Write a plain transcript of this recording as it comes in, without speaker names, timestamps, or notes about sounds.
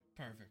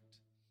Perfect.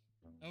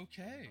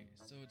 Okay,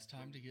 so it's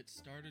time to get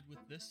started with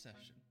this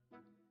session.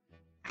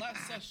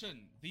 Last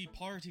session, the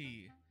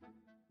party.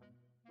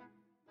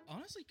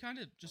 Honestly, kind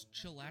of just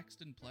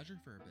chillaxed in pleasure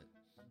for a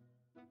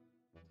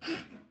bit.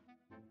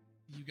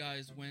 You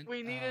guys went...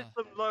 We needed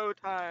some low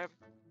time.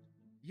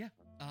 Yeah.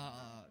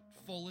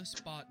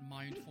 Follis bought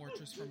Mind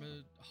Fortress from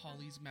a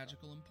Holly's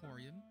Magical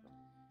Emporium.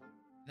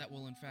 That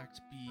will, in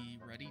fact, be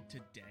ready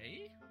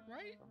today,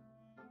 right?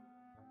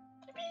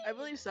 I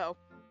believe so.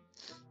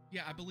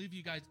 Yeah, I believe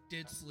you guys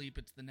did sleep.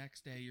 It's the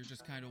next day. You're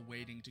just kind of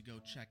waiting to go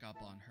check up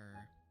on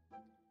her.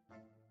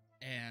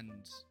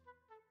 And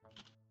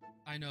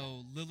I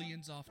know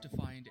Lillian's off to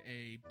find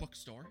a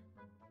bookstore.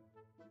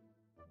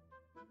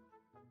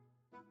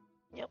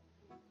 Yep.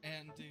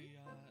 And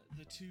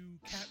the two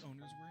cat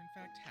owners were, in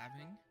fact,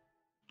 having...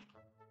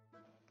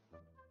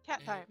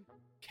 Cat time.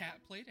 Cat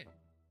playdate.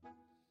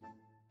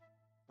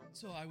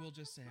 So I will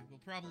just say,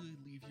 we'll probably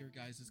leave your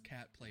guys'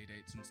 cat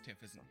playdate since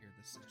Tiff isn't here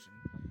this session.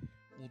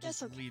 We'll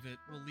just leave it.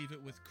 We'll leave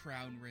it with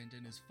Crown Rind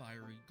in his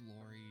fiery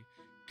glory,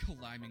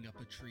 climbing up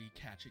a tree,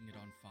 catching it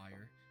on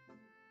fire.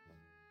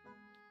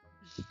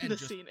 And the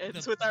scene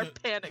ends with our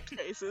panicked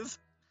faces.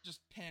 Just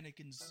panic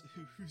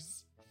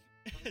ensues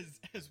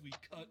as we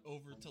cut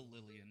over to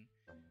Lillian,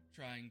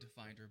 trying to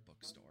find her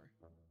bookstore.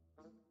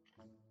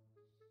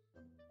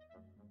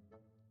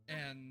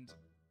 And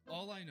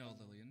all I know,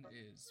 Lillian,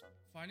 is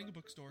finding a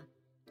bookstore,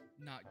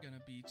 not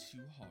gonna be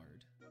too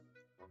hard.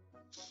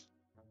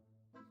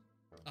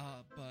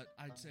 But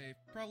I'd say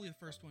probably the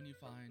first one you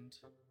find...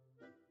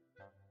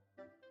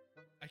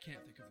 I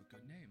can't think of a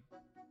good name.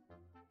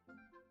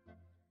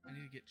 I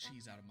need to get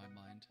cheese out of my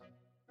mind.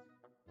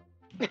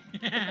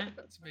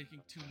 It's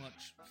making too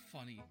much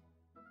funny.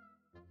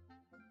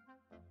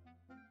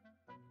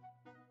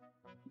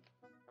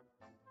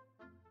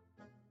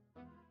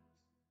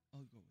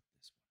 I'll go with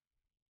this one.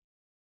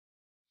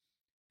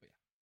 But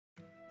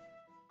yeah.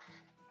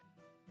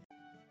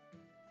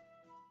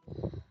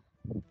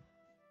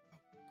 Oh,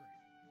 great.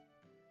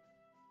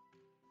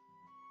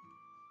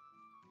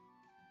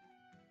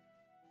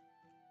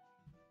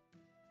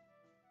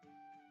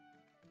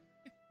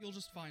 You'll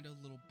just find a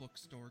little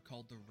bookstore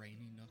called the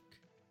Rainy Nook,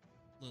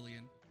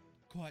 Lillian.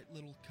 Quite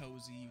little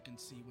cozy. You can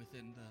see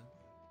within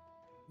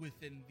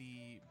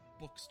the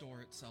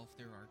bookstore itself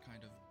there are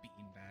kind of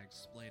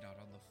beanbags splayed out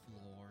on the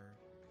floor,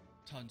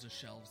 tons of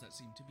shelves that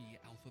seem to be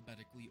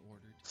alphabetically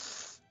ordered.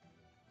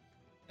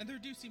 And there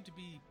do seem to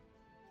be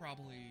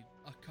probably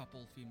a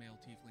couple female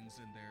tieflings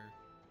in there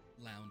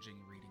lounging,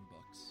 reading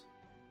books.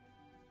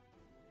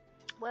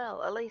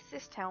 Well, at least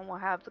this town will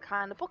have the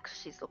kind of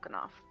books she's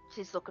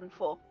looking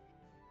for.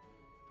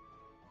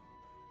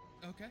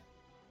 Okay.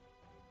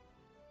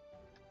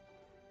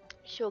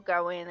 She'll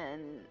go in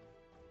and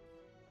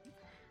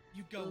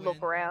You go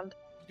look around.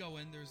 You go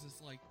in, there's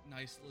this like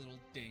nice little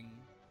ding.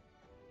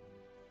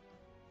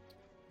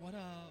 What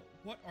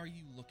are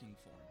you looking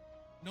for?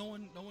 No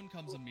one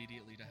comes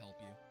immediately to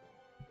help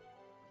you.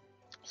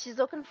 She's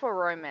looking for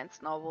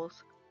romance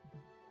novels.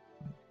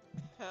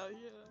 Hell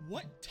yeah.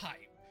 What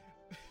type?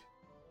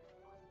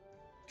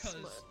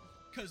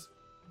 Cause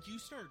you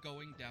start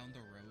going down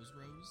the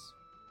rows,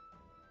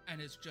 and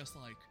it's just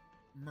like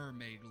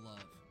Mermaid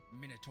Love,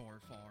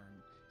 Minotaur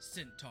Farm,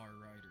 Centaur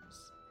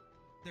Riders.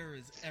 There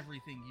is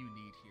everything you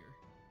need here.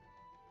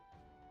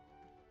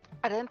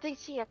 I don't think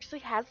she actually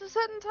has a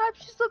certain type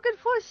she's looking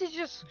for. She's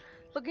just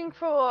looking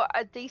for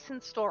a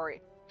decent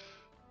story.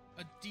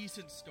 A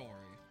decent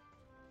story.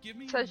 Give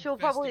me So an she'll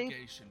probably-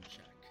 investigation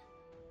check.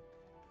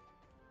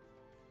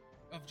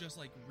 Of just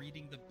like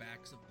reading the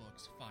backs of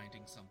books,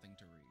 finding something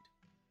to read.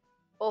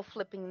 Or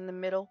flipping in the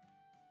middle.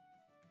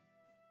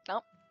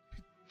 Nope.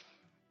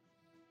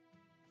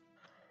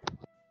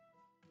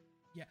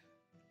 Yeah,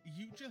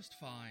 you just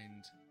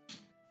find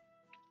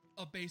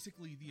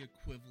basically the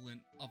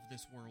equivalent of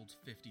this world's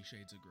 50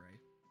 Shades of Grey.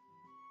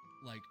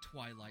 Like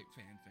Twilight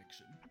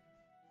fanfiction.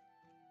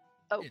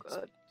 Oh,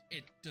 good.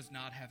 It does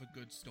not have a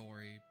good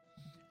story.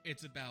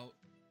 It's about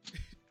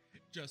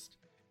just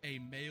a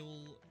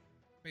male,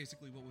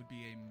 basically what would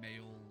be a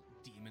male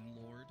demon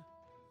lord,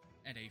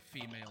 and a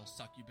female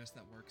succubus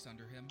that works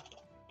under him.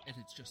 And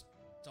it's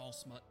all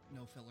smut,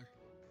 no filler.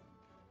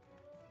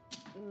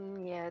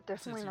 Yeah,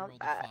 definitely Since not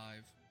rolled that. a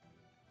 5,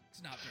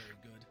 it's not very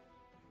good.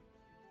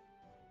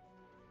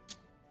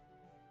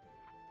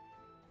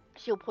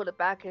 She'll put it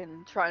back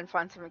and try and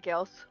find something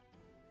else.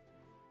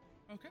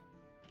 Okay.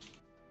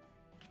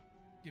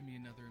 Give me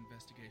another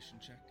investigation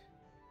check.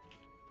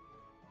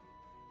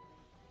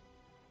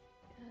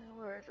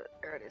 Where is it?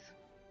 There it is.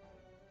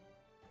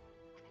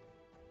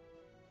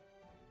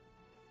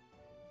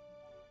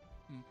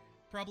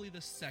 Probably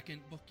the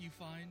second book you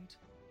find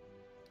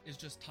is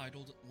just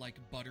titled Like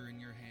Butter in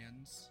Your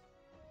Hands.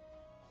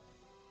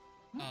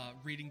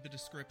 Reading the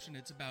description,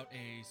 it's about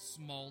a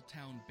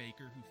small-town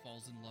baker who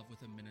falls in love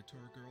with a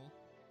Minotaur girl.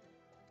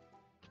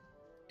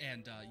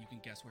 And you can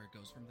guess where it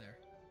goes from there.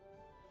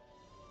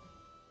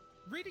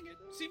 Reading it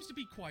seems to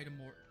be quite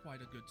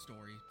a good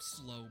story.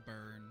 Slow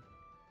burn.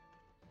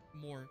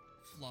 More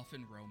fluff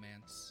and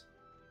romance.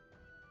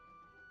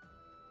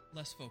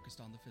 less focused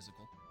on the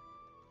physical.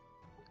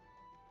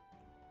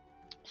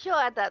 She'll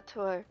add that to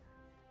her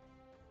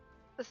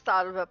the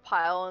start of a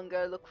pile and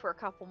go look for a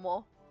couple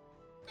more.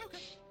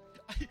 Okay.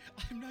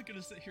 I'm not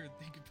gonna sit here and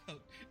think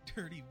about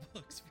dirty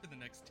books for the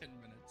next 10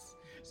 minutes.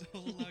 So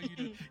I'll allow you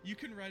to... You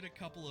can write a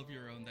couple of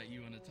your own that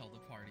you want to tell the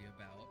party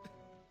about.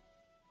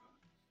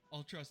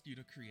 I'll trust you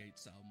to create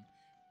some,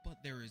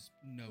 but there is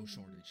no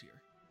shortage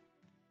here.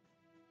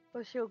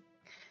 Well,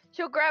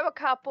 she'll grab a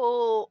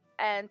couple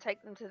and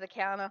take them to the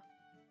counter.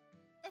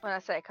 Okay. When I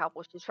say a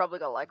couple, she's probably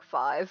got like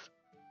 5.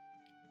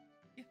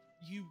 Yeah,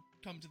 you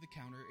come to the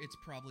counter. It's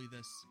probably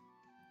this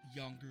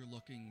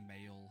younger-looking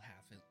male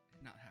half-elf.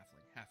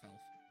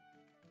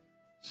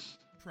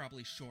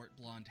 Probably short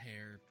blonde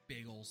hair,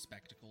 big old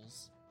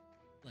spectacles,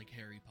 like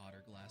Harry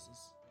Potter glasses.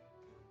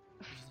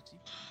 He just looks at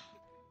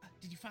you.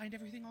 Did you find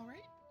everything all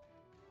right?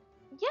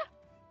 Yeah,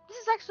 this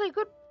is actually a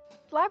good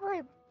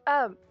library,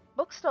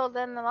 bookstore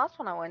than the last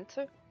one I went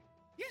to.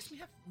 Yes,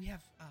 we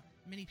have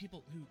many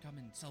people who come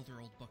and sell their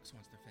old books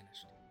once they're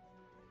finished.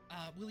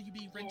 Will you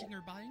be renting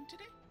or buying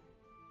today?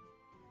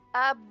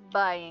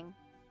 Buying.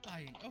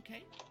 Buying,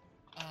 okay.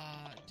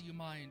 Do you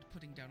mind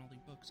putting down all the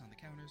books on the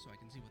counter so I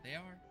can see what they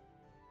are?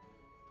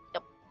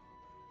 Yep.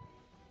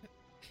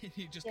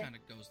 He just kind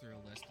of goes through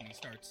a list and he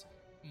starts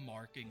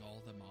marking all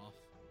of them off.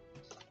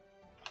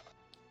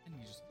 And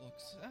he just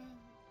looks,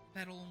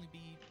 that'll only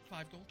be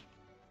 5 gold.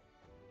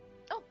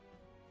 Oh,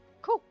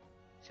 cool.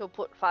 She'll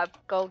put 5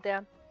 gold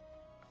down.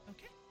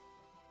 Okay.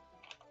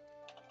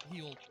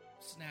 He'll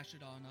snatch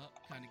it on up,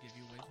 kind of give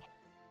you a wave.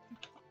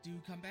 Do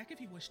come back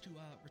if you wish to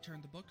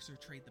return the books or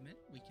trade them in.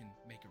 We can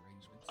make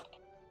arrangements.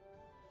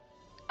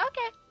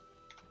 Okay.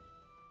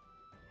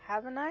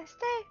 Have a nice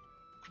day.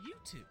 You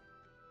too.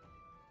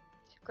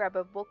 She'll grab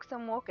her books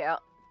and walk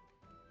out.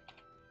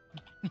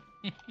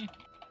 Fair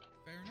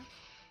enough.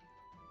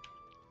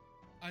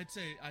 I'd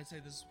say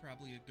this is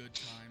probably a good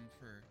time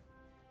for...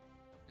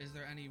 Is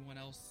there anyone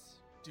else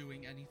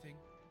doing anything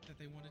that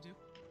they want to do?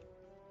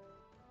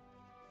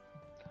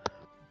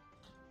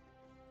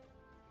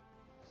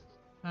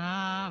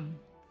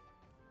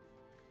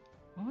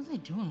 What was I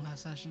doing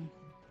last session?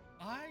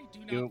 I do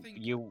not think...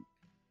 You...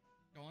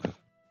 Go on.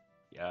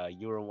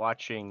 You were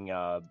watching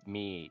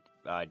me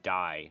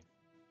die.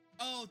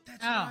 Oh,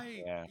 that's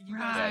right. Yeah. You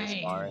guys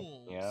Right. had a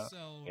duel, Yeah.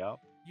 so Yep.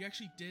 you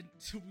actually did.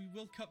 So we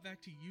will cut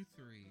back to you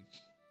 3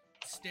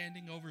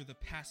 standing over the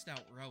passed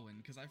out Rowan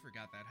because I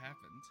forgot that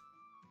happened.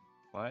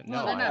 What?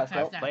 Well, No, they're not I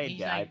passed out. played He's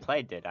dead. I like-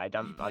 played dead. You played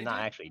I'm not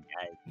dead? actually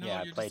dead. No,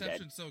 yeah, I your played dead.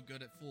 deception's so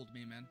good it fooled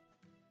me, man.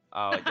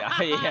 Oh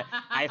yeah, yeah.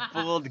 I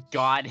fooled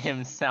God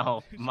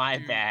himself. My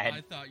Dude, bad.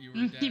 I thought you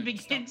were dead. He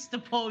begins to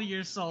pull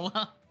your soul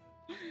up.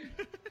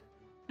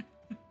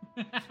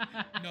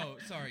 No,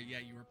 sorry. Yeah,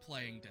 you were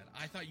playing dead.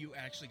 I thought you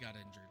actually got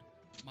injured.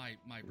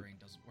 My brain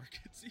doesn't work.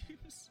 It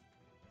seems.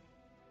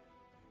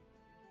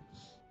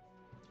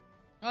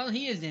 Well,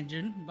 he is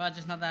injured, but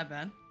just not that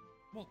bad.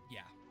 Well,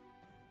 yeah.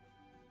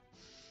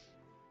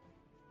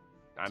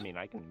 I mean,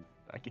 I can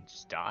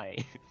just die.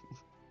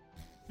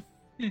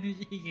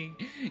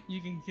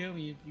 you can kill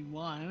me if you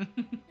want.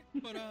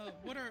 But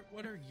what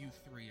are you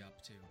 3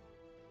 up to?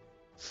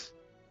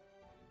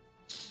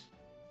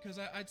 Because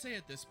I'd say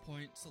at this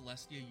point,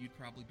 Celestia, you'd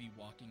probably be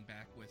walking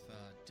back with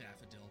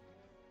Daffodil,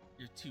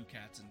 your 2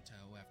 cats in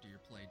tow after your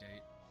play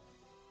date.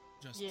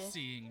 Just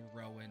seeing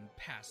Rowan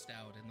passed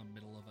out in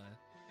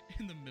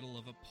the middle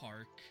of a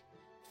park,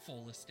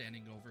 Fola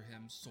standing over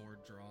him,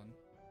 sword drawn.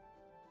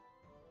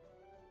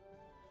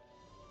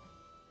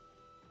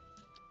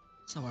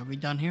 So are we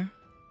done here?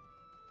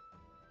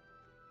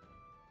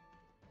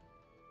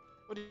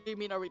 What do you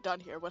mean, are we done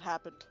here? What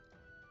happened?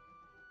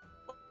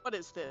 What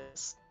is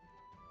this?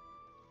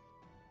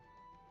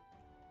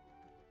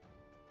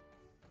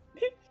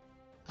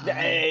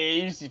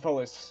 Hey,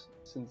 Eusephilus.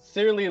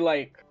 Sincerely,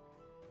 like,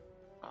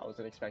 I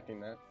wasn't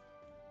expecting that.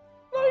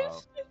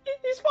 No,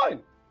 he's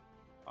fine.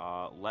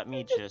 Let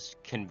me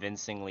just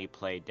convincingly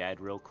play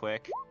dead real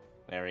quick.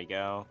 There we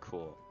go.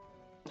 Cool.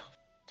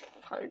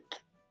 Like,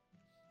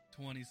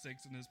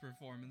 26 in his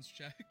performance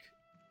check.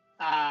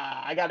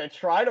 I gotta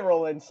try to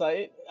roll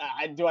insight.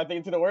 Do I think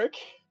it's gonna work?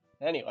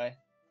 Anyway.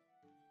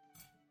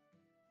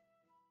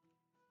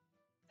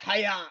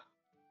 Hiya!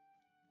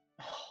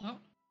 Oh,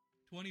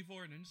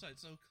 24 in insight,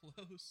 so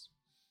close.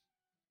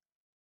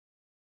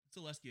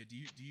 Celestia,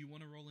 do you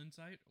want to roll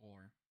insight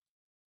or?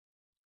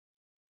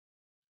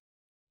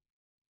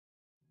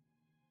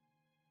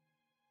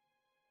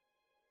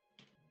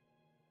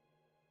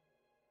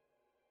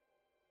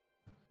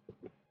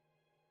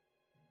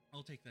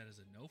 I'll take that as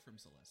a no from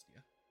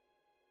Celestia.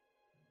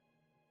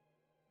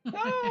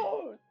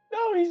 No,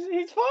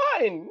 he's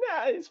fine.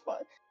 Nah, he's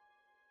fine.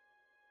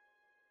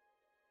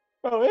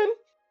 Rowan?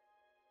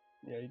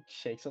 Yeah, he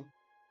shakes him.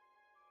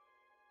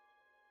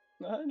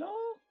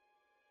 No,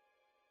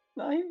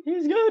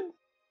 he's good.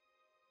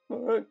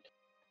 Alright.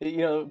 You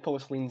know,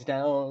 Polis leans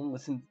down,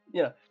 listen.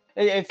 You know,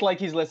 it's like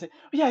he's listening.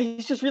 Yeah,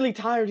 he's just really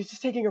tired. He's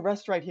just taking a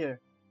rest right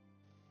here.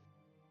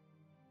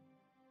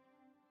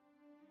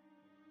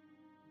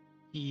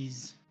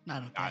 he's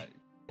not okay.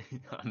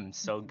 I'm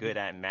so good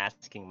at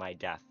masking my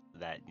death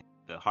that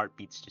the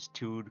heartbeat's just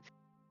too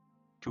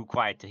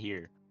quiet to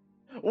hear.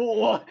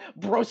 Whoa,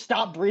 bro,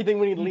 stop breathing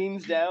when he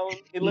leans down.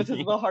 He listens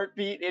to the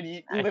heartbeat and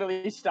he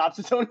literally stops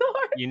his own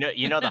heart. You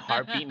know the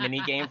heartbeat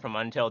minigame from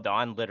Until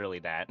Dawn? Literally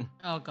that.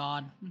 Oh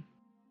God.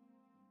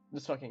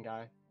 This fucking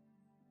guy.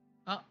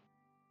 Oh.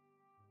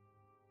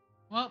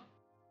 Well,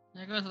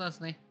 there goes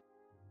Leslie.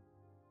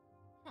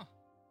 Huh.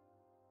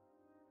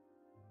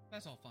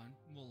 That's all fine.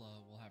 We'll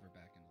have her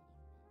back in a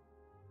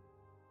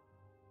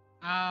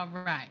little bit.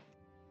 All right.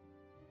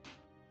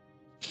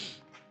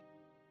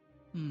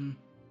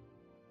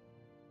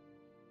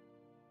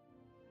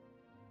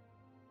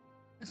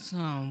 So,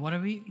 what are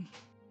we...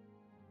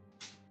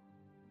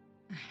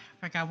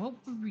 I forgot, what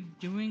were we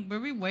doing? Were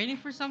we waiting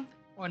for something?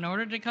 Or an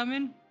order to come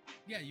in?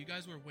 Yeah, you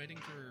guys were waiting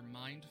for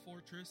Mind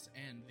Fortress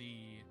and the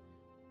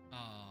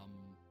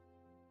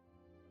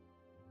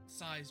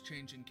size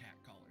change in cat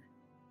collar.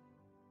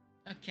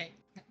 Okay.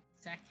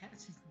 Zach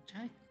has his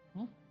check.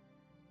 Oh.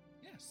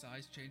 Yeah,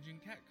 size changing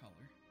cat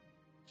collar.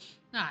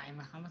 Nah,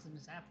 I must have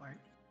missed that part.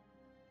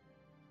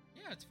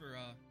 Yeah, it's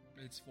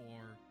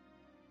for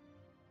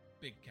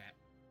big cat.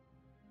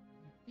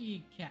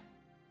 Big cat.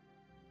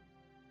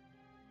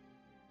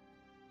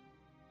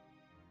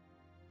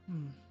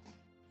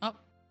 Oh,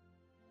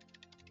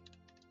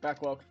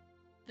 Back welcome.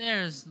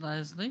 there's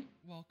Leslie.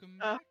 Welcome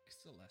Oh. back,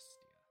 Celestia.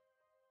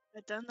 I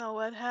don't know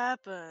what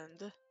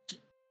happened.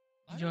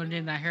 I don't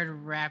Jordan, know. I heard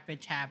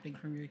rapid tapping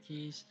from your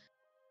keys.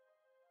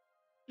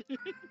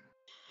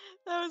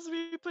 That was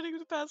me putting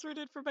the password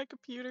in for my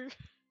computer.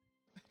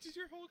 Did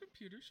your whole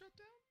computer shut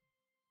down?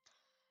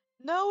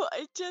 No,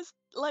 it just,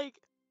 like,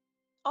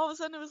 all of a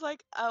sudden it was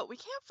like, we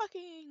can't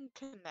fucking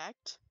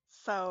connect,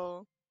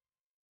 so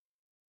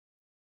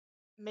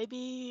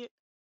maybe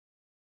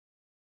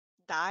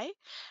die?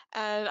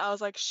 And I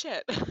was like,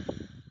 shit.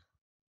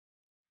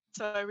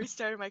 So I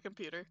restarted my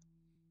computer.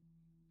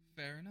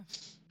 Fair enough.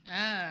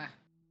 Ah,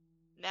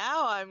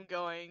 Now I'm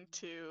going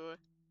to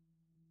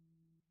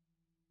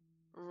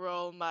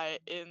roll my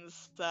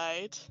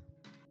insight,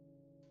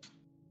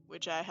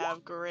 which I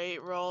have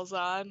great rolls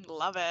on.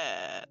 Love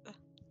it.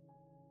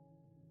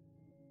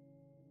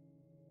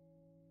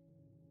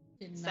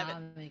 did 7.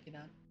 not make it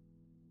up.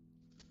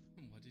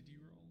 What did you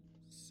roll?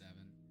 7.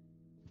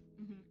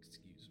 Mhm.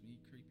 Excuse me,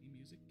 creepy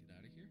music. Get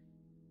out of here.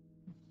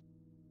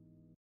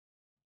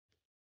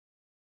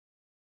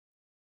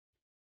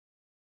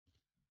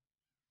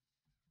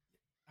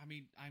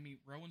 I mean,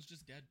 Rowan's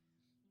just dead.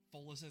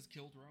 Follis has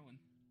killed Rowan.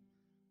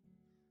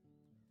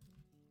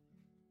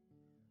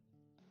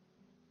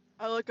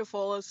 I look at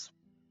Follis.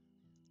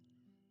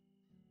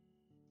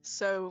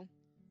 So,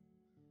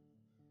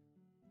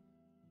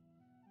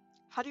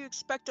 how do you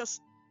expect us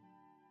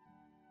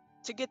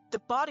to get the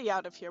body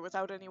out of here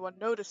without anyone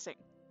noticing?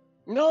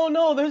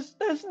 No, there's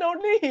no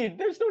need.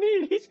 There's no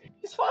need.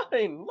 He's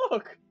fine.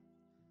 Look.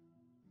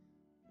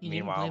 You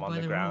didn't Meanwhile, play I'm on by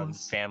the the ground,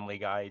 rules. Family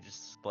Guy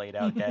just splayed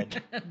out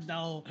dead.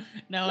 No,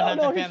 No, not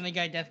no, the he's- Family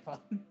Guy death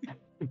call.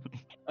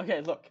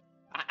 Okay, look.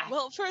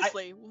 Well,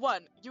 firstly,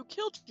 one, you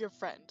killed your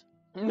friend.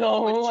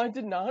 No, which- I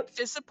did not.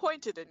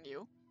 Disappointed in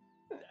you.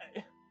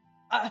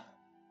 I-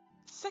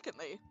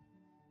 Secondly,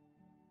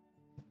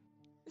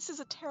 this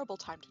is a terrible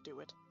time to do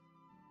it.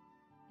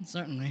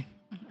 Certainly.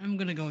 I'm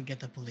gonna go get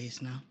the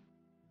police now.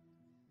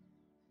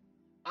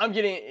 I'm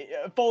getting.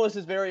 Follis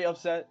is very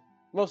upset,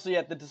 mostly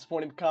at the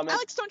disappointing comment.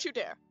 Alex, don't you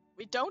dare.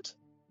 We don't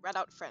rat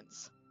out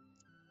friends.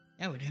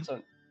 Yeah, we do.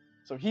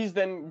 So he's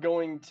then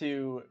going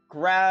to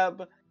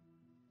grab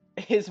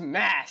his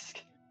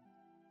mask.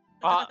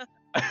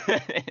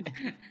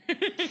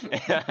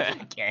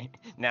 Okay,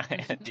 now I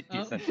have to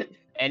do something.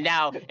 And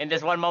now, in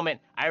this one moment,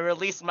 I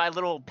release my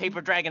little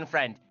paper dragon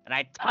friend, and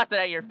I toss it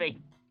at your face.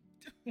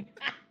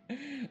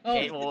 Oh,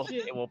 It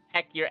will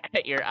peck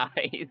at your eyes.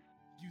 You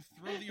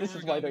throw the This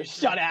is why they're origami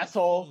shut, dragon at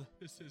asshole.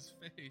 Follis's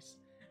face.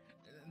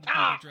 And the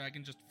Ah! paper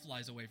dragon just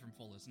flies away from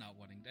Follis, not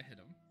wanting to hit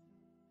him.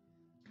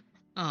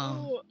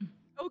 Oh,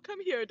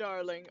 come here,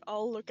 darling.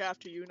 I'll look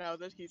after you now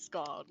that he's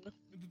gone.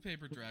 The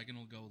paper dragon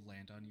will go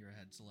land on your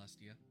head,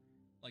 Celestia.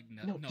 Like,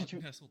 No, did you-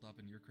 nestled up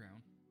in your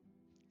crown.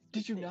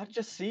 Did you not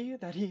just see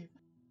that he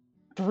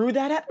threw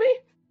that at me?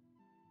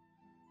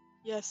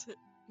 Yes, it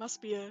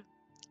must be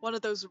one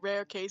of those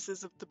rare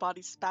cases of the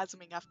body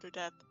spasming after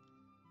death.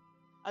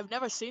 I've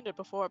never seen it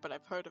before, but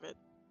I've heard of it.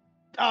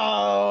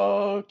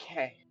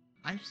 Okay.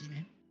 I've seen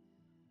it.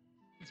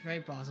 It's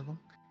very plausible.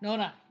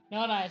 Nona,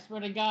 I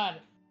swear to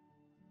God.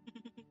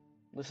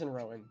 Listen,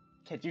 Rowan.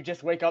 Can't you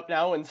just wake up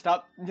now and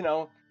stop,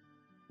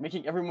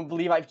 making everyone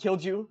believe I've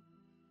killed you?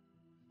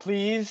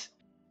 Please?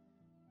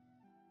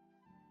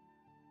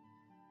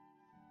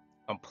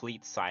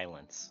 Complete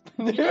silence.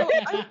 know,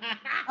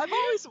 I've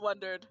always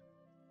wondered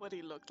what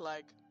he looked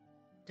like.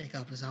 Take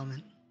off his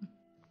helmet.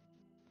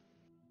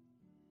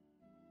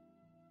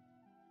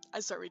 I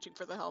start reaching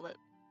for the helmet.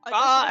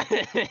 Ah!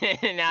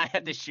 Now I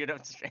have to shoot him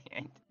straight.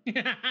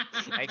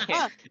 I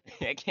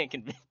can't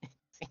convince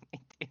him to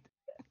do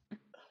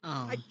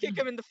Oh. I kick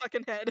him in the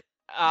fucking head.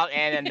 that. Oh,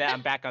 and then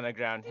I'm back on the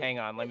ground. Hang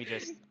on, let me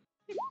just.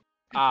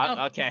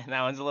 Oh. Okay,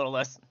 that one's a little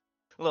less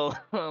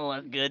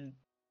good.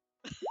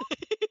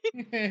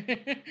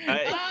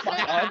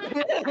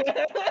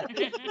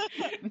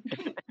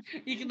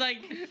 You can like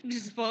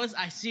just suppose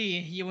I see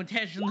you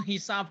intentionally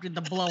softened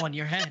the blow on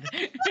your head.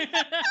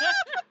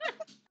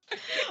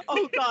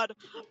 Oh god.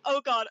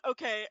 Oh god.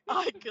 Okay,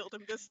 I killed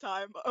him this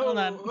time. Hold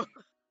on. Oh.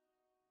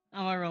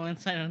 I'm gonna roll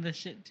insight on this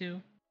shit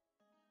too.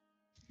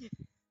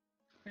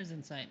 Where's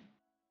insight?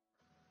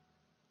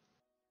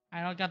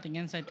 I don't got the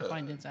insight to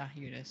find insight.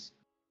 Here it is.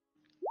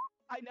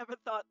 I never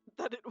thought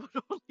that it would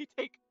only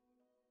take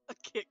a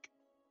kick.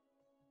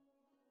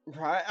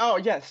 Right? Oh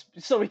yes.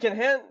 So he can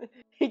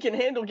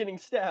handle getting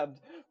stabbed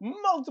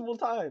multiple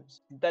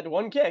times. That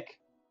one kick.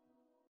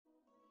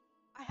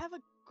 I have a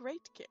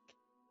great kick.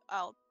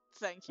 I'll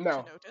thank you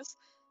No. to notice.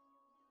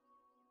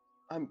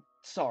 I'm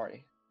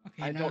sorry.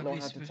 Okay, I now don't know if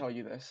how we to sw- tell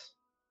you this.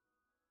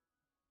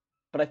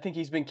 But I think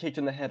he's been kicked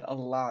in the head a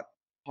lot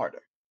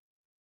harder.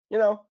 You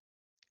know?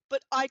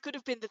 But I could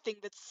have been the thing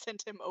that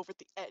sent him over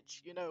the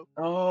edge, you know?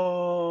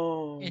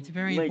 Oh. It's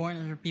very like,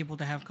 important for people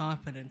to have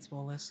confidence,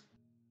 Willis.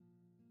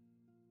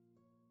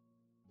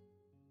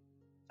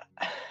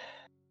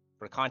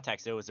 For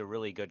context, it was a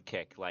really good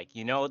kick. Like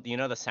you know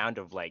the sound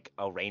of like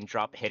a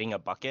raindrop hitting a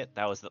bucket.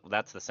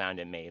 That's the sound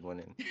it made when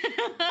it.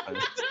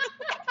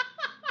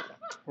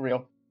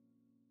 Real.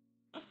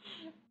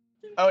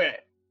 Okay.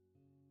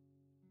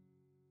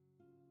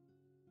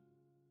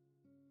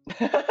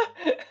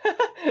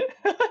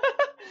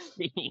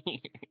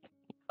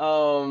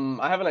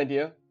 I have an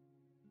idea.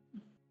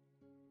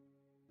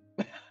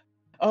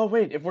 Oh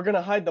wait, if we're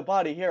gonna hide the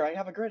body here, I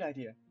have a great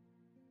idea.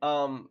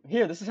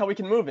 Here, this is how we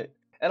can move it.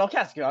 And I'll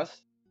cast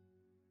Gust.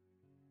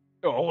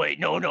 Oh wait,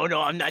 no,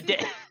 I'm not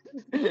dead.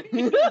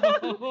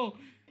 No.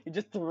 He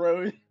just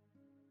throws.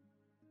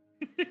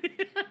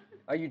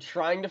 Are you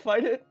trying to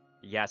fight it?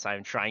 Yes,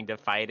 I'm trying to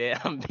fight it.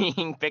 I'm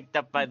being picked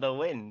up by the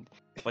wind.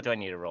 What do I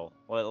need to roll?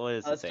 What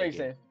is it say? Strength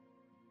here? save.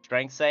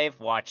 Strength save.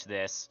 Watch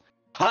this.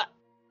 Ha!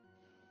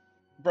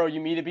 Bro,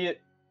 you mean to beat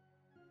it?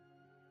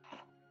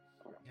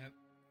 Yep,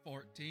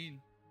 14.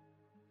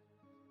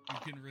 You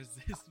can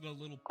resist a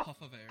little puff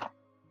of air.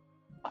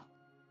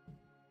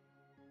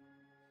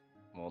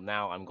 Well,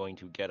 now I'm going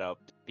to get up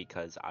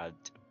because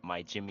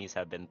my jimmies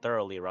have been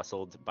thoroughly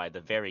rustled by the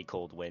very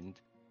cold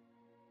wind.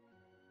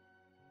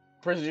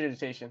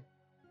 Prestidigitation.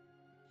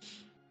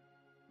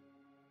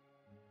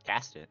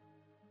 Cast it.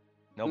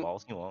 No Mm.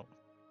 balls, you won't.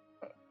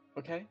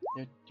 Okay,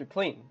 you're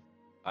clean.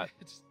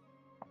 It's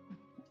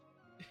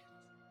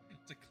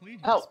a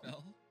cleaning Ow.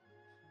 spell.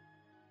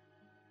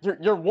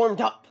 You're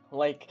warmed up.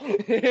 Like.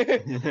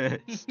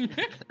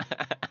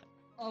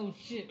 Oh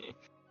shit.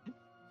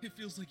 It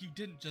feels like you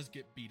didn't just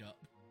get beat up.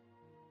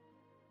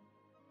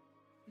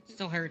 It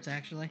still hurts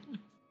actually.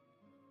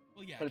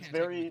 Well, yeah, But I it's can't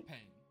take away very- the pain.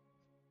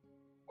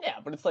 Yeah,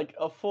 but it's like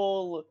a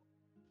full.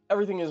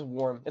 Everything is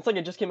warm. It's like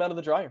it just came out of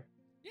the dryer.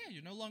 Yeah,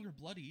 you're no longer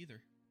bloody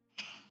either.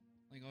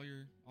 Like all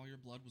your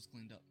blood was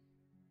cleaned up.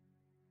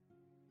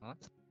 What?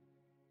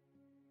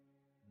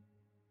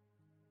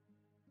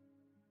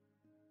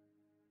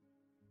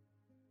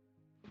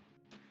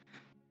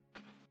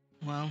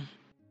 Well,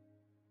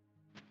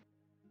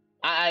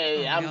 I'm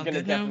we all gonna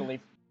good now?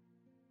 definitely.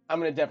 I'm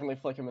gonna definitely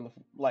flick him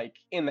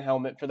in the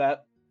helmet for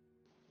that.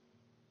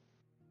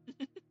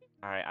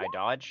 All right, I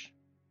dodge.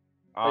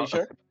 Are you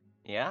sure?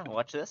 Yeah,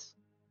 watch this.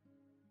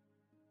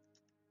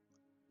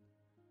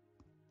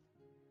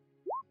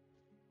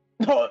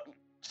 Oh,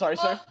 sorry,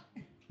 sir.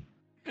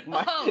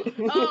 My-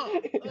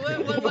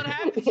 What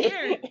happens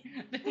here?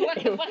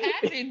 What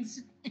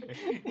happens?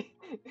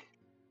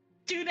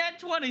 Two nat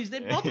 20s. They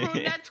both rolled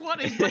nat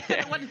 20s.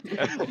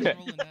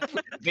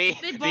 They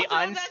The both rolled nat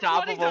 20s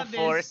unstoppable on this.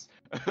 force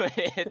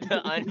with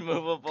the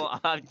unmovable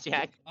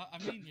object. I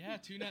mean, yeah,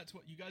 two nat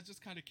you guys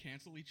just kind of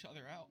cancel each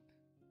other out.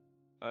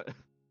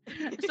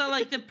 So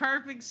like the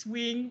perfect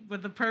swing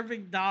with the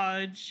perfect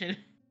dodge. And...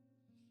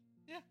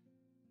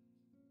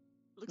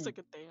 Looks like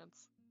a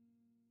dance.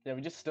 Yeah,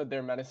 we just stood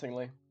there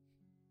menacingly.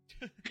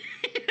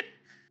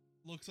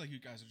 Looks like you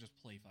guys are just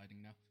play fighting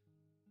now.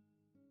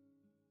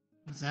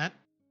 Was that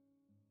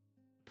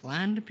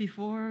planned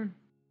before?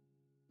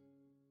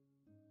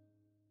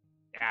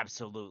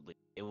 Absolutely,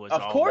 it was.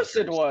 Of all course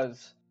it rehearsed.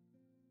 was.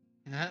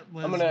 That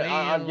was gonna-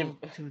 I'll way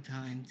give- too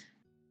timed.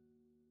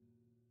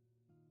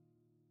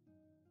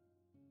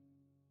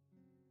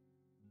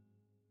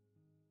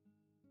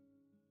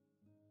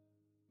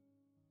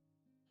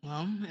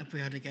 Well, if we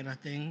had to get our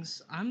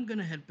things, I'm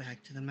gonna head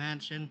back to the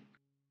mansion.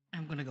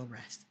 I'm gonna go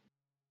rest.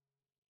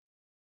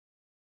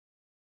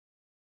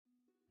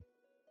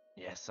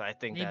 Yes, I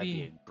think that'd be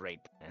Maybe- a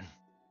great plan.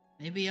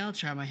 Maybe I'll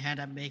try my hand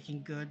at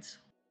making goods.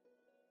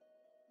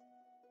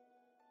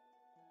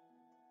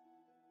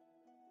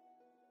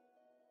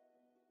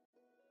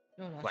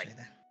 No, I'll Like- say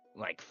that.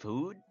 Like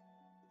food?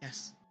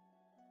 Yes.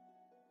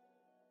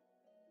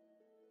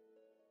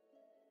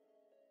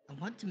 I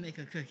want to make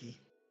a cookie.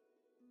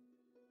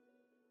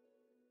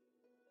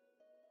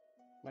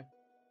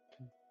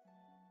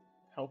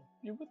 Help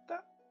you with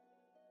that?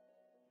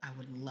 I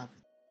would love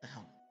the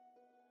help.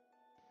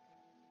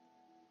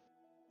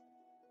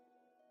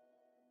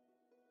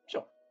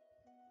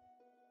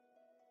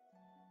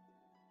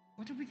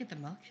 Where did we get the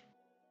milk?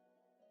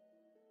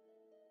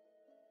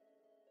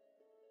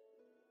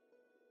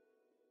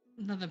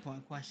 Another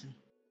important question.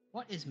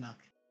 What is milk?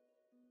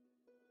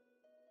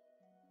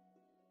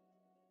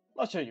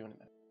 I'll show you in a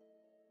minute.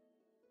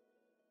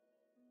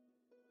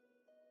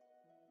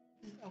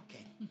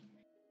 Okay.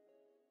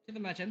 To the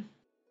merchant.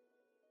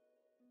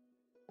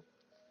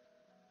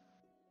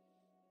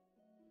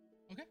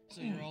 Okay,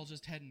 so you're all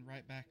just heading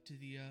right back to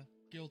the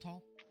guild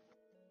hall.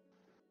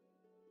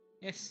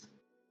 Yes.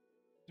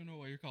 Don't know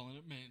why you're calling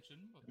it mansion,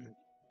 but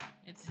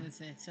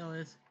It still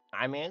is.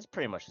 I mean, it's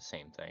pretty much the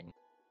same thing.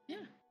 Yeah.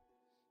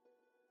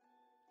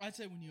 I'd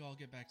say when you all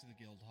get back to the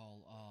guild hall,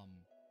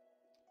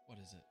 what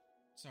is it?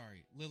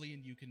 Sorry,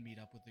 Lillian, you can meet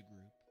up with the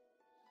group.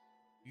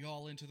 You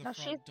all into the No,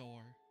 front door.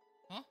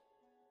 Huh?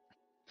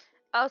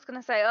 I was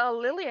gonna say, oh,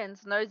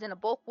 Lillian's nose in a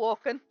book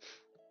walking.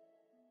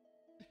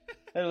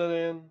 Hey,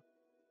 Lillian.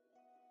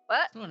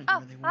 What? Still wanna Oh, go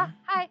where they want.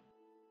 hi.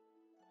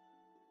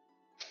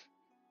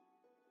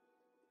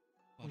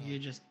 But, Or you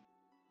just.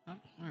 Oh,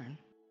 alright.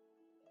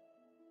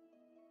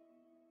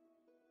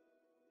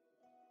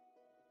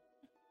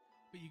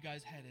 But you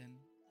guys head in.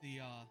 The,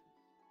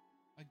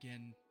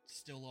 again,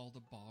 still all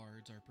the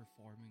bards are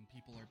performing,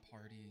 people are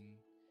partying.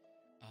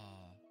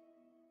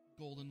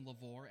 Golden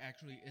Lavore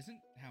actually isn't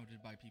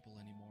hounded by people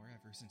anymore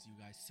ever since you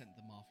guys sent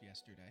them off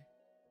yesterday.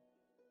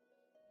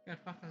 God,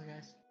 fuck those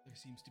guys. There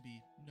seems to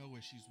be no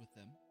issues with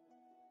them.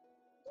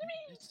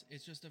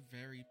 It's just a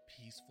very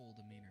peaceful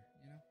demeanor,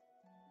 you know?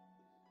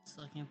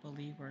 Still can't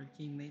believe our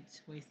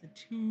teammates wasted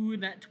 2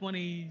 nat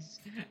 20s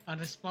on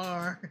a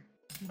spar.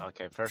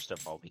 Okay, first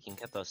of all, we can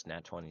get those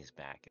nat 20s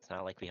back. It's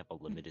not like we have a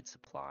limited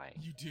supply.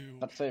 You do.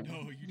 Let's say-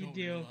 No, you You don't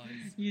do.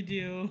 realize. You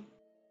do.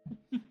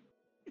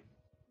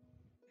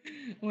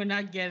 We're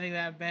not getting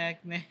that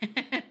back, man.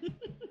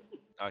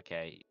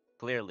 Okay,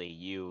 clearly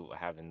you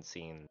haven't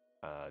seen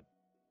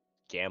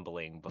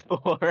gambling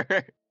before.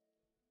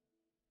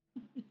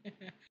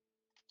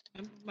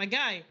 My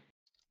guy.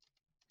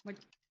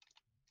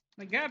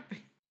 My guy.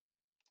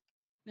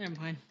 Never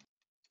mind.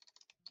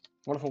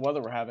 Wonderful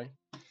weather we're having.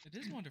 It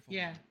is wonderful.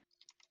 Yeah.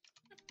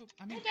 But,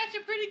 I mean, That's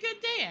a pretty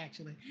good day,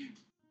 actually.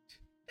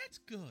 that's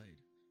good.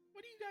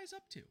 What are you guys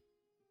up to?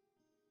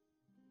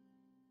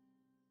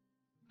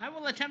 I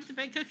will attempt to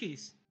bake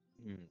cookies.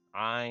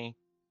 I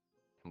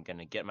am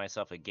gonna get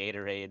myself a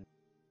Gatorade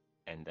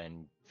and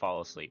then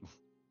fall asleep.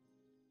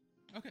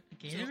 Okay.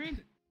 Gatorade?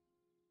 So,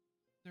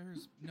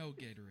 there's no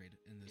Gatorade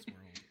in this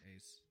world,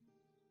 Ace.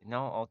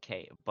 No,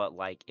 okay, but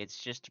like it's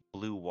just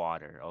blue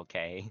water,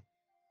 okay?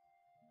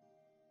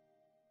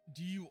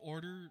 Do you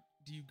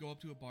go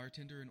up to a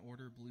bartender and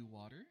order blue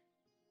water?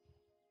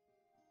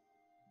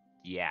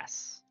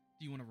 Yes.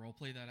 Do you want to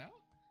roleplay that out?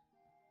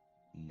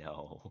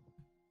 No.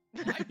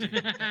 I do.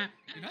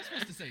 You're not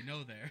supposed to say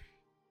no there.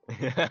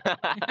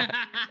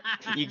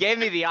 You gave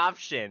me the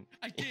option.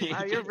 I did. Wow,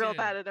 I you're real did.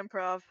 bad at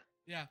improv.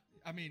 Yeah,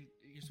 I mean,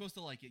 you're supposed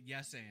to like it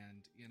yes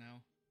and, you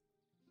know.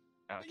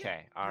 But yeah,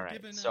 Okay, all you're right.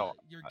 given, So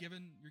you're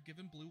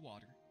given blue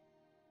water.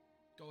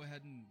 Go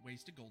ahead and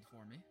waste a gold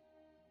for me.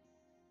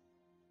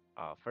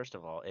 first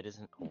of all, it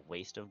isn't a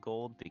waste of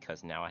gold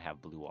because now I have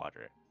blue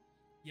water.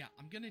 Yeah,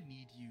 I'm gonna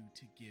need you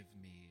to give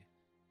me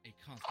a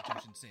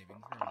Constitution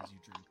saving throw as you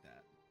drink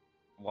that.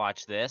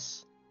 Watch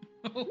this.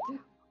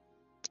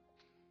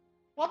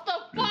 What the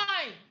fuck?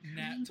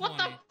 Nat 20. What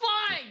the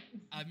fuck?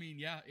 I mean,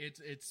 yeah,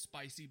 it's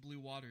spicy blue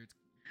water.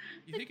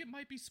 You think it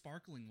might be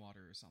sparkling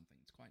water or something?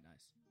 It's quite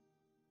nice.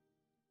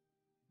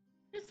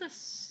 It's the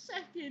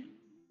second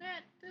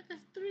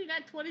that's 3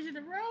 nat 20s in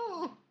a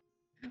row.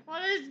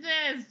 What is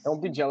this?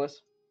 Don't be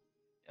jealous.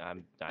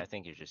 I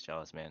think you're just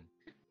jealous, man.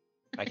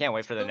 I can't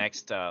wait for the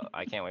next.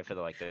 I can't wait for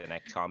the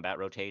next combat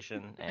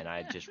rotation, and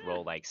I just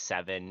roll like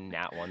 7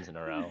 nat 1s in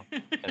a row.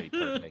 That'd be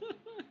perfect.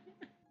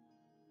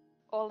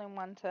 All in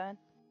one turn.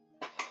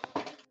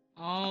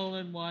 All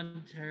in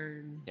one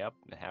turn. Yep,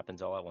 it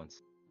happens all at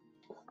once.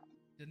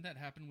 Didn't that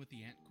happen with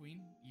the Ant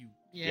Queen? You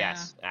Yeah.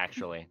 Yes,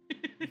 actually.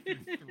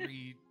 threw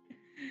 3.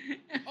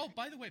 Oh,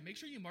 by the way, make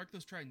sure you mark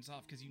those tridents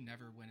off because you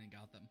never went and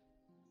got them.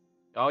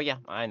 Oh yeah,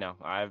 I know.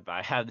 I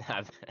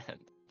have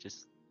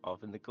just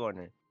off in the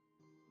corner.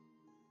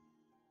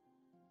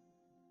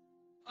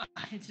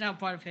 It's now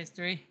part of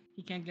history.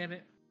 He can't get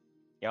it.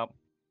 Yep.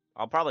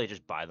 I'll probably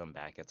just buy them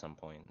back at some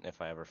point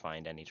if I ever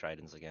find any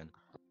tridents again.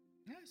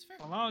 Yeah, it's fair.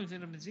 Belongs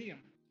in a museum.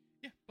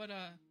 Yeah, but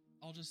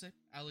I'll just say,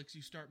 Alex,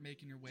 you start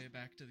making your way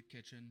back to the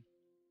kitchen.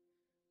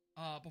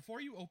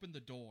 Before you open the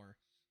door,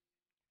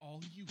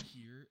 all you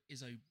hear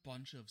is a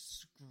bunch of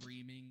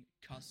screaming,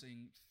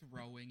 cussing,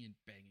 throwing, and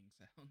banging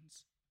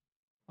sounds.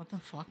 What the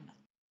fuck?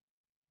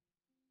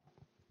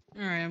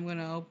 Alright, I'm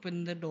gonna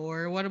open the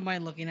door. What am I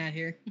looking at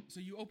here? So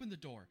you open the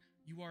door.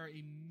 You are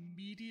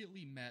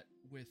immediately met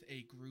with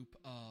a group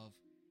of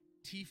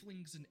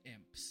tieflings and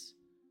imps,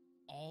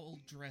 all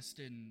dressed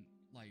in,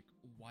 like,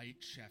 white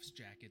chef's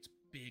jackets,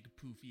 big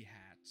poofy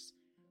hats,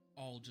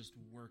 all just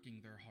working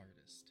their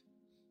hardest.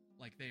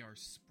 Like, they are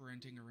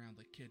sprinting around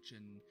the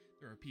kitchen.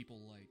 There are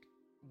people, like,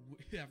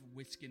 have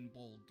whisk and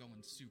bowl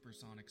going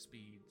supersonic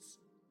speeds.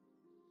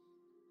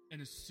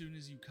 And as soon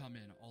as you come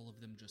in, all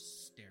of them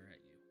just stare at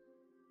you.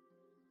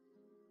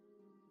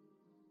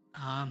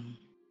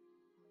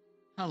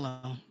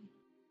 Hello.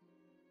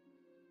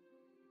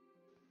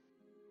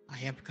 I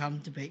have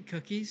come to bake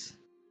cookies.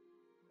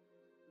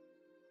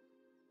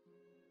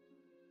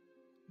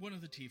 One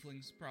of the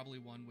tieflings, probably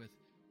one with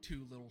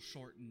 2 little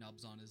short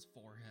nubs on his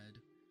forehead,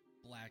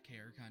 black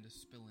hair kind of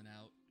spilling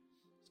out,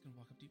 is gonna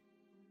walk up to you.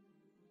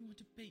 You want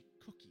to bake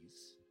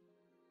cookies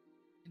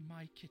in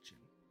my kitchen?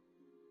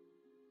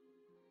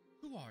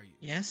 Who are you?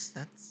 Yes,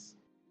 that's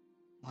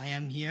why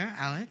I'm here,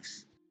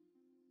 Alex.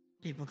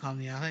 People call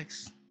me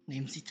Alex.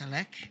 Name's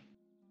Italek.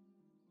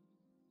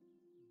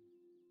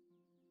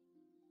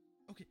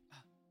 Okay,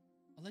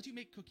 I'll let you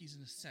make cookies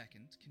in a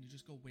second. Can you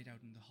just go wait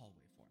out in the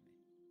hallway for me?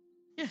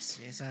 Yes,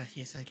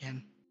 I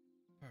can.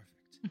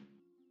 Perfect.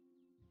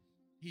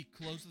 He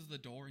closes the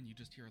door and you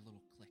just hear a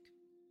little click.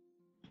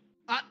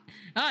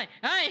 Hi!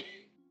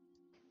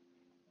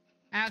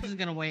 Alex is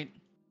gonna wait.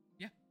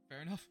 Yeah,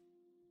 fair enough.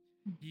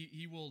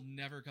 He will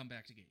never come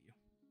back to get you.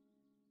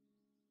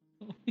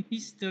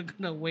 He's still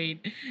gonna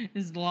wait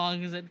as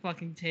long as it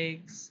fucking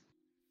takes.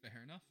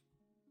 Fair enough.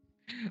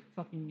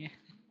 Fucking yeah.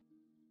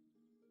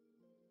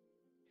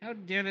 How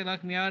dare they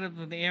lock me out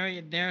of the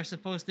area they're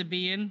supposed to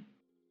be in?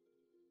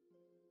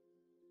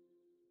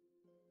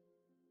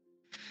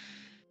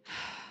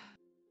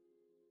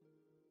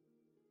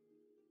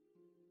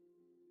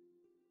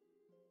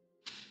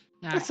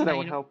 I said I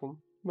would help him.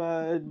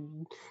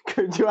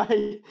 Do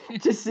I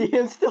just see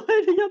him still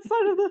hiding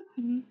outside of the...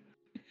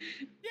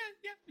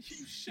 Yeah,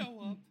 you show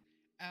up.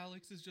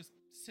 Alex is just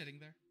sitting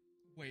there,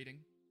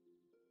 waiting.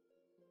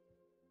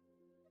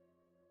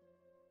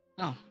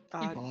 Oh,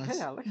 hey, boss.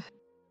 Hey, Alex.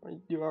 Are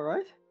you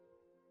alright?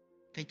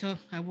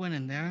 I went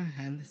in there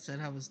and said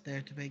I was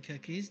there to bake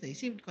cookies. They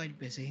seemed quite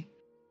busy.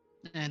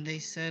 And they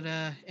said,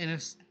 in a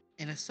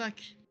sec,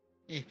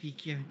 if you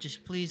can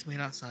just please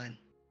wait outside.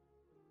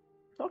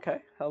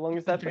 Okay, how long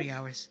has For that 3 been?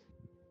 hours.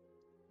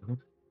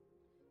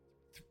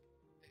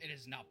 It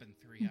has not been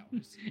 3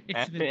 hours.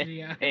 It's been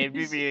 3 hours. It'd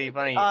be really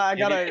funny. I It'd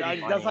be gotta.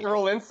 pretty Does funny. I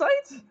roll insight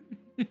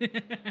No,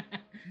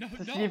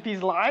 to see if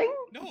he's lying?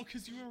 No,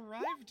 because you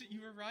arrived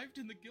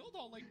in the guild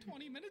hall like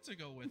 20 minutes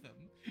ago with him.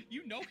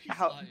 You know he's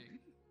How- lying.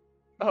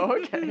 Oh,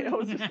 okay. I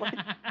was just like.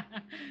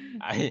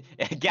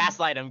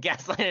 Gaslight him to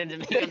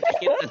make him think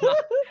it's enough.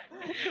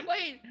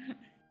 Wait!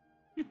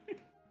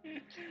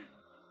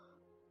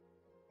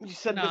 You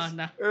said No, this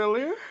no.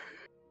 earlier?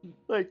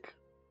 Like,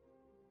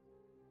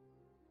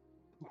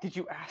 did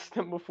you ask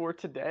them before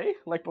today?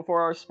 Like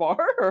before our spar?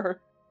 Or?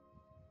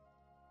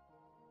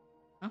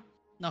 Huh?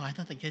 No, I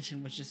thought the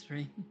kitchen was just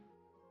free.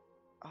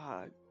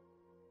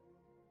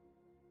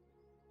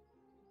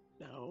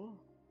 No.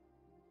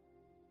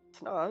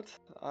 It's not.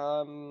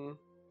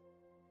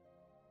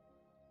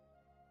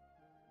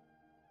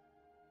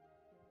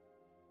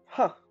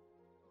 Huh. Do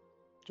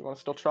you want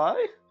to still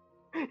try?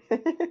 I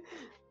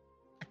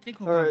think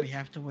we'll All right. probably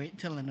have to wait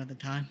till another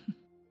time.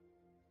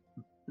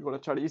 You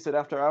want to try to use it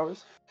after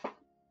hours?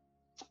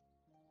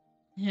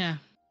 Yeah.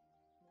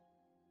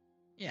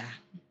 Yeah.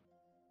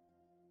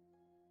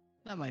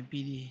 That might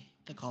be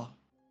the call.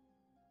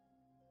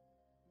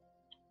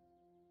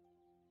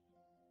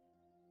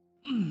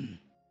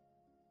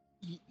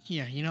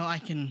 Here, I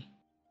can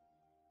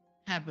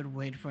have it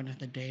wait for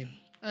another day.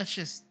 Let's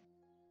just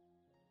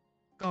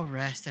go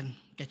rest and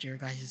get your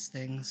guys'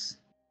 things.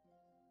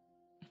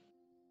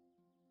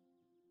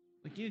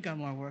 We do got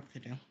more work to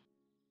do.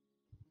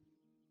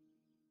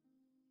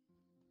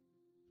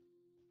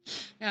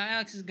 Now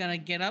Alex is gonna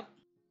get up,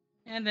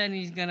 and then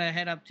he's gonna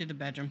head up to the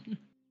bedroom.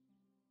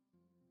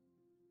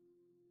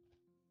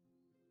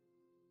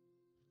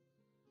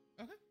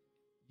 Okay.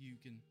 You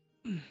can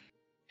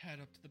head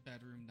up to the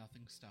bedroom.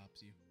 Nothing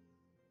stops you.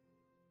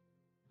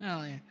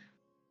 Oh yeah.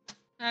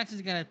 Alex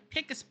is gonna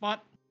pick a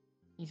spot.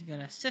 He's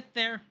gonna sit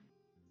there,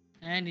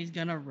 and he's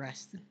gonna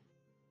rest.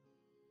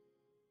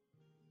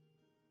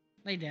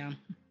 Lay down.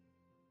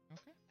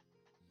 Okay.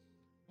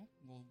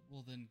 Well,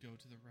 we'll then go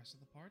to the rest of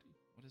the party.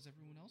 What is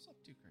everyone else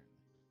up to currently?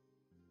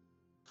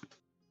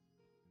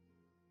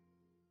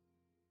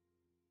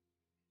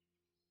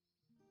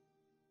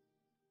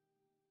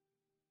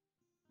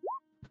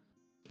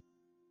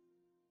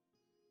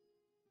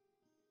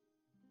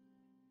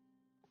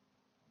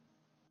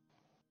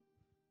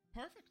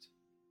 Perfect.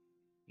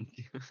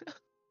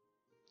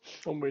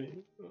 I'm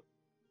waiting.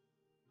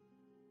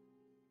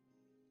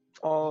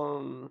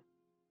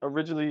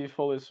 Originally,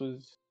 Follis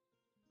was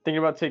thinking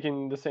about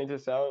taking the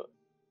Saintus out,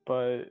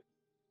 but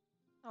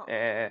Oh. Do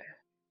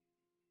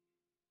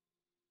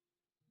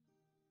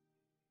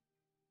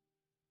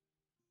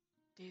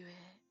it.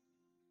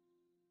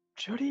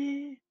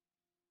 Jody.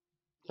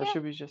 Or Yeah.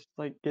 should we just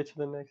get to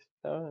the next?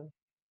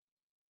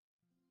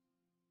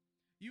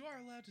 You are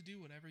allowed to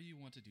do whatever you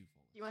want to do,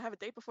 Foley. You want to have a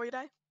date before you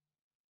die?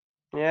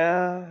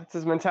 Yeah, that's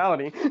his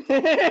mentality.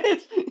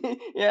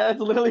 Yeah, that's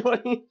literally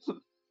what he.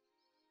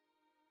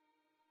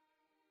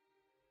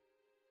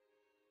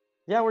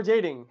 Yeah, we're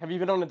dating. Have you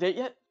been on a date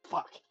yet?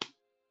 Fuck.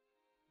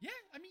 Yeah,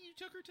 I mean, you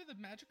took her to the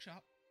magic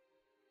shop.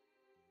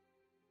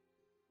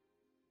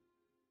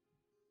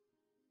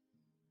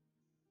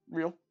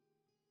 real.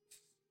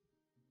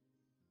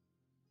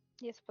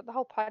 Yes, but the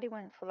whole party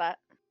went for that.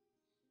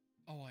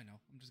 Oh, I know.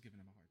 I'm just giving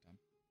him a hard time.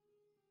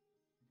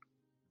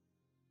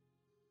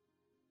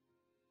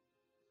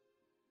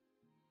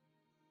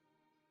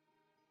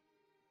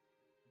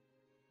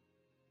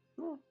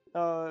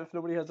 If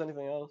nobody has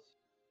anything else,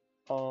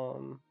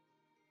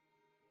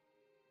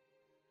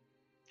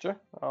 sure.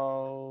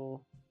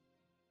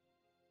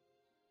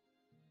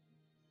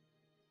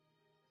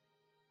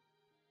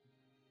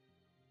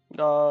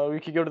 We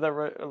could go to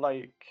that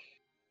like.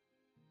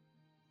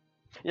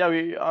 Yeah,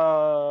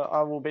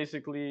 I will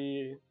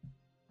basically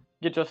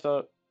get just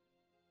an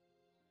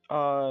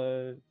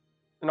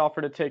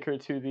offer to take her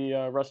to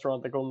the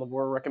restaurant that Golden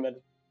Labor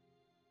recommended.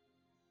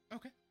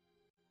 Okay.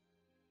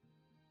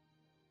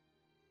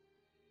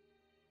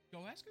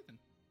 Go ask her then.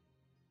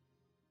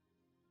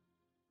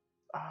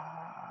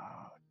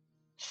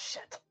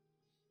 Shit.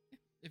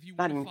 If you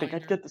I want to didn't think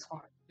find I'd her, get this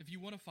far. if you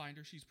want to find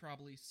her, she's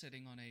probably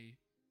sitting on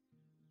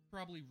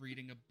probably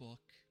reading a book,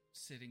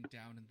 sitting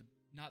down in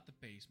not the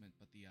basement,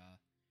 but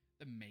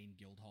the main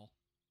guild hall.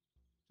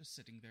 Just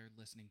sitting there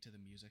listening to the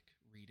music,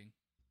 reading.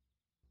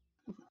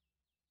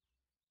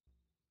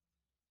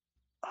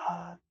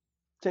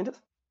 Changes?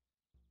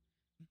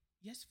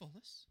 Yes,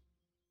 Fullus.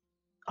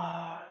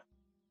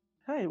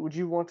 Hey, would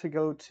you want to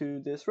go to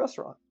this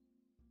restaurant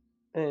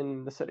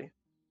in the city?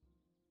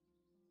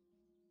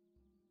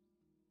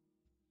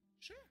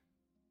 Sure.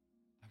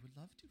 I would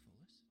love to,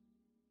 Fullus.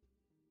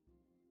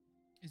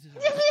 Is it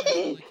a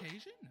special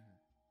occasion?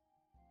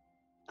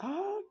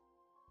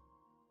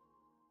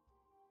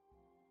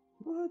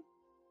 What?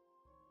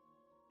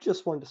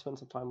 Just wanted to spend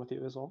some time with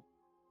you is all.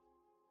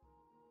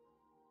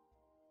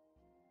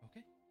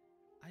 Okay.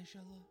 I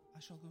shall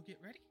go get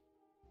ready.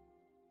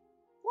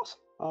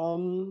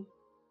 Awesome.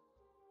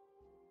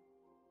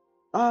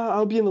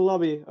 I'll be in the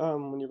lobby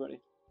when you're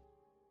ready.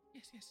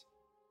 Yes.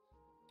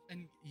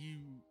 And you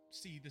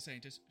see the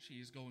Saintess, she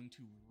is going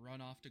to run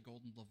off to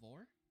Golden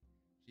Lavore.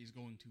 She's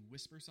going to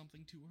whisper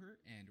something to her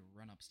and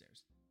run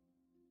upstairs.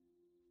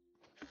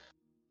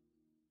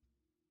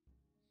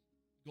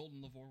 Golden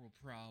Lavore will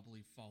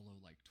probably follow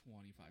like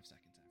 25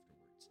 seconds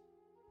afterwards.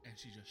 And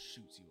she just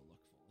shoots you a look,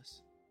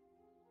 Fullus.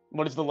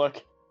 What is the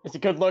look? Is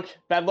it good look?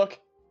 Bad look?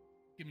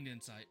 Give me an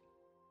insight.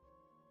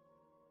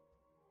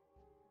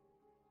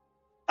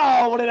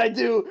 Oh, what did I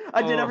do?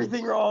 I did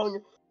everything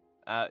wrong.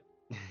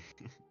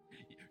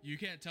 You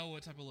can't tell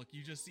what type of look.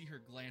 You just see her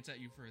glance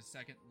at you for a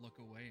second, look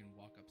away, and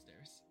walk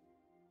upstairs.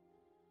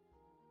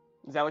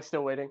 Is Alex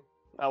still waiting?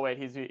 Oh wait,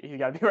 he's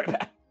gotta be right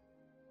back.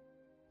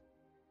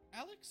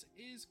 Alex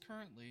is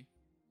currently,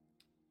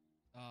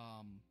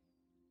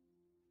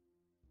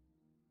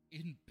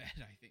 in bed,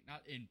 I think.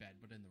 Not in bed,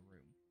 but in the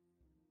room.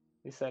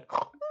 He said,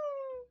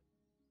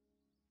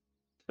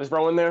 "Is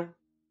Rowan there?"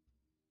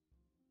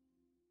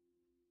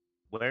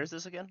 Where is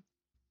this again?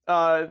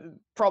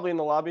 Probably in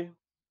the lobby.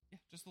 Yeah,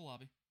 just the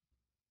lobby.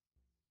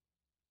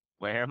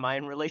 Where am I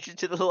in relation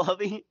to the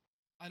lobby?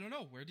 I don't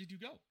know. Where did you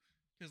go?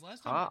 Because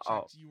last time I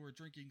checked, you were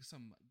drinking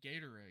some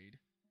Gatorade.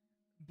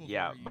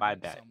 Yeah, you my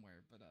went bad.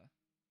 Somewhere, but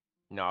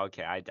No,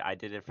 okay, I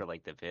did it for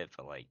like the bit,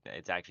 but like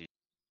it's actually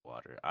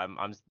water. I'm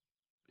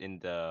in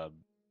the.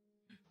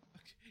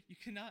 Okay, you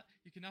cannot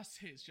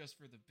say it's just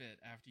for the bit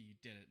after you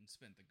did it and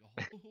spent the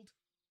gold.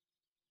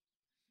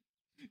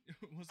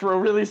 Bro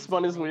really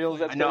spun his wheels.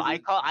 That's No,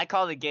 crazy. I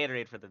call the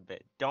Gatorade for the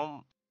bit.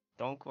 Don't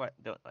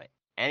like.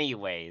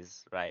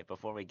 Anyways, right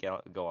before we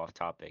go off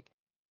topic,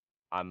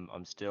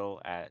 I'm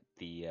still at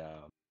the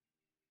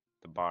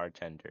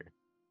bartender.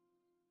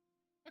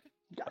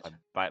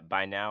 Gotcha.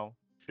 By now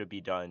should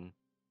be done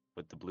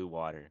with the blue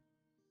water.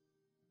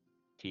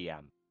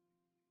 TM.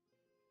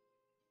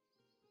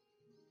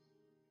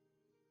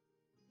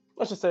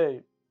 Let's just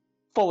say,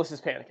 Fullus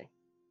is panicking.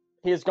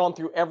 He has gone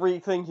through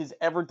everything he's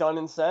ever done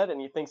and said, and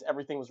he thinks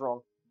everything was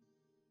wrong.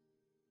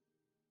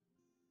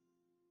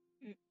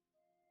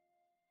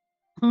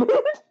 Mood?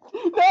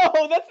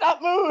 No, that's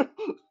not mood.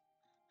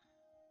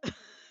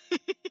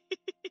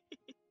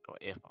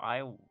 If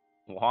I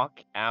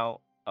walk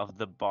out of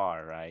the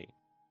bar, right,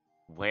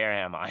 where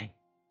am I?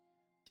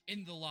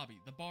 In the lobby.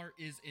 The bar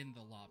is in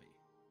the lobby.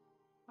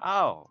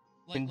 Oh,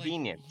 Like,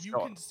 convenient. you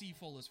So- can see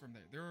Fullus from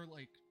there. There are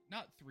like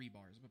not 3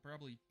 bars, but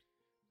probably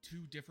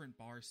 2 different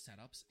bar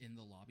setups in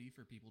the lobby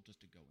for people just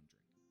to go and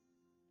drink.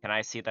 Can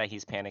I see that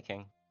he's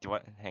panicking?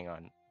 Hang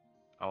on.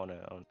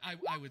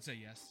 I would say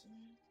yes.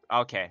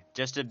 Okay,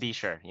 just to be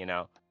sure, you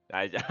know.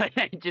 I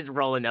just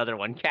roll another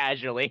one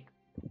casually.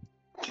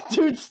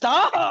 Dude,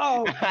 stop!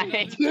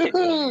 I Dude,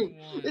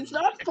 just- it's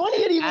not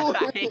funny anymore.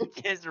 I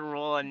just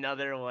roll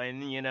another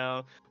one, you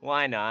know.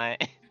 Why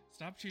not?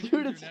 Stop cheating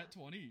Dude, with it's-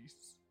 your nat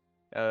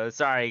 20s.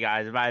 Sorry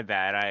guys, my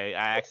bad. I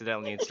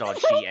accidentally installed I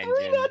got cheat 3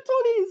 engine. nat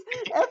 20s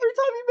every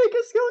time you make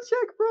a skill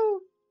check, bro.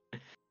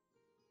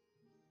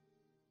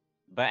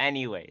 But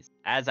anyways,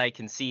 as I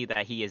can see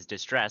that he is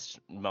distressed,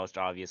 most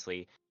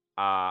obviously,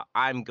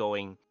 I'm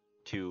going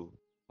to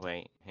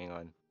wait. Hang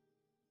on.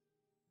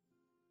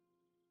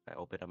 I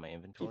open up my He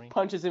inventory.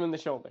 punches him in the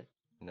shoulder.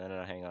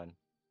 No, hang on.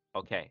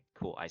 Okay,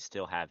 cool. I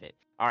still have it.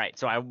 All right,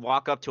 so I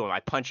walk up to him. I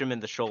punch him in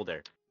the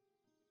shoulder.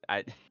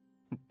 I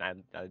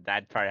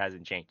that part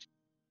hasn't changed.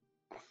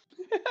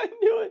 I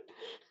knew it.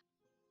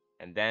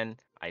 And then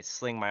I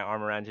sling my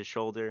arm around his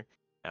shoulder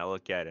and I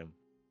look at him.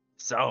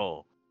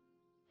 So,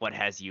 what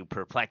has you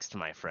perplexed,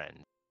 my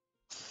friend?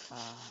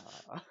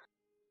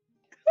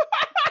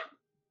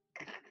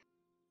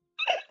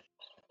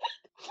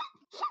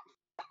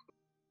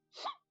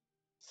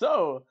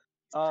 So,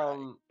 uh,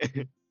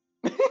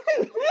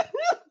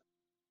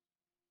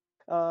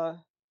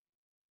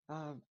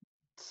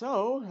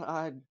 so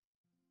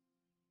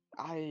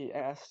I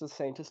asked the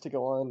scientist to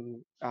go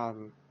on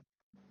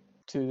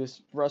to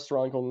this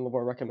restaurant Golden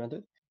Labor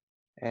recommended,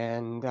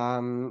 and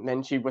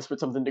then she whispered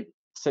something to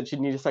said she'd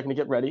need a second to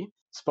get ready.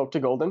 Spoke to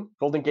Golden.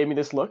 Golden gave me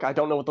this look. I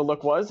don't know what the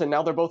look was, and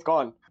now they're both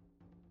gone.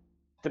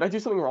 Did I do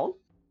something wrong?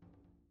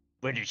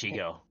 Where did she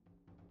go?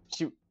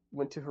 She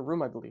went to her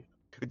room, I believe.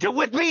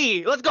 With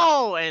me! Let's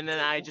go! And then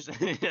I just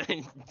No,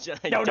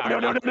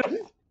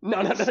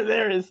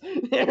 there is.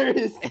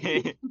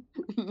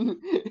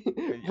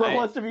 Bro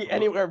wants to be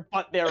anywhere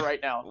but there right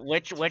now.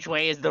 Which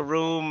way is the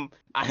room?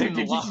 I'm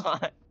Dude,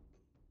 lost.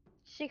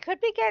 She could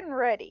be getting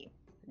ready.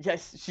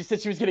 Yes, she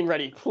said she was getting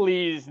ready.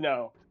 Please,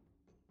 no.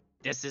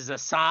 This is a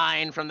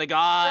sign from the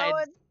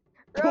gods.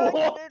 Rowan, you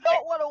do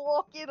not want to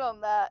walk in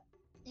on that.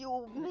 You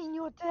will mean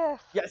your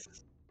death. Yes,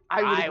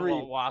 I would agree.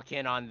 won't walk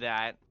in on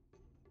that.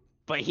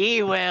 But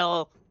he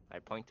will. I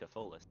point to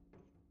Follis.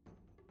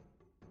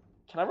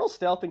 Can I roll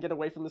stealth and get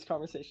away from this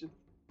conversation?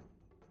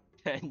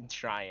 And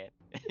try it.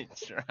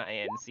 Try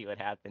it and see what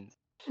happens.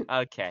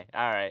 Okay,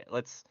 alright,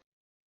 let's...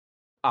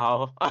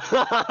 Oh.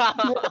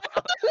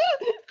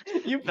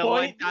 You The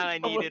one point. time I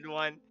needed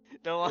one.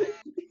 The one...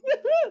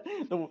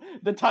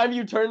 the time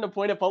you turn to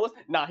point at Polis,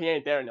 nah, he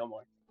ain't there no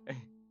more.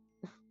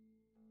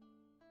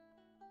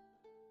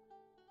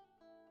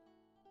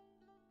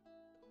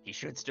 He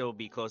should still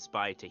be close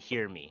by to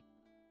hear me.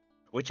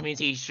 Which means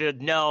he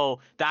should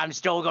know that I'm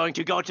still going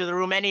to go to the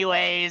room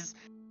anyways.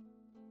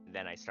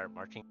 Then I start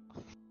marching.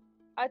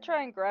 I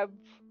try and grab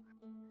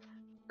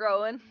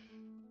Rowan.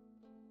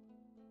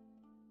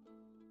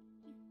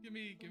 Give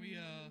me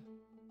a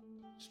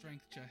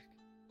strength check.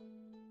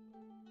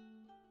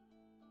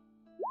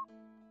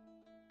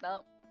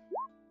 No.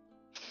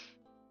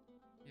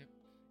 Yep.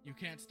 You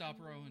can't stop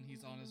Rowan.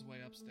 He's on his way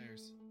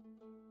upstairs.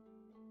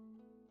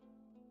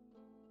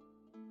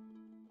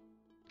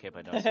 Okay,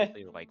 but no,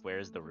 seriously, like,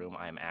 where's the room?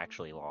 I am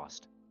actually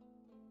lost.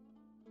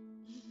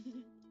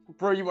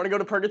 Bro, you want to go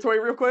to Purgatory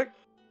real quick?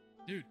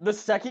 Dude. The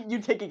second you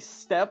take a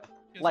step,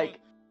 Guess like,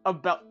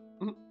 about...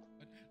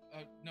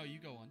 No, you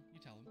go on. You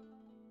tell him.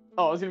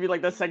 Oh, I was gonna be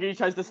like, the second he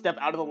tries to step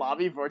out of the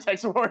lobby,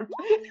 Vortex Warp.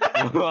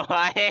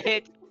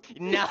 What?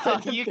 No,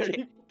 you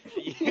 30.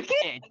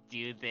 can't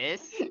do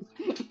this.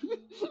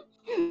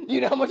 You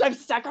know how much I've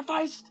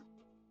sacrificed?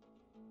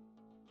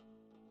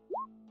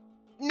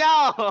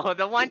 No,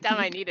 the one time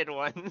I needed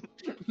one.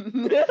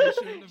 You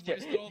shouldn't have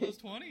wasted all those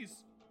 20s.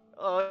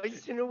 Oh, I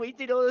shouldn't have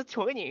wasted all the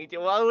 20.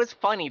 Well, it was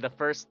funny the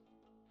first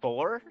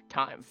four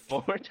times.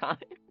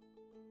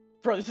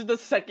 Bro, this is the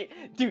second...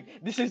 Dude,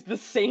 this is the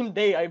same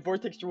day I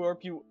Vortex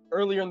Warp you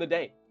earlier in the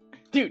day.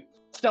 Dude,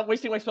 stop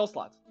wasting my spell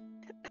slots.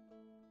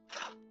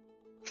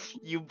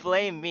 You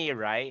blame me,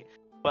 right?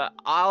 But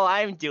all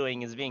I'm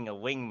doing is being a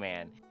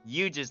wingman.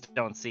 You just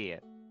don't see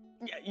it.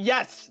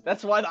 Yes,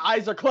 that's why the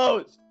eyes are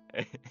closed.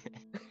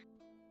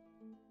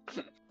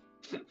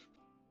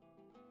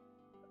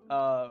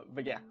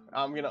 But yeah,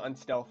 I'm gonna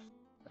unstealth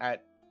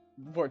at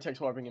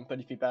Vortex Warping him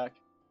 30 feet back.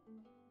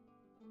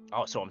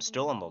 Oh, so I'm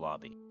still in the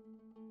lobby.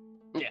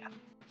 Yeah.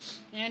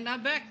 And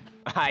I'm back.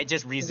 I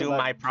just resume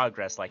my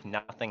progress like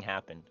nothing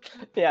happened.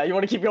 Yeah, you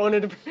want to keep going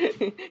into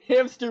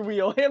hamster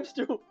wheel.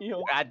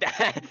 At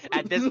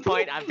this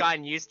point, I've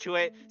gotten used to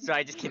it, so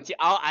I just continue.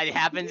 Oh, it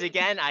happens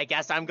again. I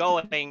guess I'm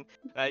going.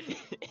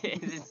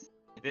 This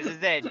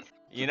is it.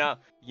 You know.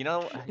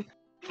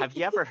 Have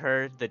you ever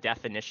heard the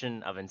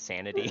definition of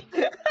insanity?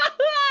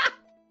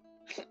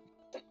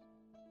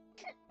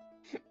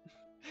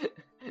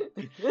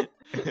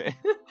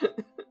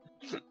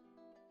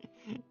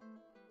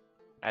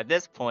 At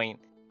this point,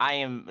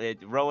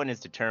 Rowan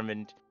is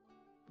determined.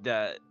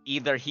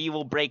 Either he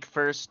will break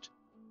first,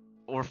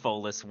 or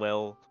Follis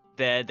will.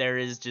 There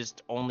is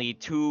just only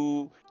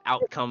two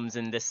outcomes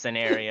in this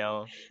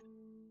scenario.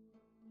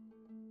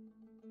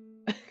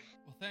 Well,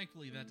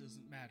 thankfully that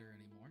doesn't matter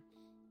anymore.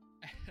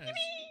 As,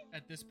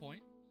 at this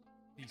point,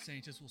 the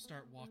Saintess will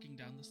start walking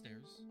down the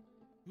stairs.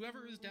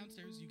 Whoever is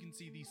downstairs, you can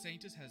see the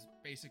Saintess has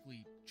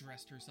basically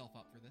dressed herself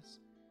up for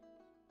this.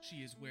 She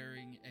is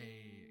wearing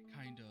a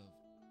kind of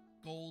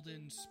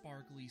golden,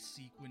 sparkly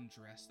sequin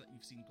dress that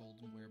you've seen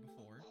Golden wear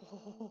before.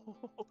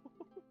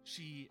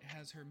 She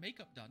has her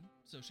makeup done,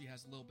 so she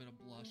has a little bit of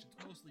blush. It's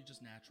mostly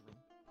just natural.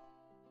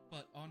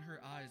 But on her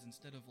eyes,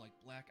 instead of like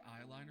black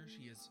eyeliner,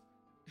 she is...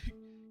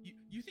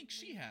 you think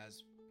she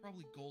has,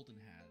 probably Golden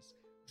has,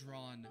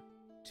 drawn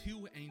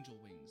 2 angel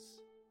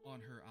wings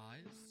on her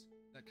eyes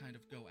that kind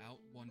of go out,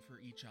 one for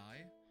each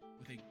eye,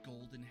 with a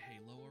golden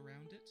halo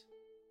around it.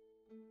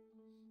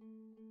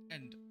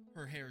 And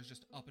her hair is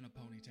just up in a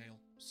ponytail,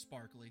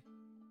 sparkly.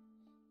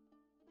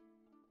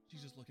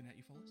 She's just looking at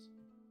you, Follis.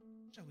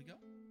 Shall we go?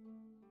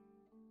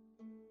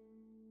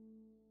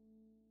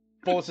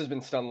 Follis has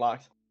been stun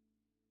locked.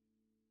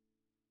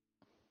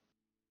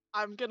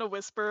 I'm gonna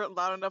whisper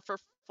loud enough for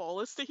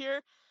Follis to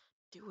hear.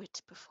 Do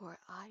it before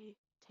I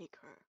take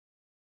her.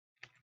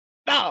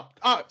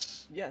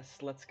 Yes,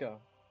 let's go.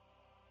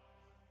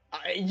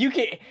 You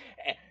can.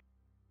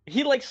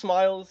 He like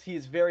smiles.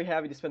 He's very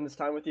happy to spend this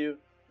time with you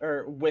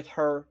or with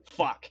her.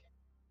 Fuck.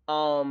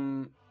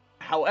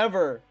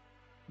 However,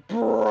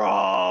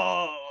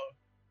 bro,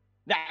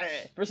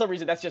 for some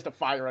reason that's just a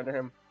fire under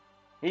him.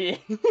 He.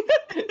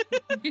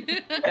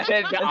 And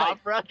then the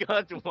opera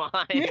goes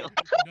wild.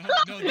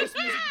 No, this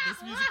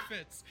music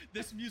fits.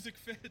 This music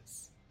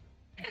fits.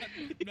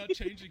 I'm not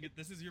changing it.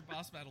 This is your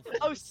boss battle.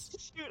 Oh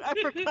Follis. shoot! I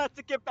forgot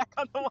to get back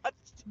on the watch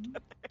together.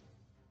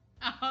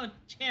 Oh,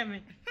 damn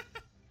it.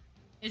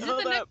 Is it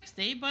Hold the up. next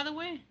day, by the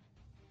way?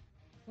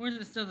 Or is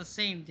it still the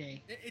same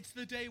day? It's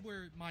the day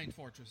where Mind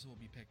Fortress will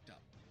be picked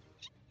up.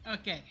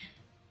 Okay.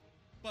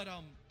 But,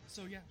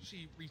 so yeah,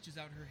 she reaches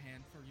out her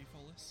hand for you,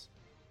 Follis.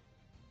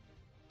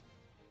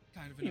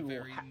 Kind of in a You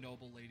very ha-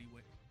 noble lady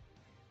way.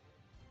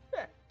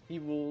 He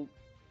will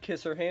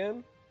kiss her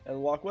hand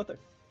and walk with her.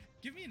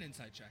 Give me an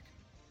insight check.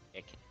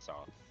 It kicks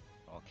off.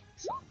 All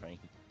kicks off, right?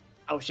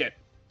 Oh shit.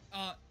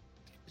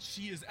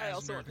 She is I as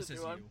also want to nervous as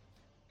do one.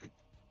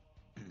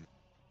 you.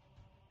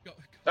 Go.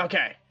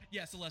 Okay.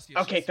 Yeah, Celestia.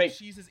 Okay,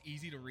 she's as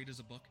easy to read as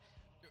a book.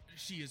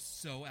 She is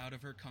so out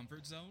of her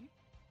comfort zone.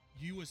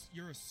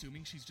 You're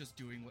assuming she's just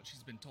doing what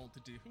she's been told to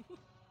do.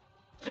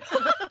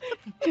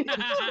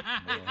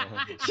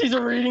 She's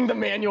reading the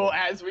manual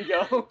as we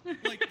go.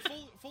 Like,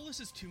 Follis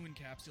is too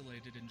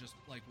encapsulated in just,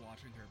 like,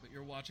 watching her, but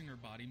you're watching her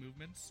body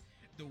movements.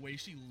 The way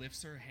she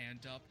lifts her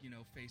hand up, you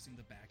know, facing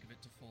the back of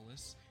it to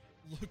Follis,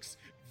 looks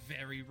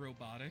very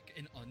robotic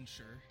and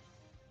unsure.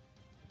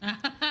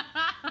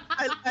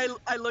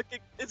 I look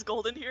at, is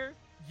Golden here?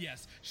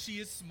 Yes, she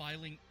is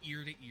smiling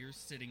ear to ear,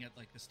 sitting at,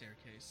 like, the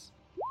staircase.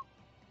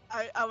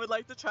 I would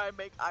like to try and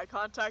make eye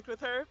contact with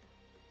her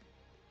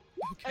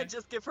Okay. and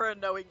just give her a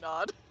knowing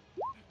nod.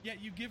 Yeah,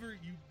 you give her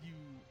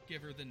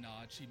the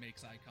nod. She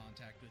makes eye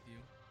contact with you.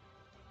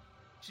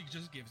 She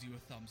just gives you a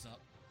thumbs up.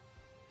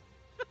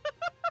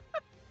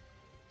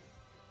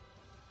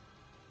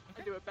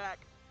 I do it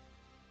back.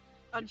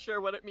 Unsure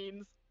what it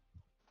means.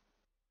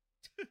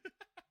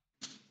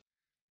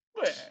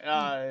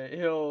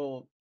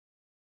 He'll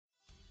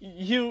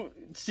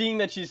seeing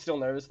that she's still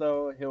nervous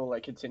though, he'll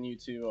like continue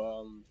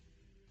to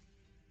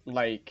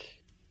like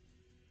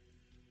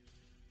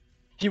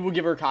he will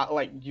give her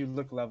like you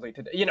look lovely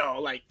today, you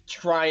know, like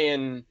try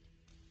and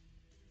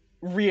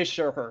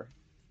reassure her.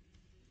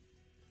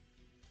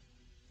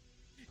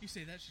 You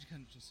say that, she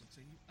kind of just looks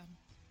at you.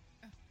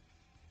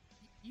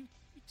 You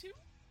too?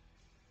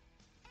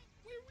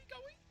 Where are we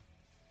going?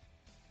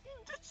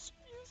 This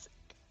music.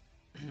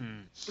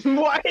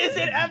 Why is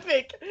it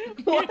epic?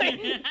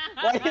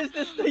 Why is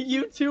this the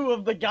U2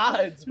 of the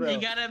gods, bro? You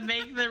gotta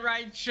make the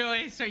right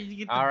choice or you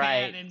get the All bad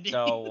right, ending.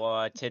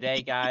 so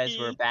today, guys,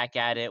 we're back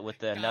at it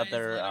with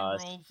another.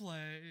 Guys, let him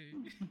roleplay.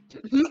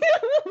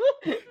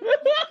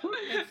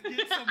 Let's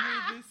get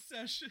somewhere this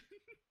session.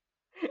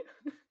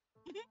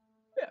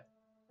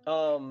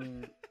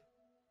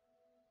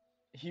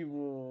 He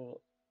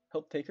will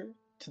help take her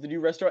to the new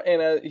restaurant,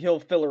 and he'll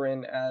fill her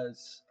in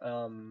as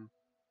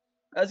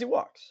he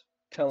walks,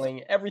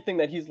 telling everything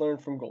that he's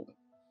learned from Golden.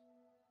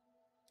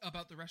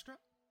 About the restaurant?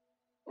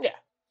 Yeah.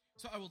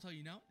 So I will tell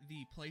you now,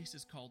 the place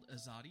is called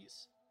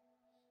Azadi's.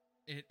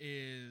 It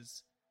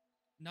is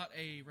not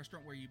a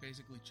restaurant where you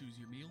basically choose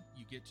your meal.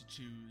 You get to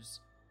choose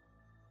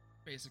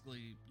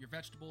basically your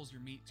vegetables,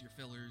 your meats, your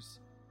fillers.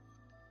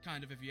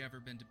 Kind of if you ever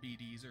been to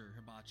BD's or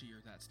Hibachi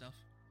or that stuff.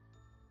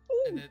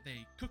 And that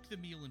they cook the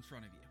meal in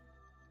front of you.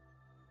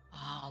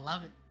 Oh, I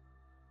love it.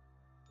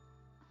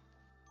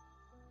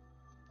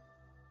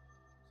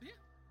 So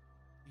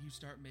yeah, you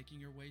start making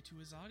your way to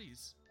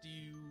Azadi's. Do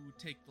you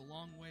take the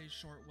long way,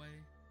 short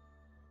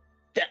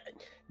way?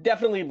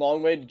 Definitely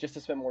long way just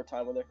to spend more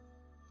time with her.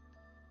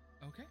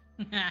 Okay,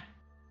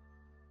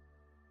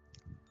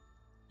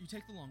 you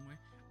take the long way.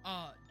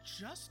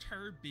 Just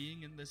her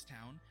being in this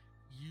town,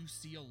 you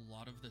see a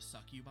lot of the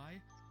succubi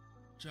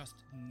just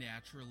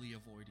naturally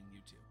avoiding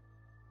you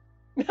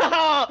two.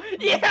 Oh,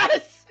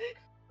 yes!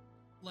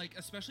 Like,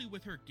 especially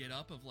with her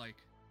get-up of, like,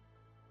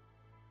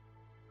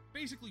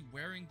 basically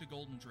wearing the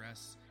golden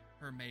dress,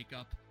 her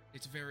makeup,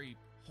 it's very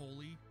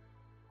holy,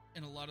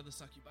 and a lot of the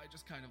succubi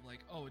just kind of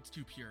like, oh, it's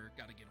too pure,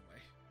 gotta get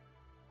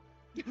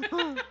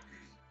away.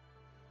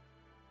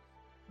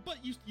 But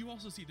you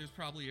also see there's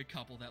probably a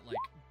couple that, like,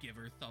 give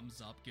her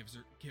thumbs up, give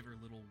her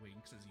little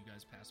winks as you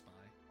guys pass by.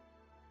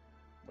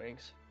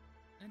 Winks.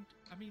 And,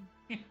 I mean,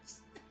 yeah,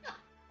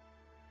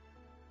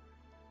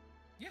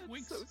 That's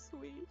winks. so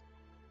sweet.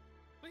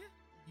 But yeah,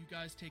 you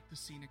guys take the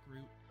scenic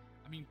route.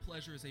 I mean,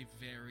 Pleasure is a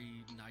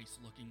very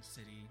nice-looking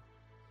city.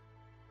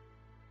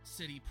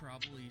 City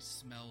probably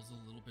smells a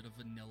little bit of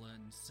vanilla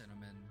and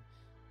cinnamon.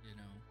 You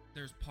know,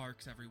 there's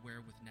parks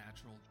everywhere with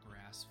natural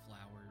grass,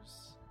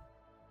 flowers,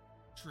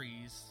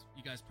 trees.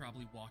 You guys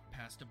probably walked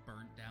past a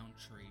burnt down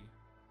tree.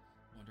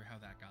 Wonder how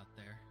that got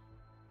there.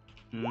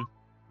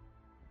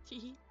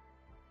 Hehe.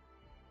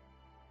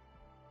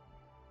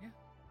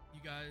 You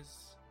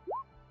guys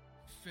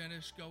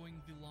finish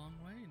going the long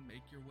way and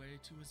make your way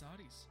to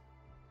Azadi's.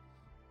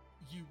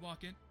 You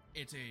walk in.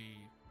 It's a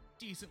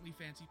decently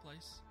fancy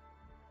place.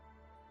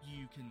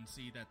 You can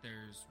see that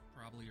there's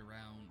probably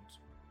around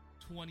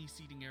 20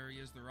 seating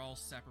areas. They're all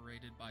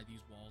separated by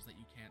these walls that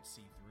you can't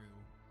see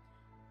through.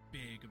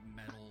 Big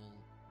metal,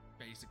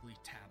 basically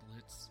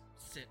tablets,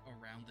 sit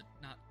around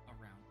not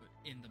around, but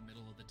in the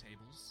middle of the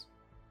tables.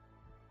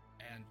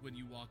 And when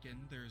you walk in,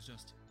 there's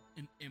just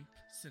an imp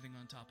sitting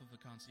on top of a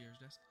concierge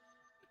desk.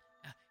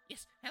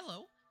 Yes,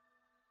 hello.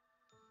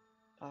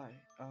 Hi.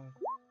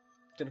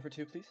 Dinner for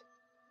two, please.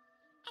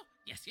 Oh,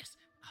 yes.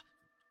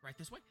 Right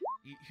this way.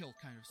 He'll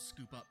kind of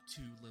scoop up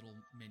 2 little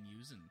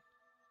menus and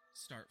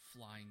start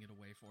flying it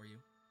away for you.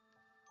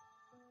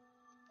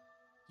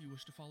 Do you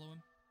wish to follow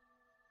him?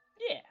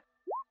 Yeah.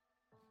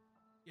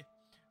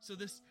 So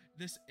this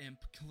imp,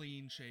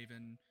 clean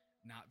shaven,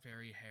 not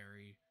very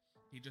hairy,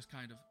 he just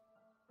kind of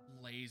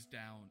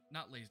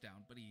not lays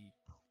down, but he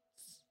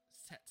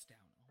sets down.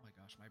 Oh my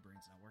gosh, my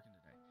brain's not working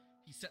today.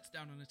 He sets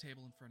down on a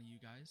table in front of you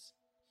guys,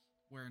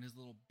 wearing his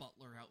little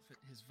butler outfit,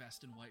 his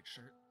vest and white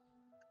shirt.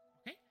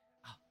 Okay,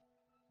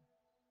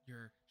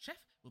 your chef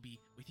will be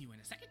with you in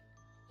a second.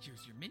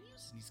 Here's your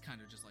menus, and he's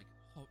kind of just like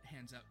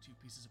hands out 2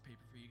 pieces of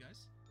paper for you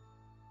guys.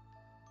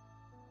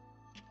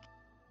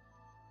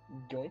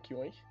 Yoink,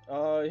 yoink.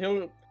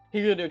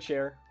 He'll go to a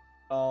chair,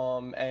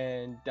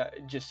 and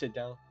just sit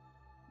down,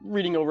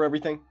 reading over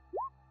everything.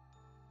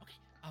 Okay,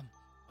 well,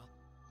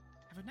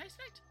 have a nice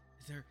night.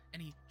 Is there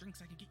any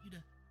drinks I could get you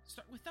to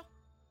start with, though?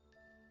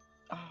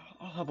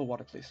 I'll have a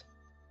water, please.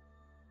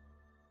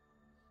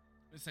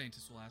 The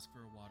scientist will ask for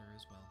a water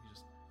as well. He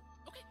just,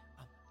 okay,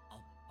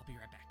 I'll be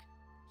right back.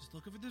 Just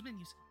look over those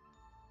menus.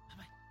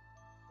 Bye-bye.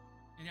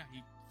 And yeah,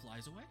 he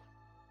flies away.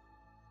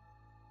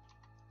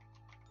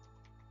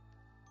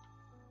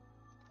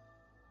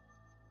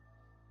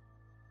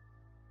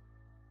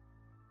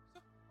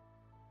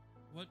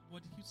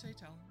 What did you say,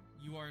 Talon?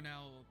 You are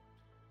now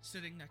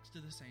sitting next to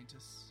the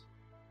Saintess.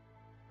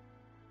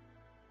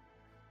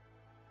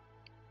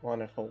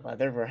 Wonderful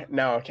weather.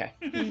 No, okay.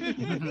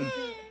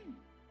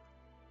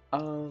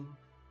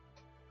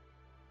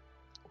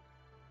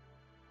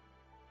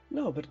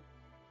 No, but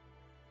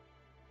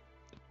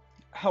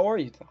how are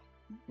you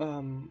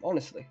though?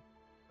 Honestly.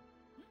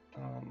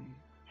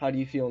 How do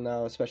you feel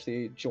now,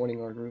 especially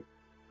joining our group?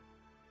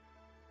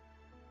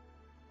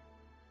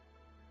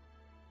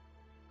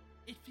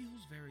 It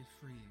feels very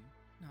freeing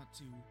not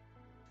to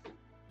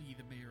be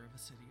the mayor of a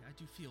city. I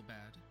do feel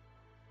bad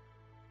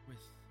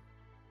with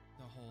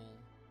the whole,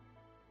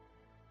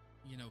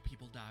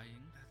 people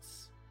dying.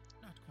 That's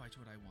not quite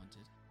what I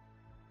wanted.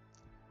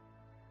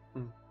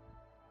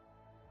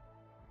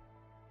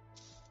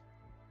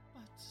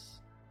 But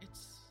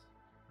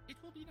it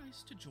will be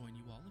nice to join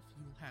you all if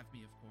you'll have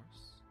me, of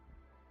course.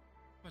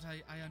 But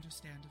I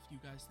understand if you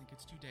guys think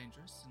it's too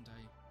dangerous and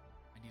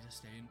I need to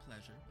stay in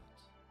pleasure, but...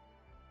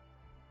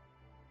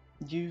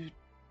 You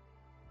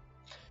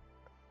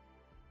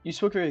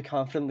spoke very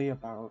confidently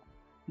about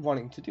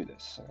wanting to do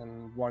this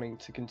and wanting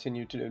to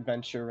continue to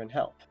adventure and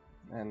help,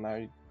 and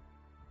I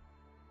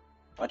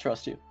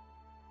trust you.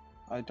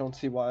 I don't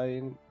see why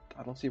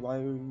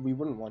we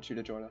wouldn't want you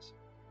to join us.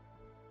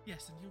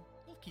 Yes, and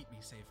you'll keep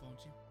me safe,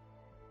 won't you?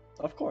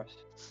 Of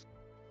course.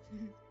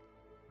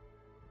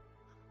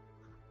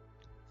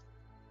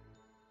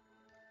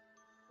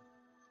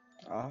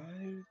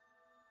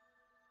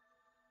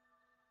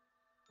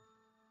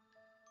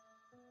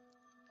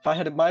 If I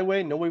had it my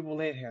way, no one will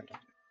lay a hand on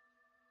you.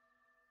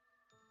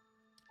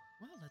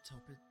 Well, let's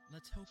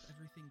hope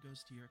everything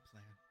goes to your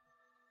plan.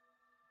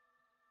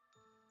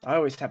 I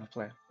always have a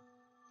plan.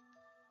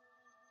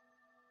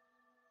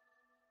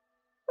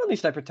 At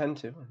least I pretend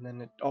to, and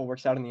then it all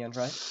works out in the end,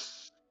 right?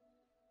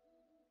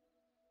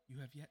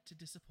 You have yet to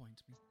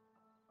disappoint me,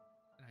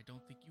 and I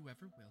don't think you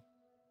ever will.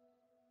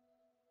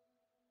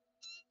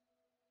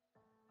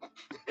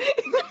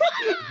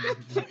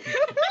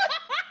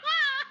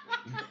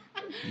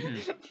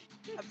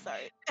 I'm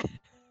sorry.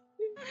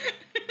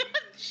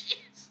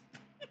 Jeez.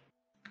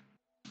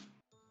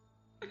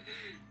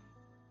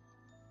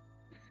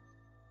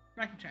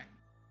 Back on track.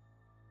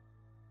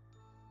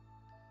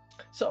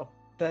 So,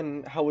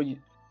 then how will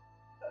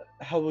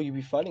you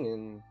be fighting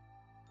in...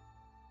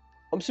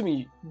 I'm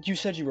assuming you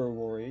said you were a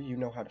warrior, you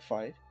know how to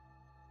fight.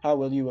 How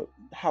will you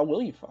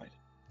fight?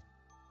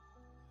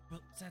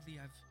 Well, sadly,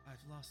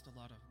 I've lost a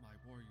lot of my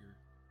warrior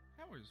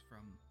powers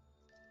from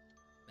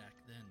back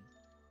then.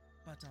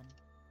 But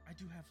I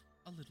do have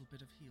a little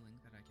bit of healing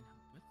that I can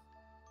help with.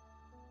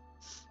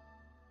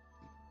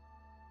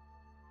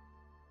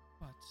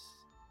 But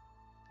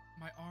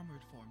my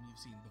armored form you've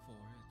seen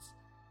before,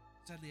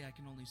 sadly I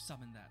can only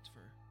summon that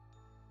for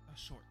a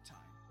short time.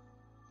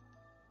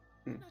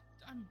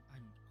 I'm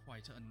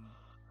quite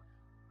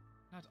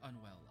not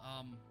unwell.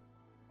 I'm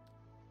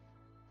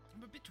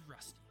a bit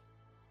rusty.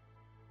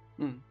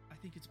 Hmm. I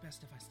think it's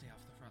best if I stay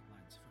off the front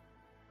lines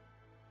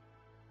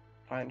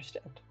for. I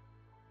understand.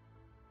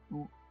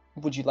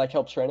 Would you like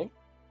help training?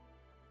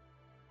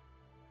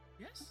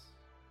 Yes.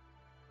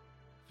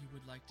 If you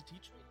would like to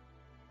teach me.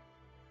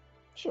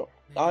 Sure.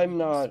 Maybe I'm we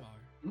can not. spar.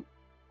 Hmm?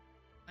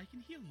 I can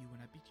heal you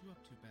when I beat you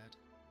up too bad.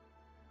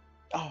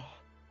 Oh.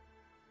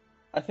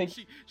 I think.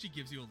 She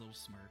gives you a little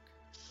smirk.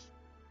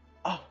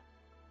 Oh.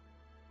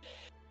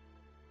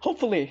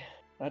 Hopefully.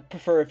 I'd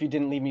prefer if you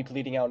didn't leave me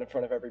bleeding out in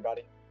front of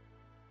everybody.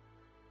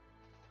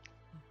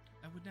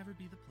 That would never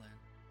be the plan.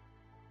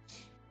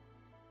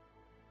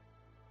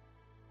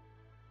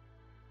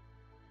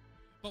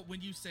 But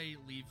when you say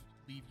leave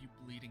you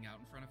bleeding out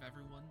in front of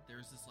everyone,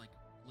 there's this like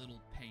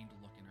little pained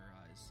look in her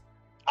eyes.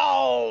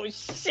 Oh,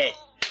 shit!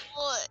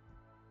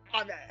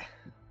 Okay.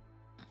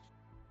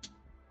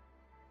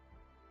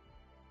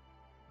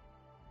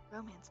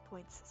 Romance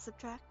points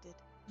subtracted.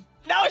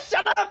 No,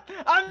 shut up!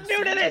 I'm The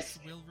new to this!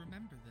 Saints will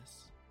remember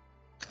this.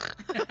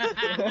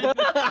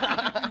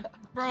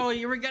 Bro,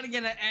 you were gonna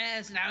get an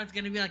S, now it's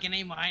gonna be like an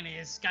A-.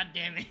 God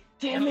damn it.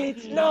 Damn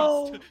it,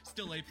 no!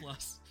 Still A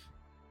plus.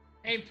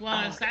 A+,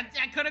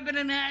 that could have been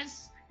an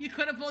S. You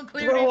could have pulled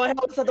clear. Bro, I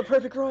almost had the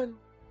perfect run.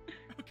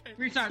 Okay.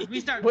 Restart.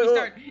 Wait,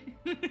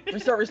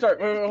 Restart.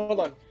 Wait, hold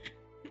on.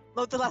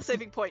 Load the last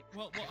saving point.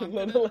 Well, I'm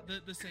No, gonna, no.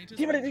 the scientist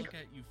Give it will a- look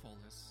at you,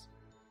 Follis.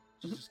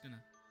 She's just gonna.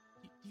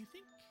 Do you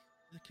think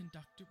the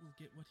conductor will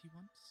get what he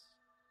wants?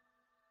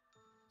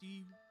 Do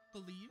you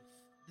believe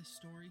the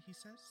story he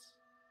says?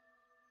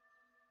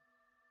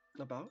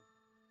 About?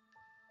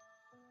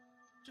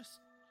 Just,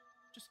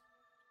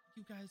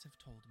 you guys have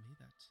told me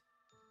that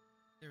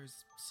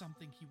there's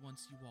something he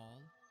wants you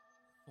all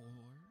for.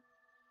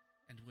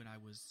 And when I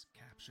was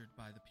captured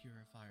by the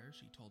Purifier,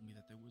 she told me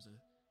that there was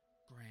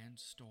a grand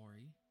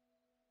story.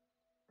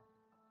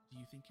 Do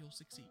you think he'll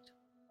succeed?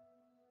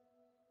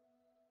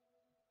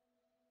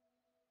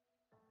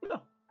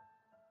 No.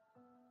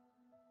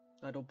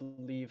 I don't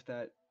believe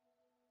that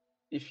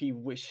if he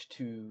wished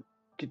to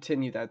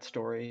continue that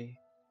story,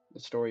 the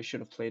story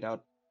should have played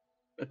out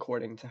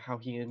according to how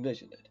he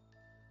envisioned it.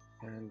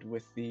 And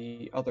with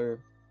the other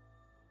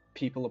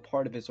people a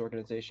part of his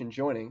organization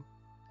joining,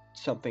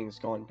 something's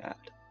gone bad.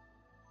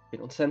 They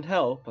don't send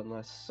help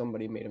unless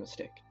somebody made a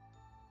mistake.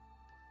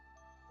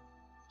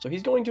 So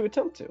he's going to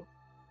attempt to,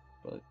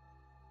 but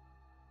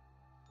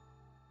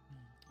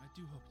I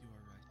do hope you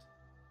are right.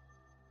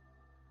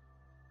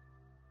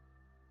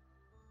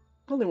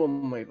 only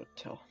one way to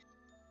tell.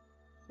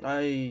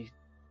 I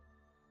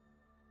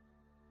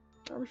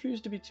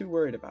refuse to be too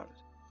worried about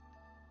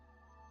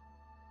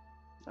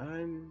it.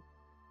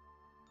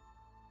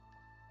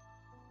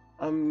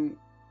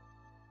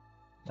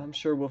 I'm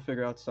sure we'll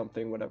figure out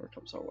something whatever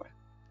comes our way.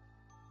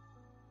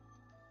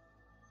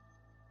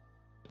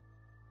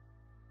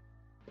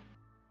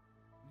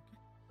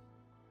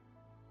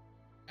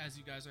 As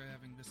you guys are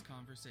having this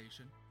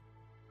conversation,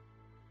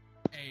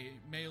 a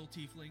male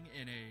tiefling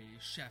in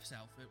a chef's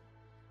outfit,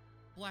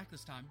 black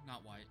this time,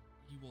 not white,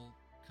 he will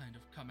kind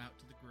of come out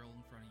to the grill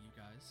in front of you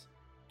guys,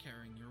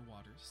 carrying your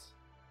waters.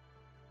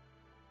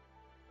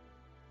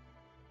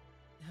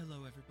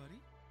 Hello, everybody.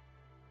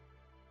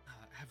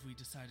 Have we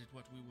decided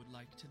what we would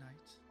like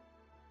tonight?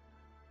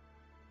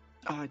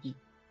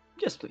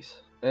 Yes, please.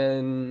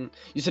 And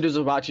you said it was a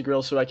hibachi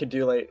grill, so I could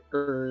do like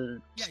Yeah,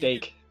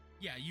 steak.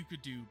 Yeah, you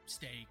could do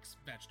steaks,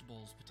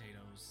 vegetables,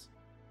 potatoes.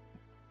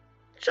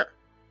 Sure.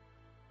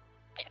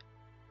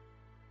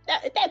 Yeah.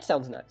 That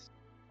sounds nice.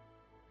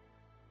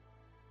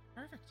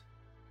 Perfect.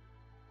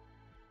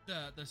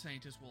 The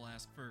scientist will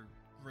ask for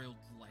grilled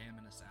lamb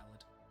and a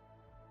salad.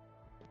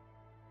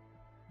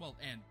 Well,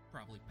 and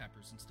probably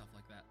peppers and stuff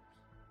like that.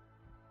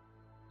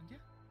 And yeah,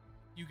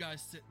 you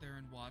guys sit there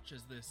and watch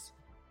as this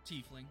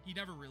tiefling, he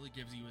never really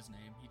gives you his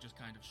name, he just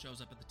kind of shows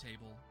up at the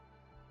table,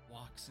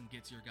 walks and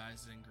gets your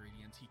guys'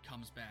 ingredients, he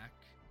comes back.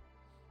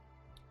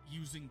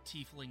 Using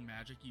tiefling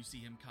magic, you see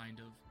him kind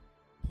of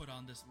put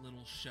on this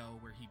little show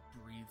where he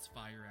breathes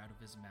fire out of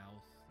his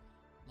mouth,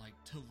 like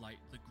to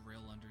light the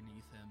grill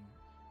underneath him.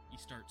 He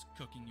starts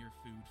cooking your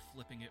food,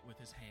 flipping it with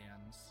his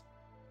hands,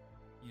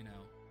 you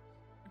know.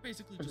 He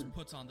basically just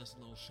puts on this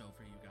little show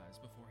for you guys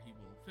before he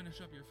will finish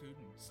up your food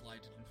and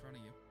slide it in front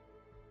of you.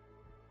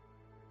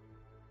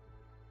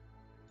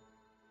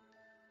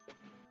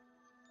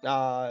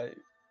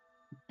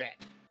 Bet.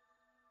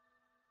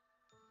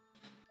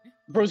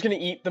 Bro's gonna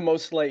eat the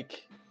most,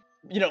 like,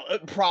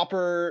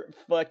 proper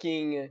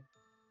fucking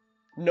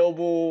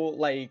noble,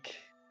 like,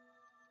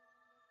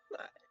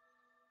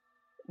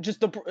 just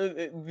the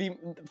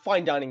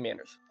fine dining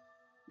manners.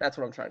 That's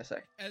what I'm trying to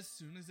say. As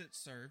soon as it's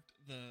served,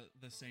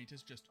 the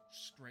scientist just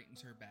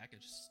straightens her back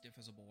as stiff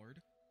as a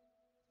board.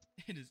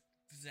 It is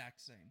exact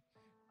same.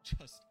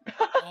 Just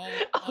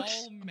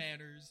all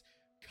manners,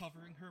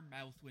 covering her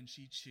mouth when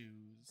she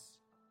chews.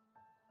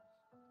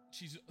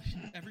 She's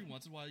every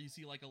once in a while you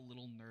see like a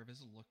little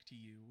nervous look to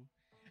you.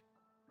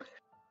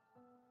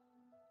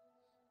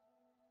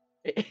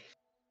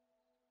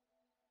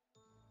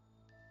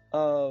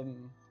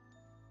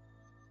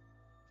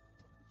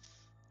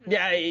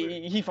 Yeah,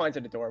 he finds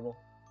it adorable.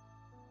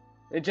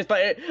 It just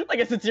like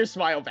a sincere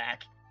smile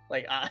back.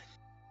 Like,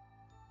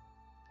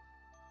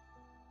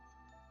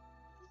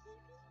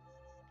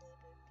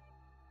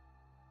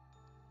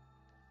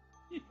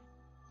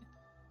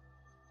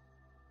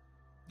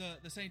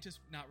 The scientist,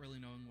 not really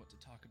knowing what to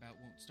talk about,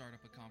 won't start up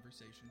a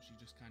conversation. She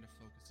just kind of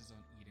focuses on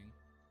eating.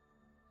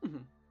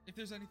 Mhm. If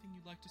there's anything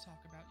you'd like to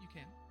talk about, you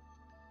can.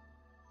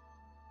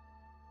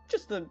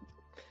 Just the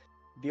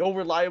old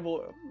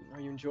reliable. Are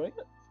you enjoying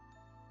it?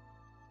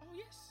 Oh,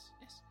 yes,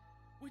 yes.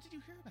 Where did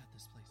you hear about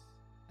this place?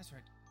 That's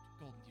right,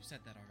 Golden, you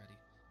said that already.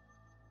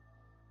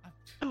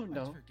 Oh I'm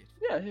no.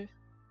 forgetful. Yeah.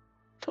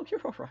 No,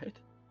 you're all right.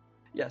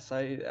 Yes,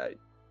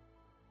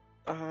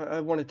 I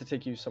wanted to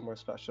take you somewhere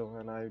special,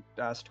 and I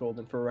asked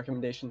Golden for a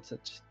recommendation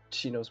since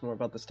she knows more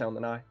about this town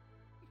than I.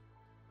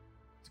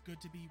 It's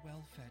good to be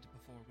well fed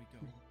before we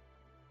go.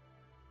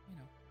 You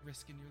know,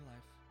 risking your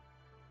life.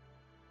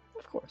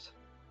 Of course.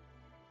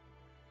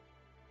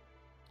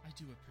 I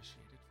do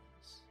appreciate it,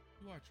 Phyllis.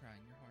 You are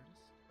trying your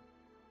hardest.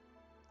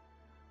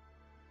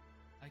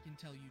 I can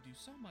tell you do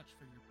so much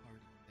for your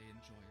party and they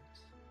enjoy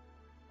it.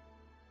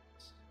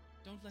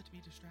 Don't let me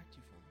distract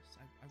you, Phyllis.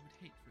 I would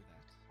hate for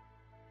that.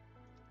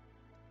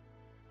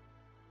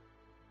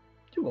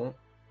 You won't.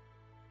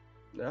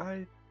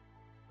 I...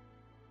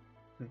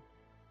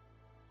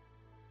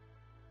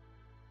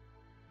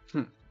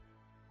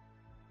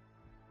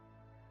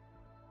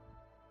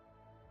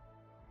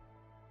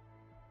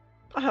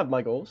 I have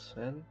my goals,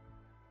 and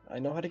I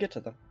know how to get to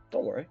them.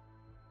 Don't worry.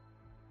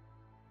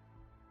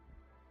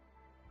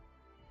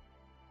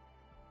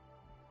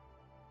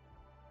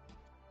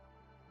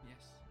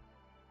 Yes.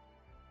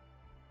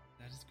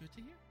 That is good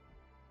to hear.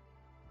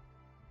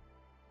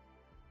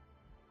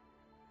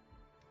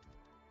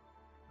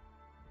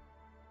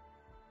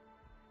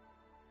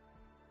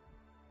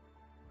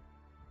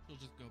 She'll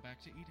just go back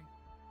to eating.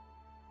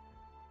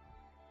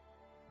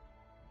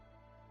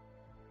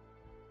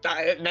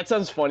 That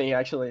sounds funny,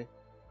 actually.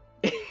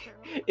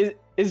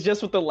 is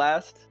just with the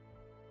last.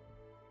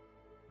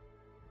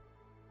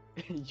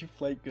 You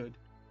fight good.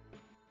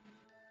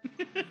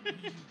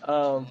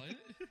 What?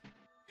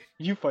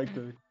 You fight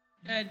good.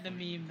 And the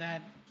meme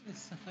that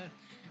is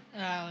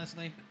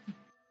Leslie.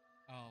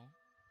 Oh.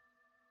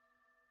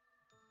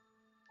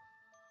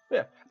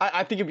 Yeah,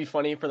 I think it'd be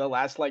funny for the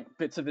last like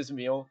bits of his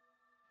meal.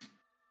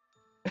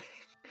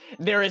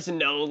 There is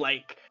no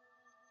like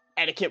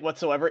etiquette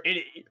whatsoever.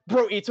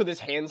 Bro eats with his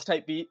hands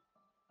type beat.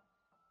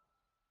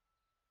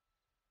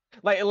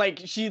 Like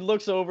she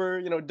looks over,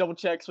 you know, double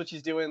checks what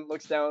she's doing,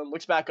 looks down,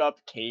 looks back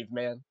up,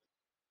 caveman.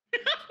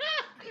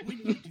 When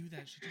you do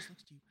that, she just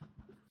looks to you.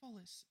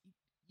 Phyllis,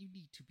 you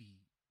need to be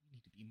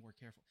more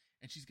careful.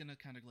 And she's gonna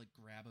kind of like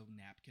grab a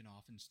napkin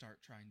off and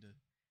start trying to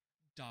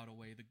dot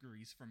away the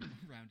grease from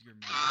around your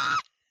mouth.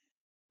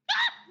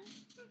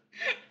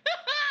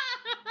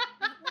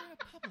 We're in a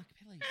public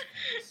place,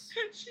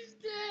 Phyllis. She's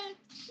dead.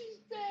 She's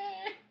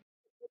dead.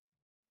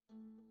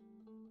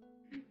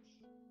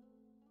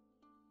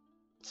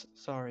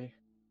 Sorry.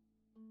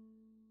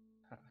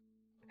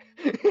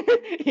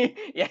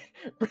 Yeah,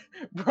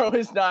 bro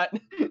is not.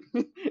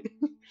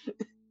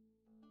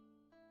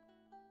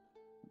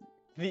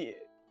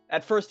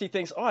 At first he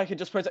thinks, oh, I could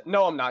just press it.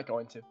 No, I'm not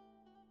going to.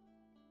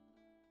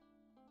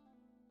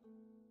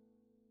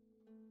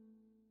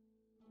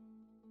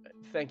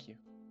 Thank you.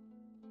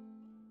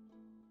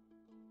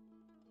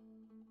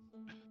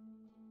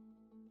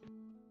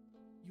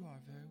 You are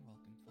very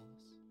welcome,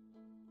 Phyllis.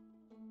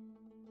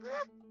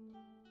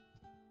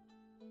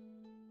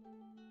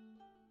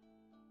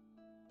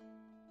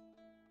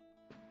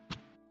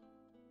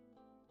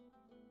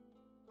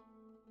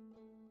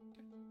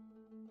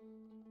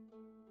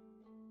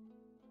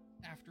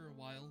 After a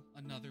while,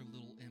 another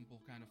little imp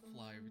will kind of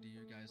fly over to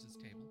your guys'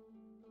 table.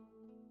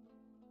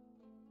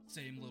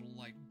 Same little,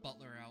 like,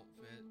 butler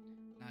outfit,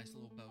 nice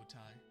little bow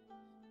tie.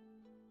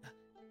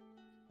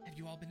 Have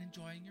you all been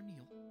enjoying your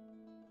meal?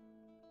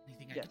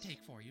 Anything I Yes. can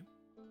take for you?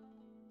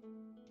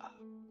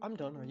 I'm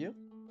done, are you?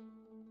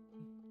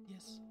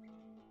 Yes.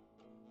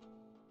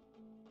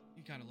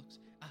 He kind of looks.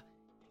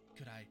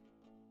 Could I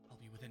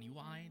help you with any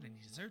wine, any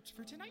desserts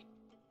for tonight?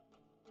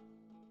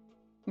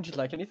 Would you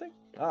like anything?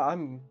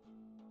 I'm...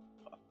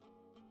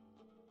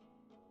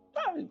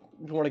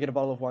 you want to get a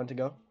bottle of wine to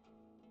go?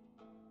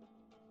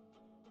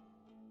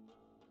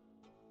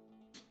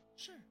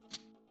 Sure.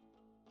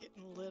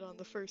 Getting lit on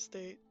the first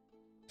date.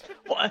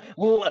 What?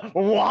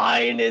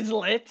 Wine is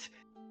lit?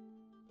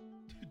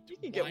 You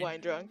can get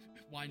wine drunk.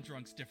 Wine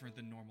drunk's different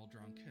than normal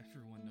drunk.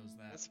 Everyone knows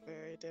that. That's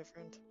very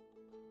different.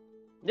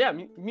 Yeah,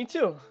 me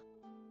too.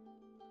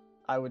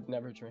 I would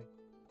never drink.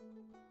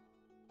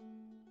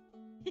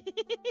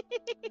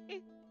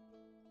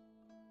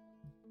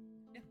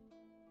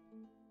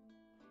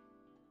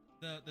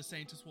 The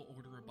scientist will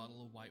order a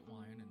bottle of white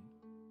wine and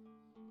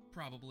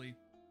probably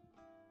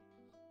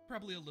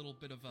a little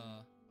bit of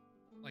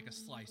like a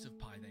slice of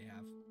pie they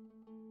have.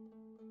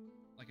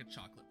 Like a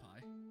chocolate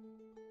pie.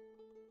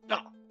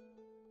 Oh.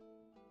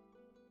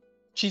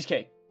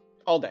 cheesecake,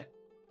 all day.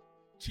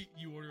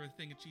 You order a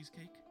thing of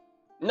cheesecake?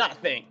 Not a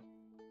thing.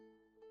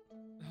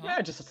 Huh?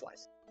 Yeah, just a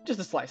slice. Just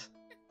a slice.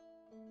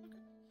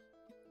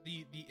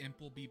 The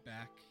imp will be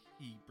back.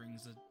 He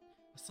brings a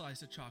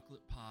slice of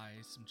chocolate pie,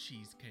 some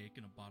cheesecake,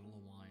 and a bottle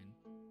of wine.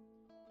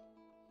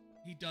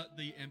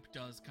 The imp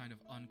does kind of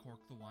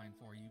uncork the wine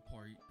for you,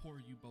 pour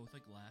you both a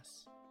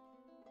glass.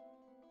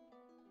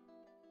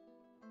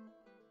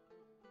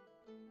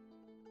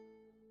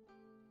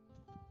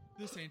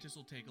 The Santis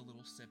will take a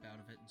little sip out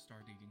of it and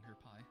start eating her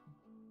pie.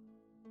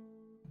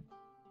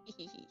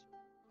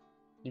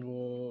 He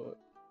will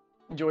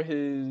enjoy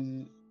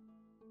his.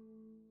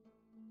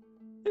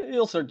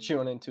 He'll start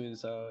chewing into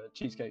his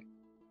cheesecake.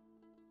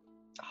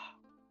 I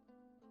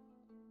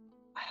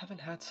haven't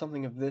had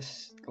something of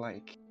this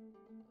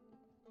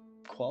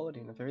quality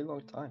in a very long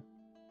time.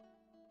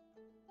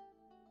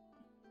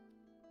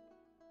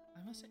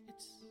 I must say,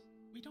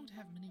 we don't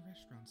have many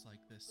restaurants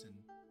like this in,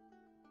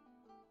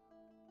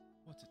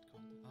 what's it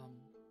called?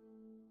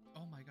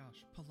 Oh my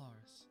gosh,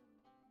 Polaris.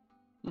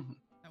 Mhm.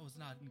 That was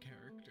not in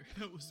character.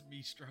 That was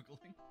me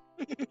struggling.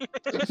 She's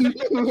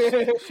on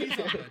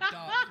the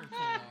dot for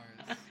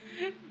Polaris.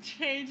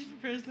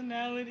 Changed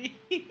personality.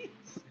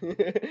 Yeah,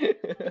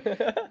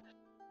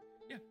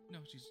 no,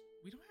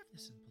 we don't have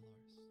this in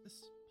Polaris.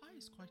 This pie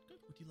is quite good.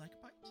 Would you like a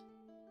bite?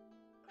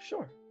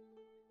 Sure.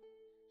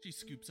 She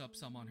scoops up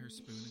some on her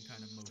spoon and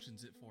kind of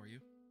motions it for you.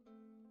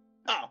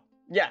 Oh,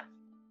 yeah.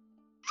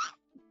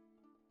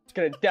 It's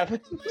gonna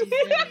definitely.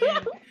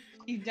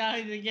 He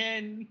died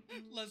again.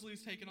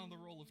 Leslie's taken on the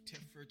role of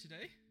Tiff for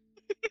today,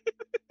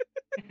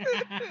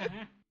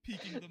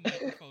 peeking the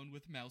microphone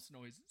with mouse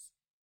noises.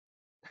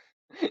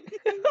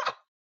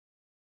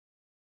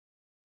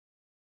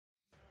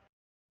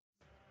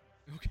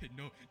 Okay,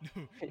 no.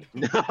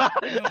 No!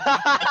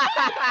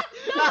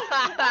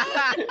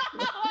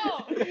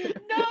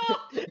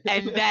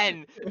 And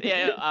then,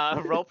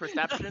 roll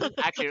perception.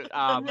 Actually,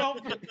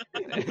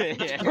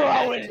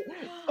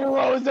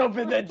 Throws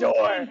open the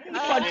door.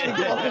 Punching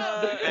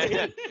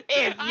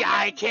if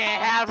I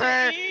can't have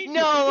her,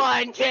 no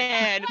one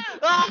can.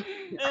 Ah!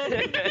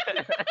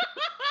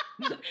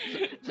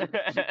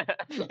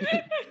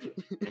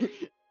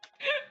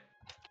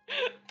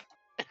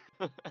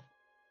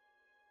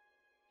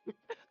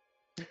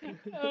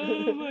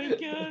 Oh my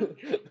god.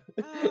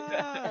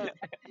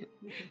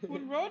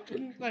 Would Road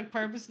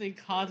purposely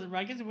cause a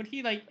ruckus? Would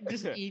he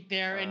just eat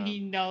there and he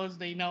knows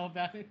they know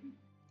about it?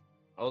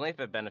 Only if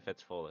it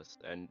benefits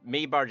Fullest, and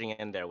me barging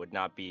in there would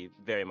not be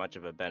very much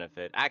of a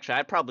benefit. Actually,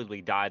 I'd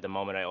probably die the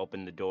moment I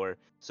opened the door.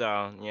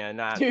 So yeah,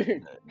 not.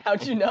 Dude,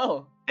 how'd you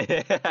know?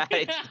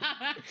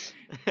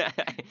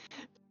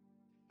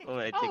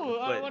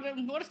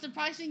 What a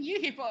surprising you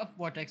here for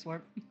Vortex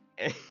Warp.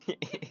 So,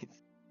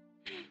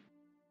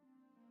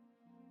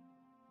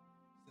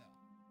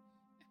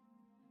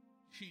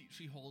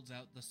 she holds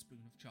out the spoon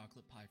of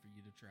chocolate pie for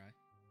you to try.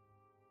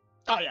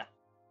 Oh yeah.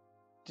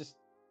 Just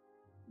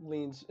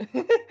leans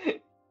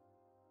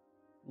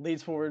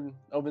forward,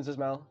 opens his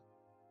mouth.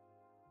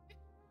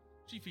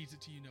 She feeds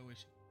it to you, no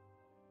issue.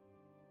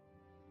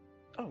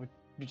 Oh,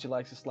 would you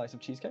like a slice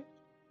of cheesecake?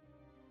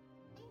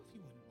 Oh, if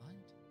you wouldn't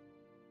mind.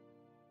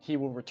 He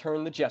will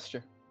return the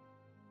gesture.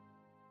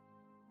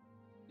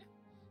 Yeah.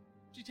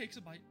 She takes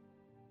a bite.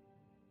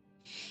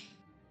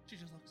 She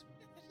just looks,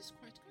 yeah, that is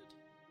quite good.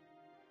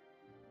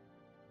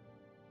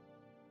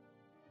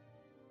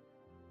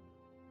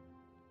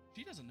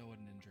 She doesn't know what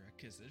an indirect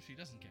kiss is. She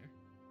doesn't care.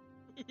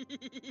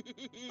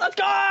 Let's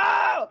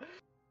go!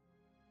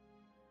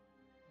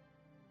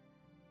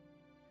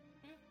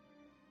 Yeah.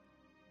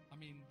 I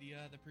mean, the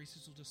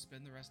priestess will just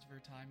spend the rest of her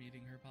time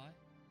eating her pie.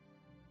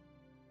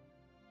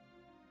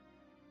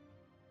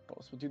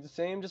 Boss will do the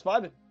same, just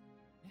vibing.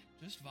 Yeah,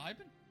 just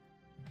vibing.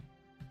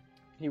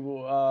 He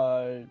will,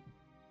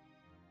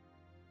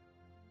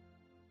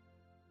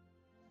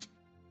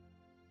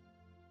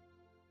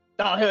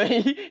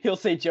 he'll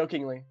say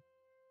jokingly,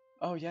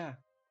 "Oh yeah,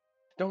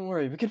 don't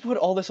worry, we could put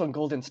all this on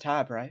Golden's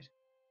tab, right?"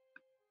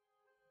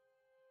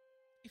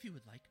 If you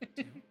would like me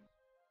to.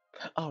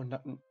 Oh, no,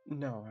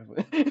 I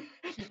would.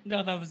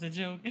 No, that was a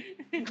joke.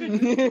 I'm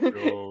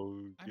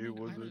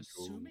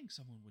assuming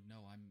someone would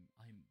know I'm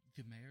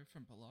the mayor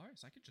from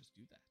Polaris. I could just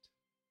do that.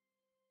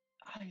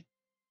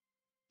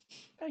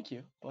 Thank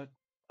you, but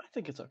I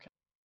think it's okay.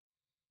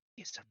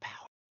 Use of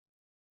power.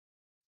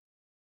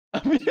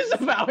 Abuse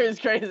of power is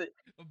crazy.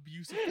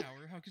 Abuse of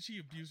power? How could she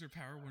abuse her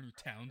power when her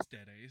town's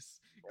dead, Ace?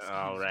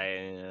 All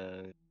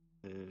right.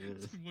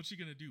 What's she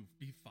gonna do?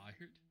 Be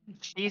fired?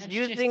 She's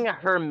using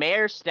her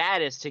mayor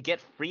status to get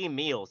free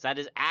meals. That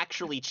is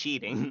actually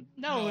cheating.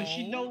 No,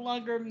 she's no No.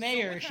 longer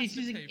mayor. has She's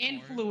to using pay for it.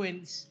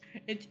 influence.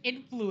 It's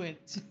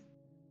influence.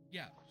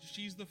 Yeah,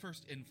 she's the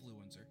first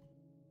influencer.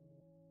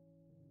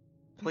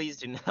 Please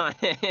do not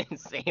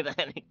say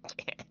that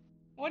again.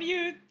 What do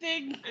you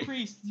think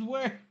priests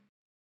were?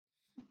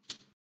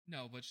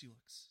 No, but she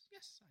looks.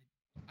 Yes,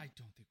 I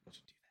don't think we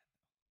should do that,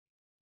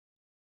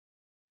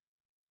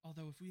 though.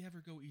 Although, if we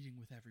ever go eating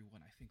with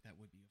everyone, I think that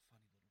would be a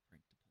funny little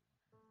prank to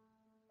pull on her.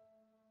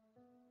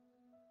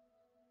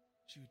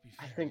 She would be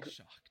I very think-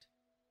 shocked.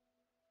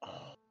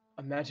 Oh,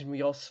 imagine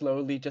we all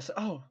slowly just.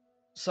 Oh,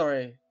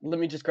 sorry. Let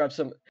me just grab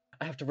some.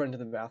 I have to run to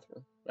the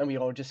bathroom. And we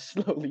all just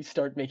slowly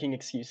start making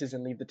excuses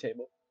and leave the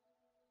table.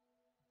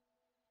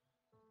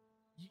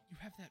 You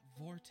have that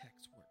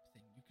vortex warp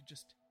thing. You could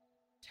just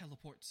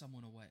teleport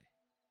someone away.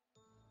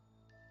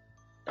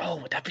 Oh,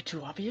 would that be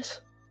too obvious?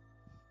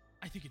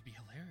 I think it'd be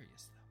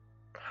hilarious,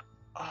 though.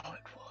 Oh,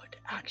 it would,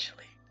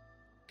 actually.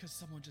 Because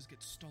someone just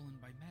gets stolen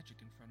by magic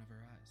in front of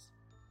her eyes.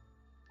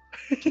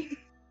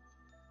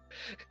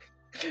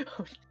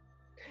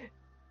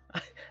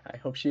 I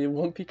hope she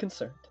won't be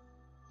concerned.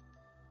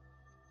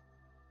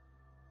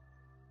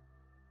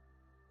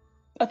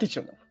 I think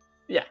she'll know.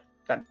 Yeah,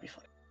 that'd be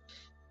fine.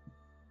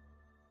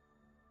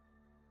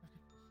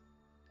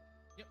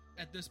 Yep,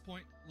 at this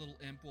point, little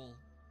imp will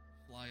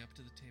fly up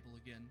to the table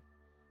again,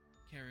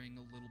 carrying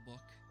a little book.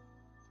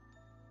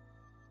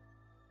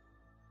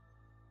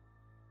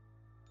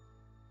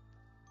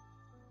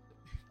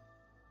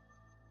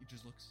 He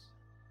just looks.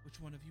 Which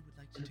one of you would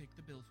like to take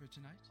the bill for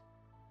tonight?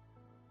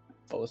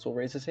 Pholis will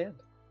raise his hand.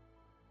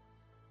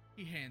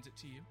 He hands it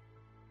to you.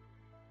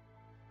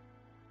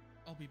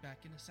 I'll be back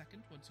in a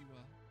second once you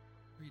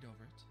read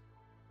over it.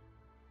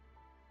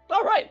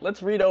 All right,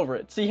 let's read over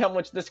it. See how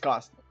much this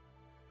cost.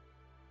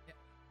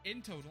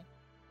 In total,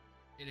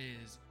 it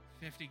is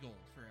 50 gold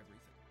for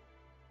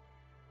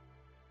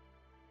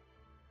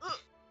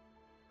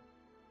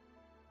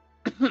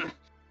everything.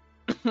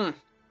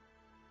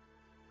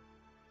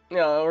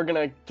 No, we're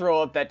gonna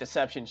throw up that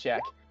deception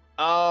check.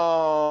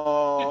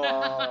 Oh.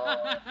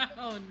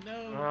 Oh no.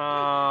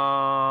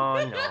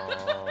 Oh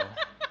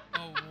no.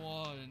 A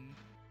 1.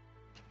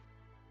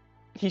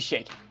 He's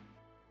shaking.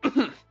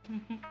 Oh,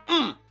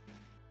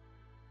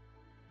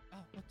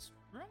 what's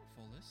wrong,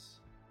 Pholis?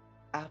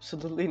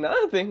 Absolutely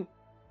nothing.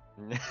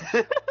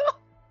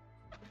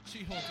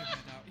 She holds her head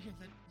out. Here,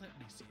 let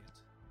me see it.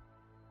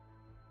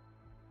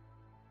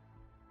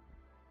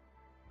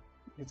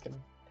 He's gonna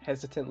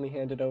hesitantly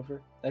hand it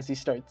over as he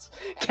starts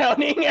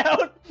counting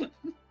out.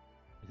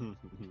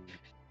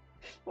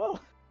 Well,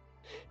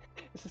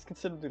 this is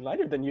considerably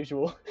lighter than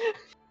usual.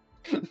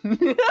 How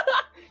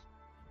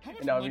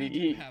much No, money do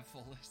he- you have,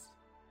 Pholis?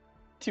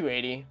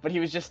 280, but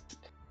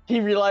he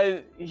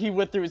realized he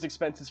went through his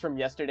expenses from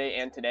yesterday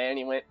and today, and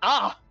he went,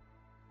 ah,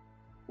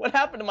 what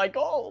happened to my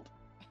gold?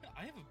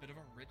 I have a bit of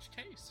a rich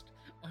taste.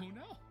 Oh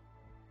no.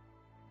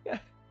 Yeah,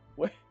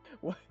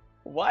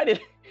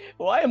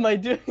 why am I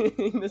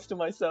doing this to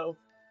myself?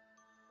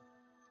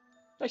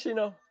 Actually,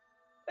 no,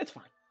 it's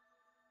fine.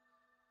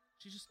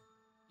 She just.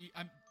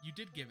 You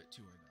did give it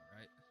to her, though,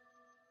 right?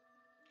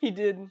 He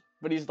did,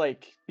 but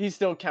he's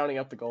still counting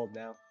up the gold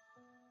now.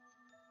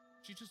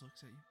 She just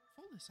looks at you.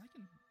 Pholis,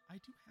 I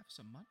do have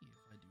some money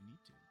if I do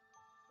need to.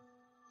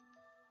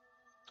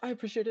 I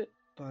appreciate it,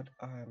 but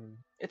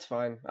it's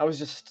fine. I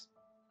was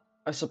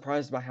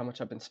surprised by how much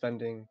I've been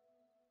spending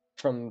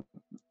from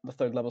the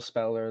 3rd level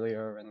spell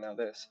earlier, and now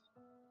this.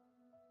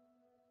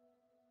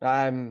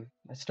 I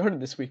started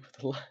this week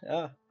with a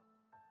lot.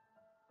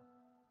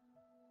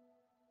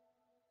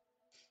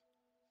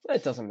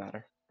 It doesn't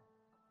matter.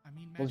 I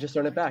mean, We'll just magical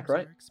earn it back, items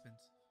right? are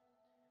expensive.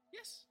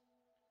 Yes.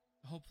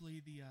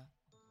 Hopefully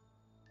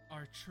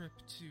our trip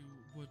to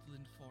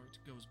Woodland Fort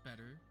goes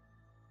better.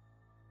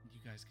 You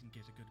guys can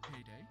get a good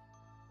payday.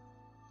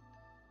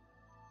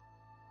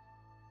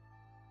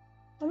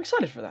 I'm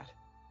excited for that.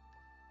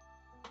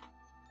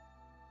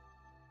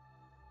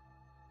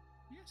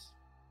 Yes.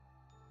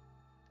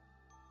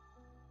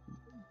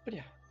 But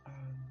yeah,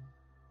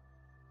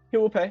 he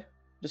will pay.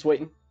 Just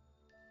waiting.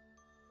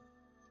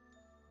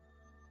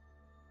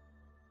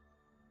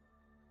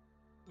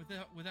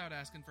 Without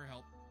asking for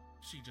help,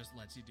 she just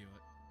lets you do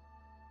it.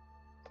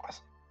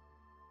 Awesome.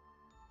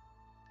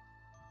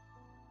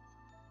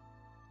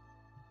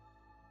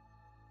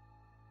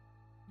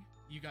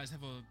 You guys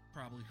have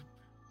probably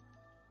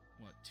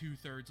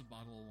 2/3 a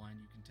bottle of wine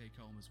you can take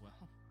home as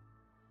well.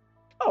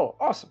 Oh,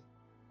 awesome.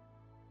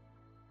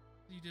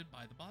 You did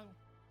buy the bottle.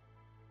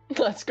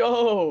 Let's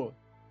go.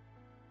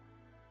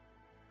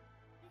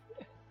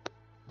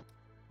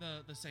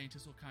 The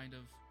Saintess will kind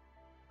of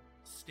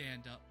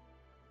stand up,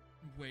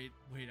 wait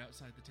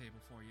outside the table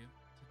for you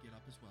to get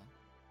up as well.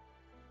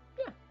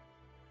 Yeah.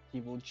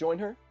 He will join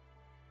her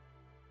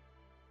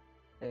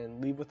and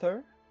leave with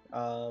her.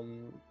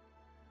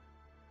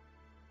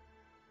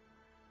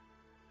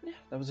 Yeah,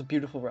 that was a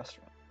beautiful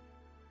restaurant.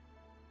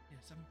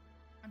 Yes,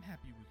 I'm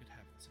happy we could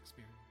have this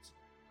experience.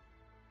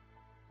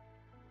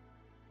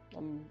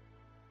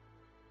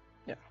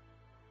 Yeah.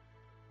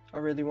 I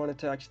really wanted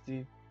to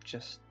actually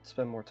just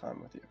spend more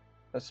time with you,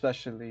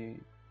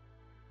 especially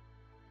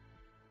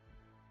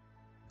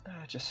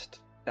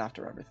just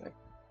after everything.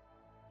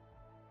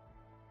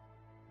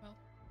 Well,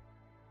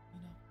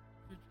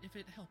 if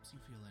it helps you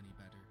feel any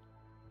better,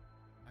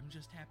 I'm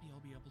just happy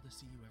I'll be able to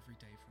see you every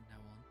day from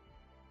now on.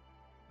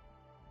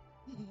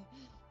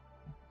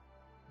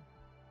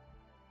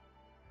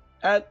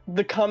 At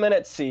the comment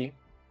at sea,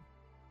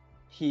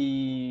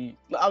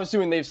 I'm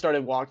assuming they've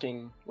started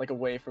walking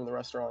away from the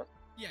restaurant.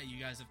 Yeah, you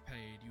guys have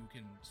paid. You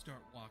can start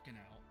walking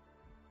out.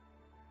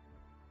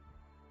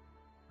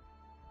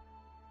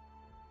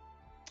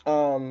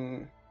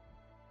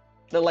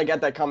 Then, like, at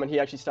that comment, he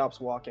actually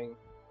stops walking.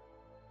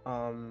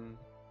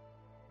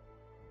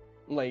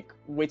 Like,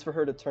 waits for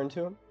her to turn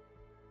to him.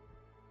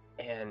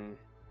 And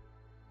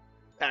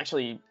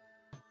actually,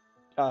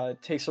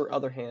 takes her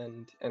other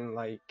hand and,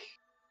 like,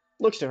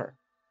 looks to her.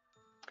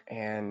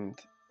 And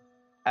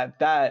at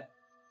that,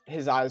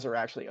 his eyes are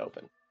actually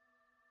open.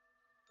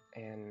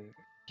 And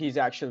he's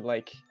actually,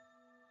 like,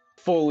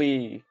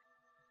 fully,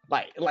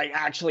 like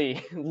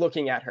actually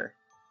looking at her.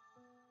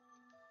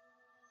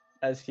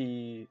 As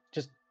he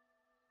just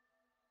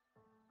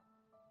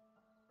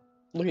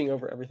looking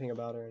over everything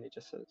about her, and he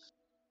just says,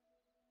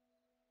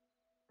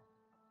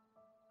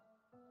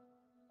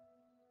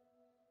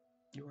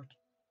 you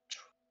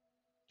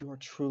are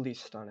truly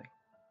stunning.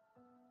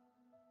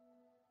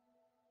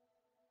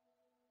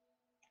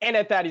 And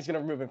at that, he's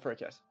gonna move in for a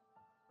kiss.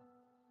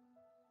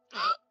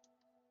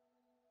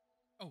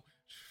 Oh,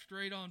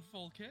 straight on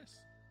full kiss.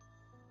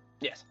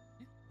 Yes.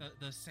 Yeah,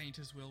 the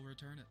Saintess will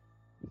return it.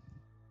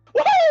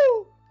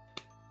 Woohoo!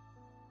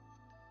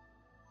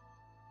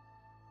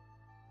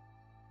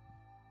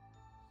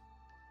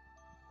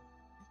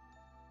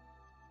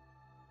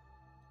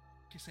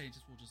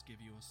 Saintess will just give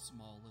you a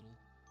small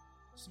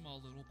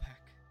little peck.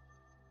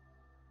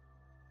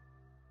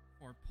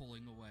 Or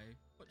pulling away,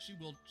 but she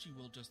will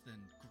just then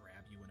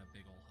grab you in a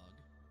big ol' hug.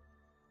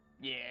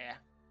 Yeah.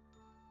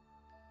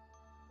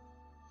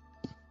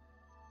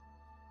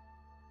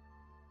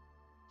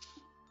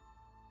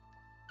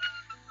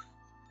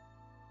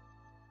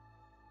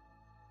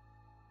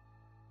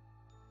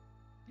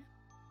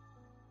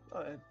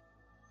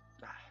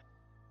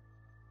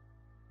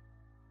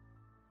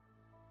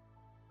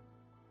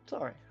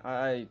 Sorry,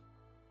 I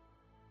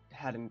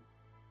hadn't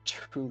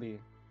truly.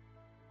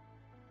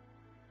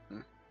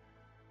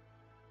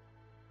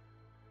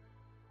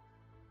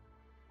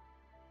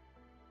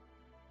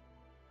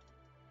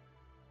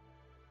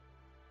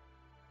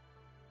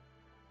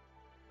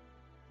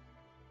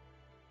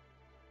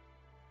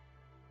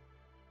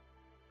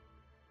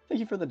 Thank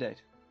you for the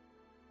date.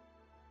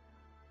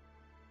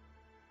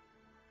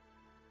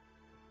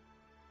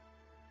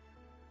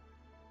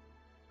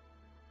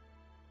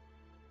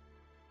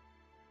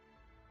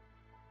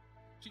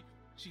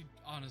 She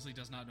honestly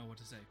does not know what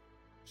to say.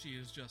 She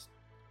is just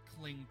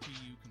cling to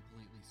you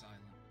completely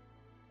silent.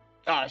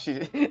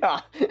 She's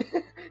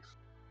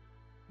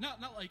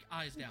Not like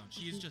eyes down.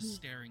 She is just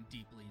staring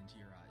deeply into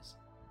your eyes.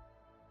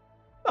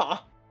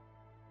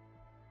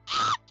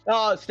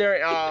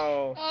 Staring.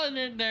 Oh,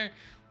 there.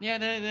 Yeah,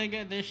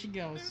 there she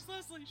goes. There's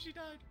Leslie. She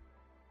died.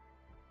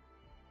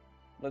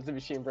 The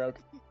machine broke.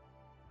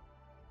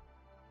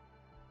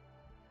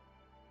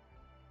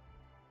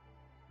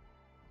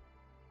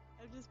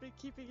 I've just been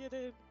keeping it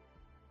in.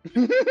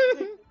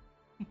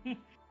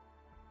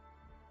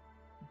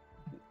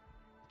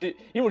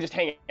 He was just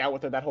hanging out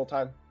with her that whole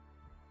time.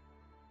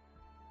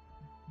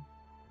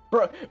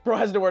 Bro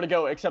has nowhere to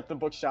go except the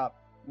bookshop.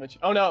 Which,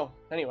 oh no.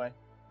 Anyway.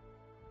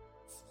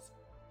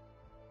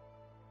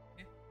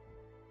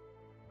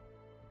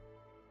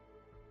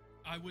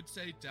 I would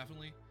say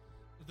definitely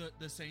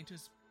the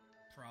Saintess,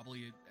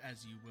 probably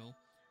as you will,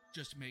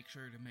 just make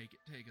sure to make it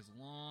take as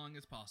long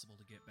as possible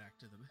to get back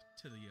to the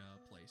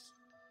place,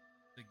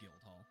 the guild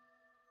hall.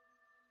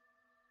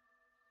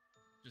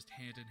 Just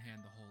hand in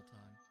hand the whole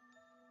time.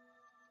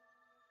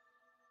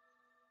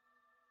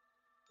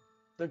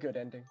 The good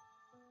ending.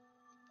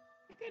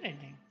 Good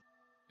ending.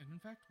 And in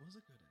fact, was a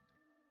good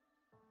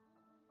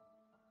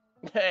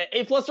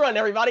ending. A+ run,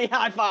 everybody!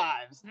 High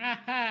fives!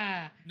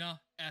 No,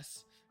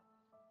 S.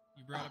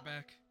 You brought it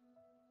back.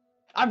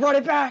 I brought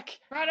it back!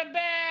 Brought it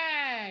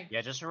back!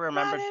 Yeah, just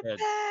remember Run it to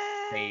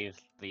back! save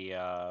the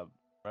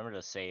remember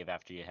to save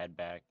after you head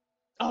back.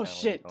 Oh Yeah,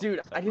 shit, don't dude,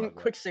 lose that I didn't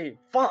progress. quick save.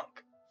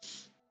 Fuck!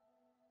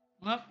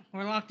 Well,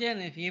 we're locked in.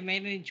 If you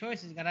made any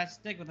choices, gotta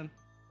stick with them.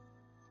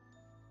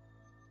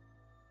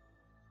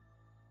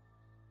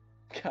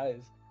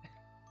 Guys,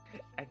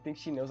 I think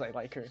she knows I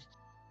like her.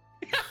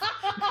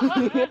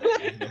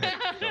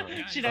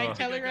 Should I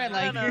tell her I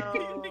like her? I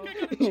don't Think I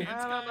got a chance,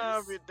 I don't know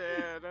if guys? you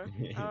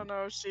did. I don't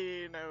know if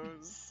she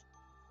knows.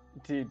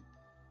 Dude,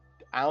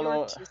 I don't You were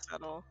know. too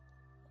subtle.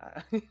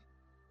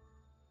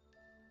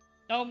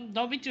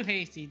 Don't be too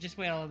hasty. Just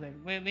wait a little bit.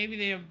 Wait, maybe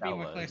they'll be That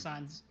more clear was-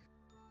 signs.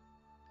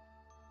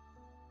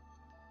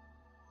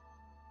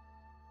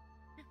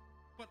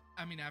 But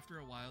I mean, after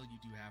a while, you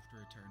do have to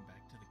return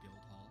back to the guild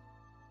hall.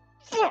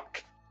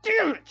 Fuck!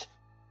 Damn it!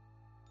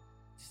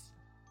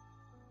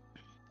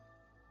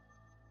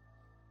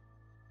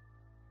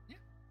 Yeah.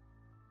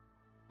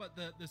 But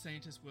the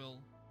Saintess will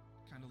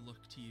kind of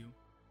look to you.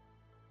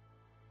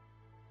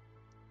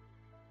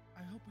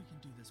 I hope we can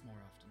do this more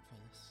often,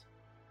 Fullus.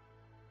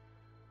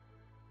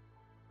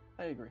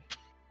 I agree.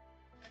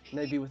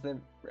 Maybe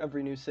within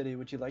every new city,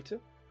 would you like to?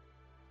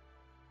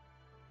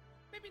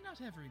 Maybe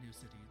not every new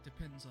city. It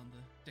depends on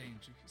the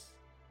dangers.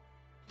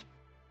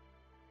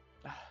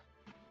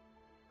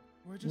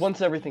 We're just Once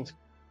looking- everything's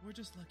We're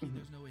just lucky Mhm.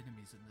 there's no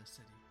enemies in this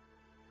city.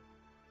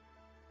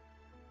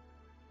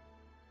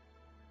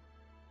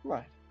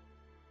 Right.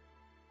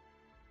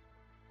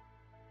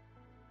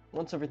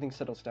 Once everything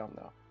settles down,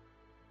 though,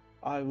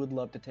 I would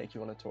love to take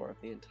you on a tour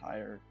of the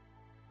entire...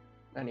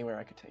 anywhere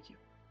I could take you.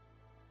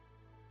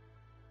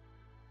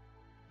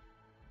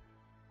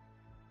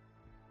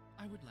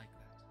 I would like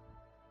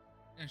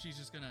that. And she's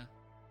just gonna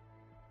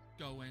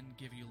go in,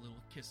 give you a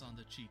little kiss on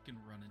the cheek, and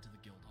run into the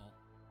guild hall.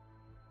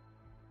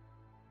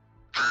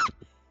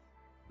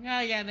 Oh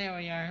yeah, there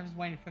we are. I was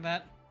waiting for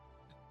that.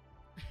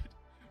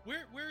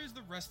 Where is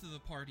the rest of the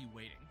party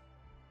waiting?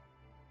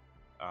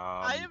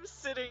 I am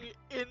sitting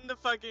in the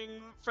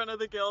fucking front of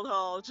the guild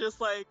hall,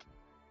 just like,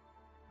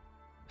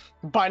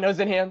 Binos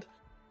in hand.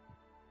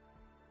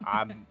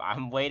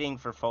 I'm waiting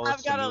for Follis I've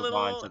to got a move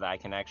on little so that I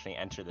can actually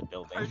enter the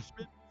building.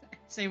 parchment.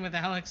 Same with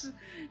Alex.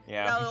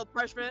 Yeah. Got a little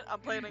parchment. I'm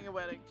planning a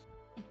wedding.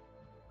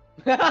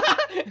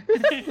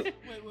 Wait.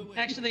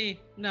 Actually,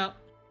 no.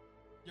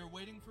 You're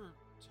waiting for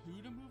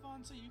two to move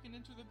on so you can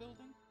enter the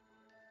building?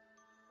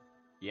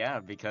 Yeah,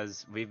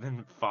 because we've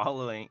been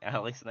following,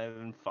 Alex and I have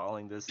been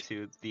following this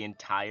dude the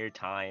entire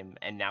time,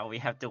 and now we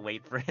have to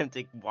wait for him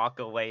to walk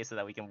away so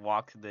that we can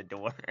walk to the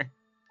door.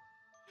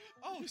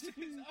 Oh, I forgot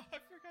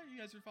you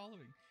guys are following.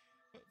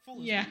 But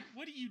Follis, Yeah.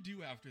 what do you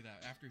do after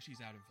that, after she's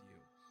out of view?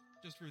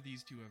 Just for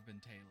these two have been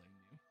tailing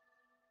you.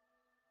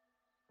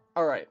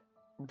 Alright.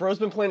 Bro's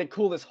been playing it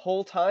cool this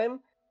whole time.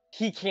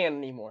 He can't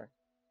anymore.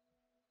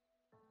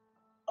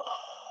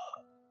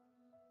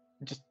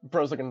 Just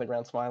Bro's looking at the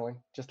ground smiling.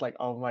 Just like,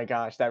 oh my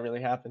gosh, that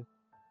really happened.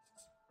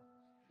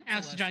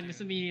 Alex is drawing this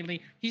Celestia.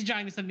 immediately. He's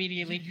drawing this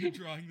immediately. You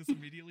drawing this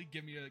immediately?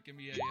 Give me a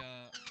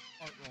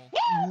art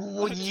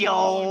roll.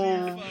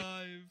 Yo!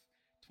 25,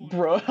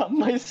 Bro, 25. I'm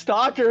my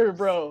stalker,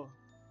 bro.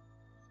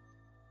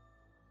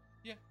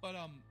 Yeah, but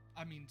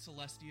I mean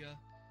Celestia,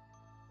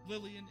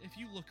 Lillian. If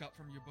you look up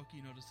from your book,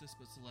 you notice this,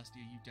 but Celestia,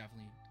 you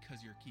definitely,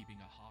 because you're keeping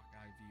a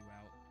Hawkeye view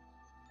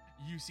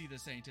out, you see the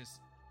Saintess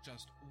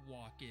just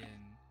walk in,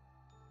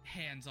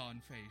 hands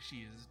on face.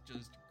 She is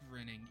just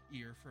grinning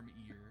ear from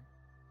ear.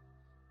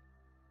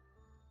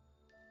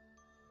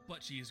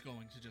 But she is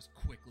going to just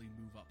quickly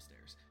move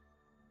upstairs.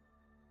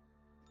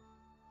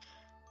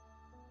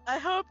 I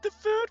hope the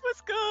food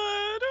was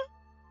good.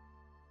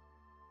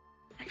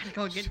 I gotta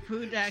go get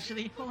food,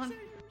 actually. Hold on.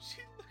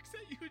 She looks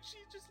at you and she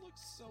just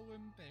looks so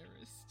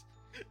embarrassed.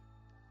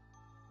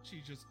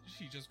 She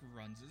just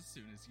runs as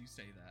soon as you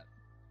say that.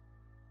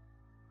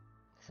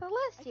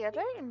 Celestia,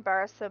 don't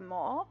embarrass her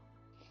more.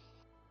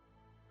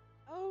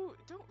 Oh,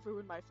 don't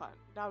ruin my fun.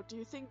 Now, do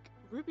you think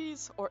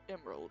rubies or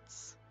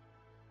emeralds?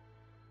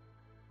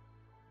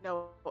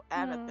 No,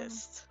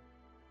 amethyst.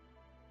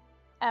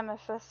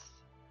 Amethyst.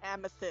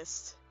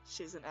 Amethyst.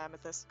 She's an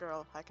amethyst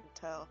girl, I can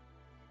tell.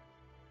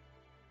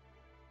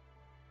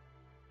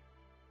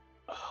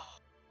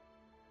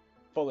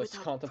 Follis With a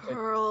contemplate.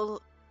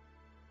 pearl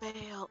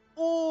veil.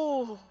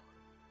 Oh!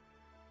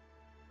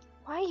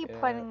 Why are you Yeah.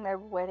 planning their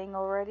wedding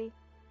already?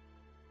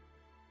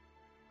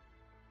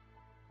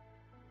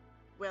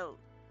 Well,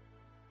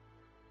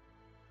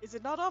 is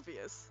it not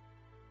obvious?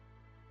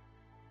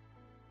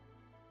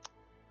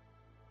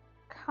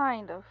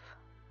 Kind of.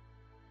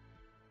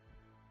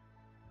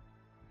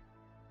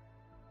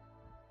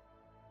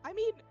 I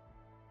mean,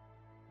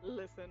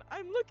 listen,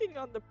 I'm looking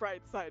on the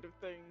bright side of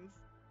things,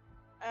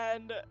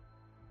 and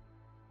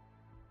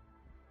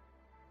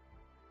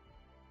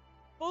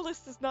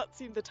Follis does not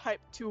seem the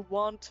type to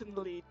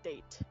wantonly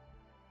date.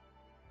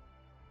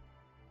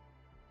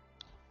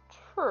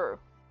 True.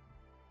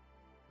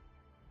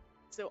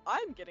 So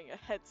I'm getting a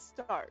head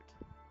start.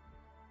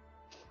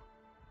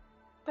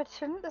 But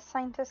shouldn't the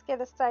Saintess get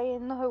a say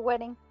in her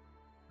wedding?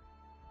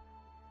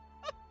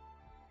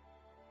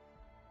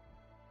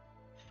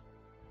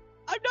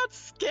 I'm not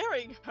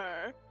scaring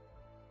her.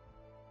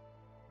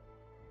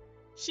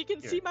 She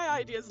can see my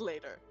ideas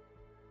later.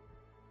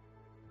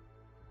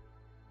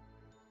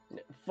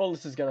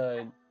 Follis is gonna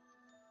And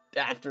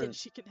after then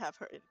she can have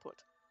her input.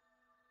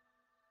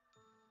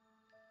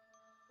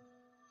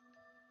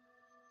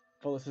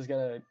 Follis is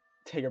gonna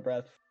take a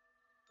breath,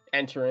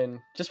 enter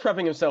in, just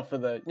prepping himself for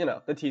the,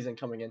 the teasing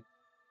coming in.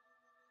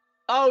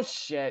 Oh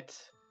shit!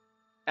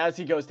 As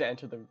he goes to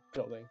enter the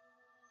building.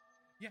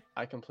 Yeah.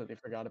 I completely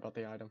forgot about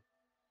the item.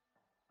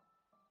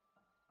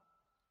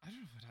 I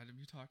don't know what item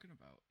you're talking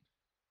about.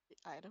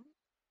 The item?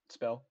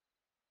 Spell.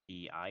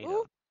 The item.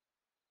 Ooh.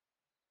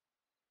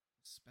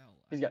 Spell.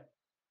 He's got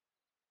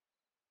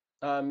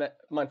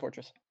Mind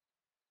Fortress.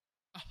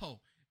 Oh,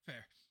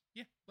 fair.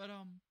 Yeah, but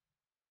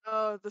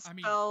Oh, the I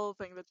mean- spell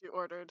thing that you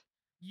ordered.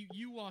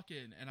 you walk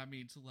in, and I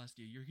mean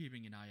Celestia, you're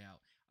keeping an eye out.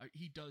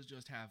 He does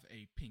just have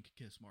a pink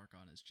kiss mark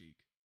on his cheek.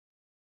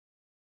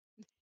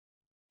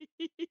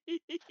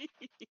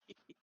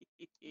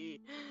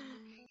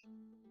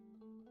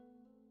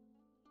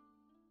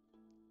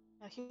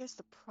 Now here's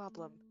the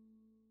problem.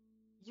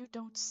 You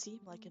don't seem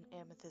like an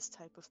amethyst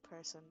type of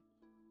person.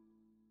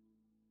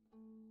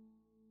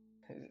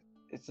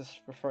 Is this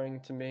referring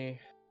to me?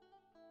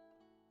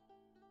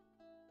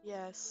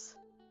 Yes.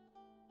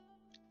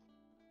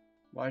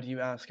 Why do you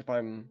ask if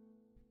I'm...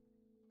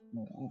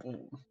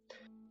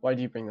 Why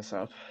do you bring this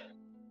up?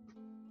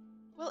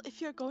 Well,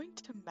 if you're going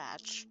to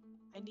match,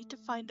 I need to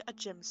find a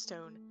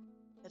gemstone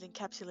that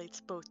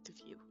encapsulates both of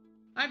you.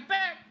 I'm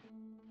back.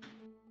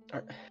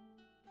 Are-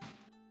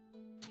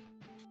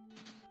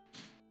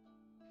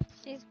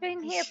 She's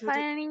been You here should've-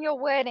 planning your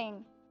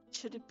wedding.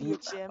 Should it be a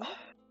gem?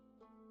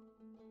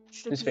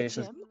 Should His it be a face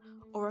is- gem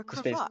or a His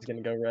face cravat? is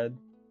gonna go red.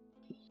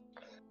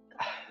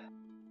 I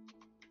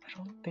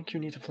don't think you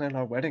need to plan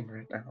our wedding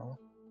right now.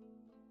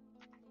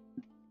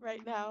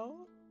 Right now?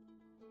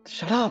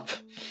 Shut up!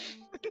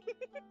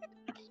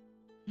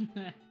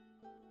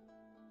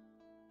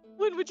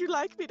 When would you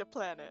like me to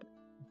plan it?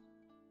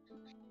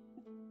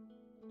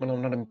 When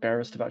I'm not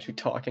embarrassed about you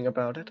talking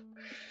about it.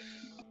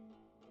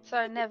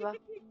 So never.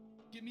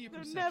 Give me a No,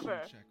 perception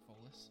never. check,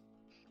 Follis.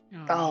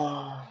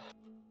 Oh.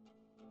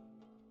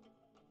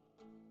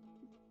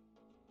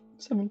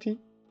 17.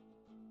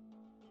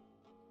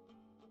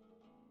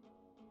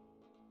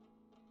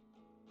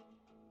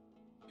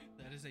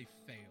 That is a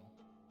fail.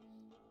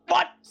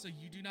 What? So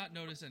you do not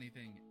notice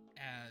anything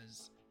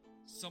as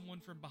someone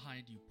from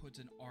behind you puts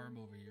an arm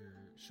over your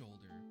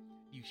shoulder.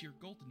 You hear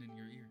Golden in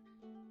your ear.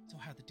 So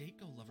how'd the date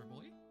go, lover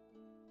boy?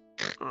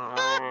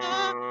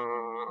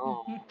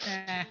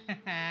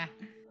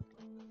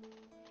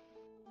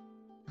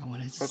 Oh,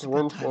 when is That's this a a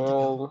good time to go?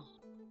 windfall.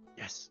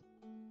 Yes.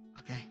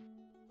 Okay.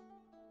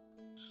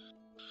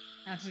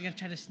 Alex is gonna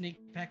try to sneak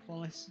back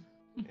Wallace.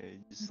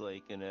 Just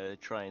like gonna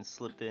try and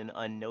slip in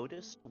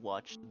unnoticed.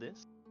 Watch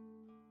this.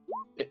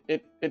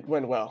 It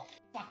went well.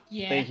 Fuck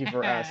yeah. Thank you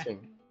for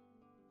asking.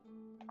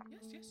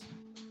 Yes, yes.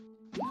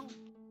 You know,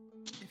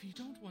 if you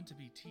don't want to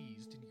be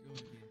teased and you're going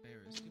to be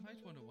embarrassed, you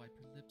might want to wipe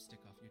your lipstick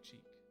off your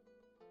cheek.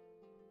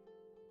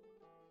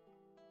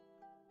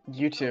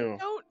 You too.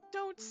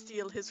 Don't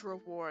steal his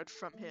reward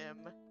from him.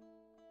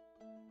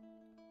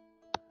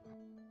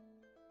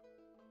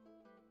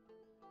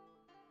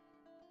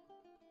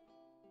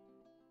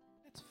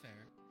 That's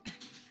fair.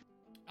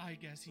 I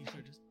guess he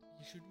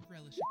should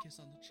relish a kiss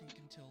on the cheek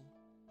until,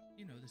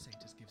 the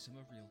Sanctus gives him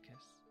a real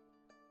kiss.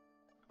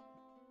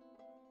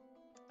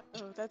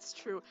 Oh, that's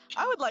true.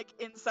 I would like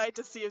insight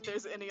to see if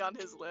there's any on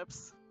his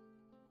lips.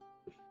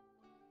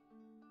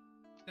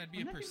 That'd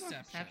be a Wouldn't that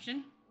more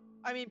perception.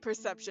 I mean,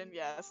 perception,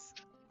 yes.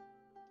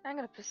 I'm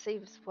gonna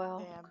perceive as well.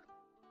 Damn.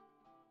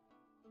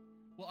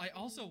 Well, I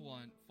also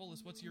want,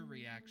 Follis, what's your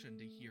reaction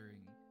to hearing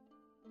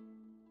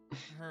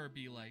her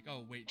be like,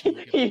 oh, wait till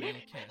you get a real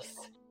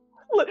kiss?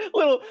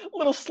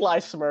 Little sly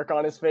smirk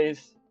on his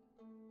face.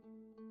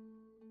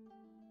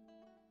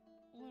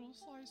 A little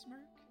sly smirk?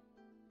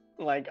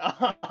 Like,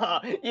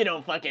 you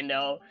don't fucking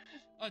know.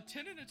 A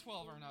 10 and a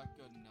 12 are not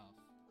good enough.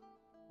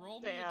 Roll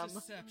me a Damn.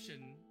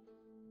 deception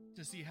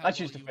to see how I well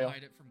choose to you fail.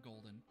 hide it from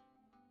Golden.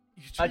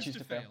 You I choose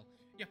to fail.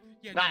 Yeah,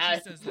 no, Nah,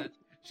 she says that.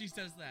 She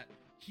says that.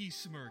 He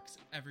smirks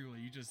everywhere.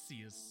 You just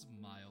see his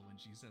smile when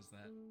she says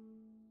that.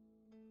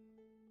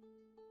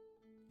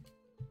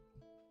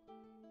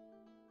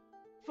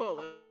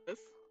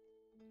 Fullest.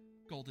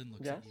 Golden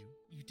looks Yes? at you.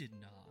 You did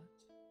not.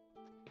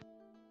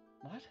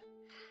 What?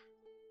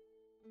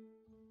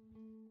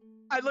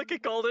 I look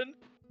at Golden.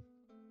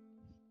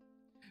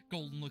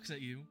 Golden looks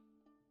at you.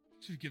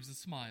 She gives a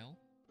smile.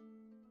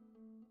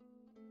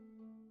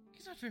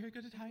 He's not very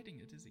good at hiding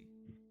it, is he?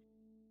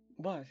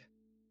 What?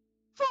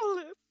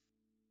 Fullest.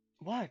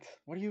 What?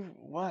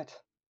 What?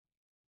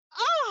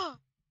 Ah!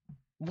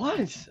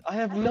 What? I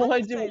have I no have to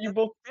idea say, what you that's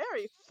both...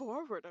 Very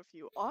forward of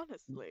you,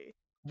 honestly.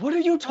 What are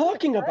you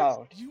talking first?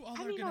 about? You all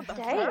I are mean, gonna on have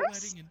the fun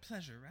first? wedding and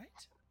pleasure,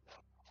 right?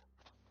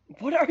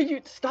 What are you...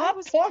 I Stop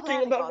was talking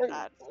planning about on my...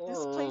 that.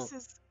 This place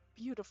is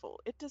beautiful.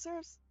 It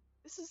deserves.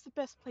 This is the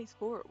best place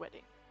for a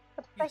wedding.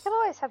 But they Yes. could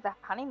always have their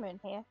honeymoon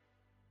here.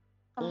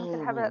 And we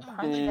could have it at the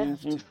Oh, they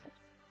homestead. have to.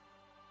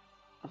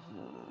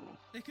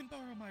 They can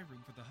borrow my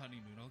room for the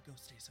honeymoon. I'll go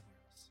stay somewhere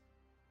else.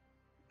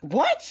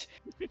 What?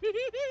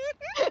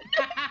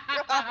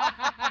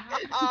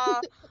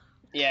 uh,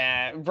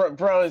 Yeah,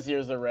 bro's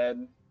ears are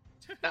red.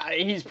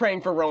 He's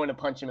praying for Rowan to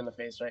punch him in the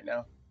face right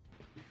now.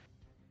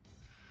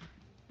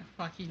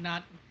 Fuck, he's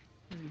not.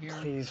 Here.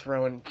 Please,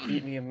 Rowan,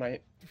 beat me in my...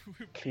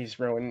 Please,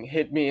 Rowan,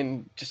 hit me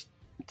and just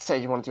say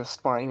you want to do a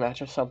sparring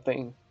match or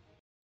something.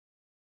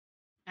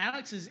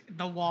 Alex is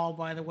the wall,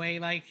 by the way.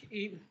 Like,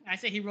 I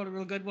say he wrote a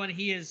real good one.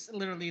 He is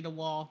literally the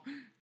wall.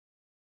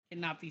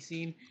 Cannot be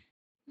seen.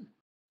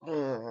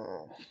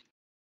 Mm.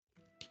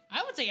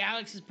 I would say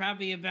Alex is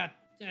probably about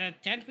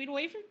 10 feet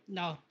away from...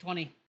 No,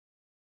 20.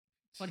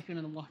 20 feet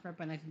on the wall, right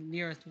by the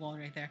nearest wall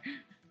right there.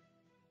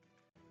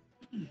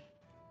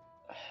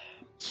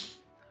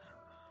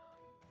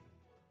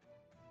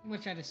 I'm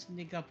gonna try to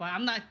sneak up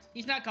on...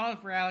 He's not calling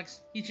for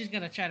Alex. He's just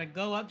gonna try to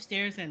go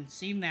upstairs and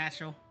seem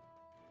natural.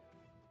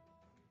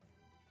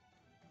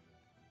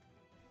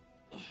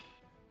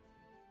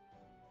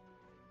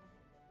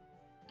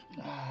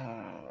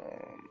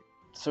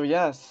 So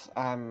yes,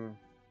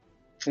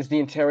 is the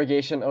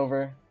interrogation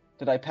over?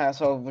 Did I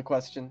pass all of the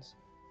questions?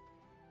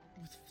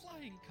 With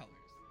flying colors.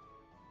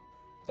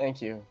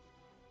 Thank you.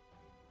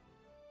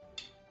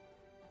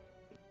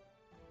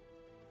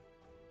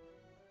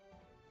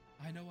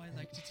 I know I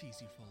like to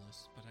tease you,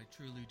 Fullus, but I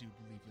truly do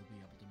believe you'll be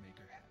able to make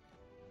her happy.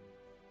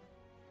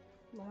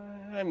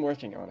 I'm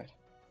working on it.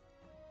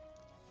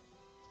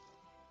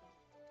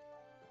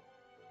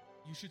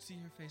 You should see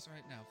her face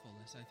right now,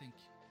 Fullus.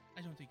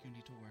 I don't think you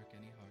need to work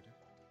any harder.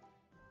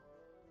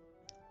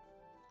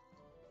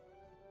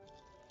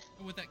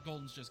 And with that,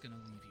 Golden's just gonna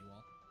leave you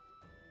all.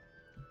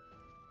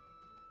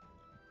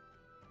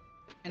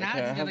 And Okay,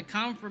 Alex I is gonna have-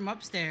 come from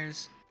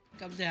upstairs.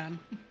 Come down.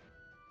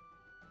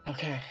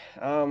 Okay,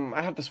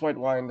 I have this white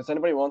wine. Does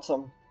anybody want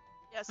some?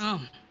 Yes.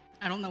 Oh,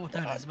 I don't know what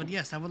that is, but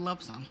yes, I would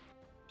love some.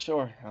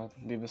 Sure, I'll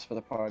leave this for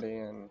the party,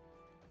 and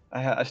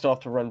I still have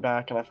to run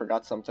back, and I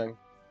forgot something.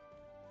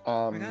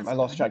 Forgot I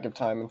lost something? track of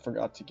time and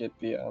forgot to get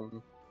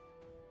the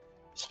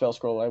spell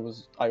scroll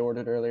I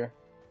ordered earlier.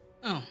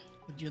 Oh,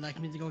 would you like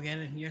me to go get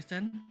it here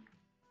then?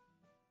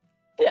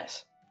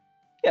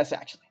 Yes,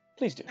 actually,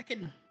 please do. I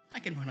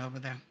can run over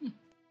there.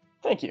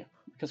 Thank you.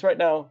 Because right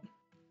now,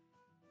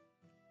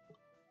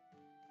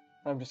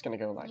 I'm just gonna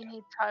go lie You down.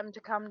 need time to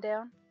calm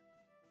down.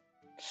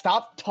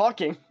 Stop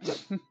talking.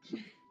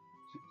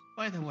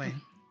 By the way,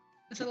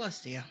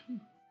 Celestia,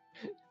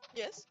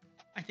 Yes.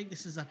 I think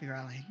this is up your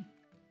alley.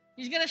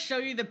 He's gonna show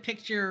you the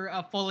picture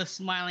of Fullus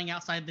smiling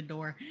outside the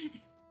door.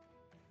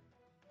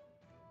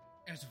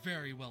 It's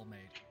very well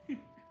made.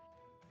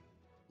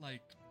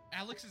 Like,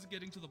 Alex is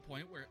getting to the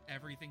point where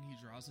everything he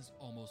draws is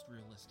almost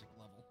realistic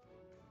level.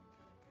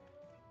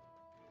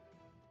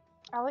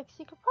 Alex,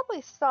 you could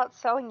probably start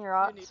selling your You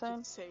art need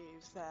soon. to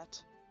save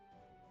that.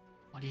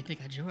 Why do you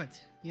think I drew it?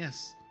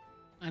 Yes,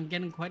 I'm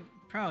getting quite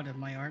proud of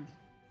my art.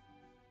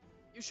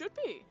 You should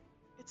be.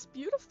 It's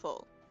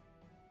beautiful.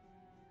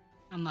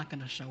 I'm not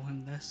gonna show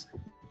him this.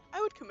 I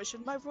would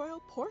commission my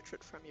royal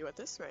portrait from you at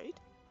this rate.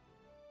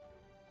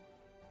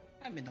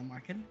 I'm in the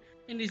market.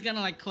 And he's gonna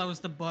like close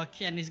the book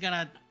and he's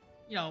gonna,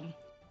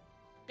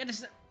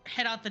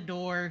 head out the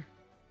door,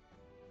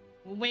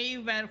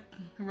 wave at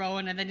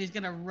Rowan, and then he's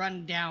gonna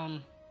run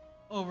down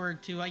over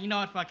to, you know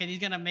what, fuck it, he's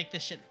gonna make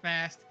this shit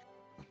fast.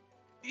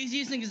 He's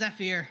using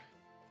Zephyr.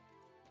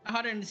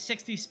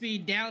 160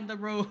 speed down the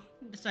road.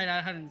 Sorry, not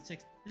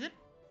 160. Is it?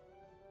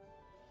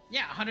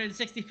 Yeah,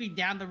 160 feet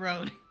down the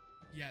road.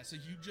 Yeah, so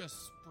you just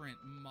sprint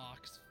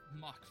Mach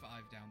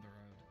 5 down the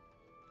road.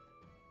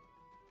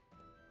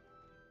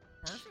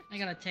 Perfect. I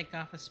gotta take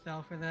off a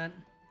spell for that.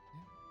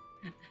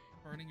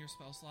 Burning your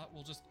spell slot.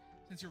 We'll just,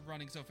 since you're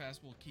running so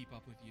fast, we'll keep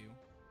up with you.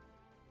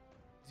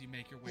 As you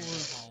make your way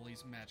to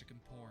Holly's Magic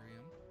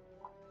Emporium.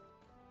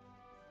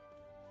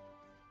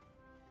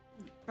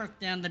 Burst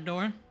down the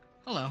door.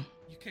 Hello.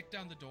 You kick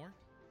down the door.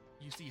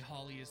 You see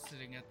Holly is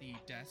sitting at the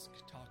desk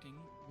talking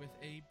with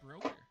a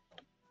broker.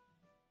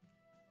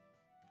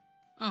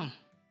 Oh.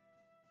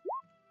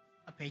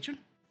 A patron?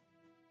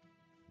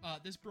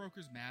 This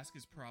broker's mask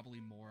is probably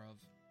more of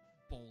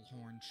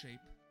bullhorn shape.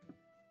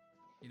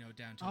 You know,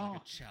 down to like Oh. a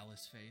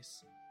chalice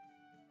face.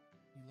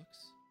 He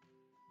looks.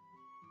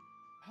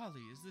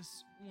 Holly, is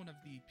this one of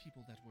the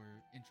people that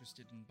were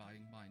interested in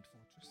buying Mind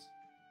Fortress?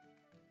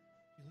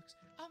 He looks.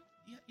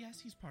 Yes,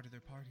 he's part of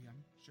their party.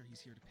 I'm sure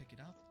he's here to pick it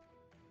up.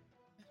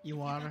 If You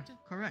you'd are like to-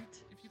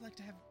 correct. If you'd like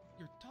to have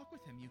your talk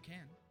with him, you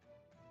can.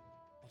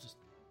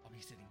 I'll be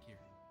sitting here.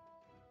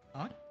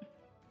 What?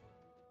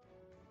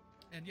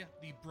 And yeah,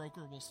 the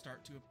broker will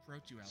start to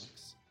approach you,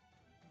 Alex.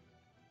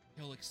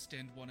 He'll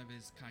extend one of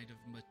his kind of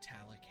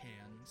metallic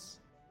hands.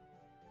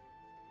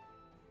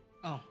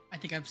 Oh, I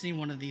think I've seen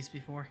one of these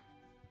before.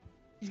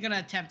 He's gonna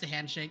attempt a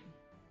handshake.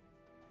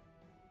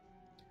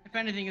 If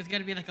anything, it's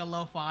gonna be like a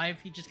low 5.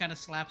 He just kind of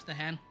slaps the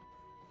hand.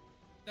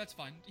 That's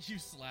fine. You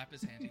slap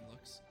his hand, he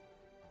looks.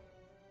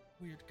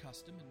 Weird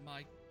custom. In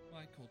my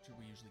culture,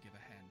 we usually give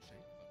a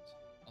handshake, but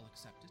I'll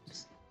accept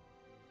it.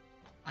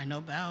 I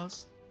know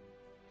bows.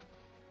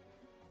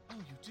 Oh,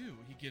 you do?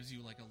 He gives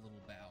you like a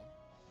little bow.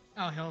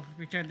 Oh, he'll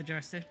return the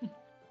joystick.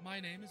 My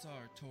name is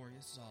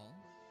Artorius Zal.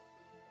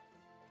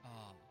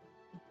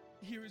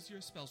 Here is your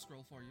spell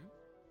scroll for you.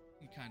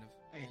 He kind of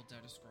Hey. holds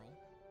out a scroll.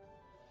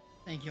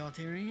 Thank you,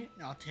 Altorian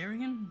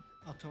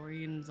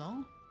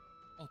Zal?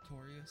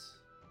 Artorius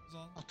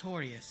Zal?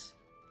 Altorius.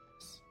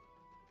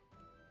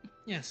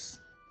 Yes.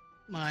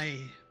 My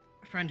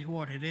friend who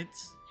ordered it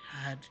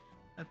had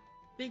a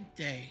big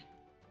day.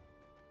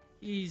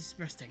 He's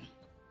resting.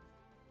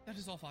 That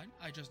is all fine.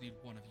 I just need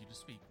one of you to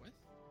speak with.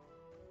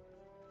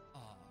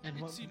 And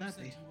It what would seems that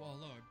that be? you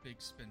all are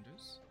big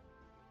spenders.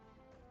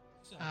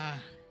 So,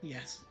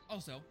 Yes.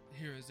 also,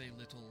 here is a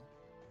little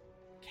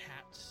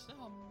cat,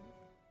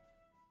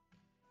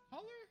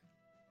 color?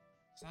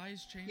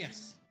 Size changing?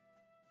 Yes.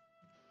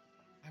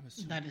 I'm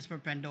assuming. That is for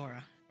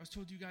Pandora. I was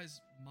told you guys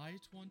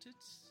might want it.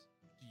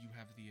 Do you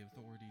have the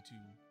authority to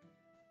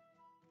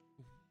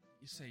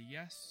say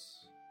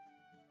yes?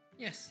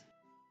 Yes.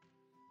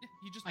 Yeah,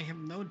 you just I have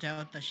no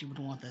doubt that she would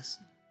want this.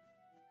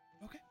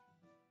 okay,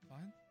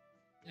 fine.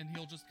 And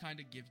he'll just kind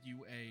of give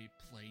you a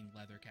plain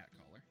leather cat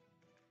collar.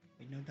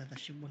 We know that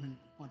she wouldn't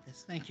want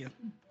this. Thank you.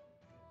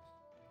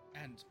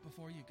 And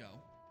before you go,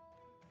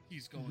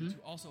 he's going Mhm.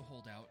 to also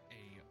hold out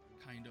a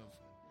kind of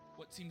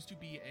what seems to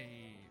be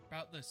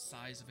about the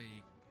size of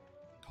a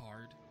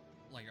card,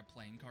 like a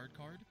playing card,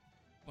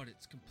 but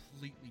it's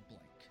completely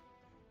blank.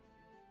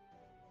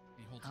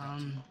 He holds it out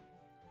to you.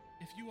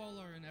 If you all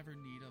are in ever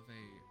need of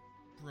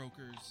a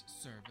broker's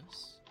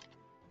service,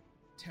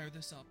 tear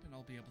this up and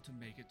I'll be able to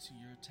make it to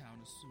your town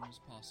as soon as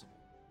possible.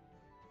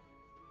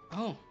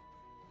 Oh.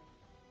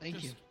 Thank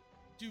you. Just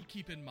do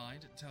keep in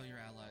mind and tell your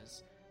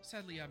allies,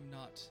 sadly I'm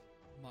not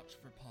much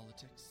for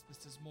politics.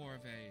 This is more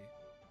of a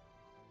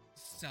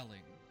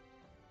selling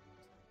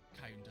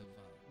kind of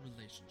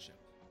relationship.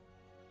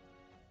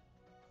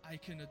 I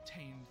can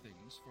obtain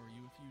things for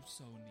you if you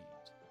so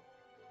need.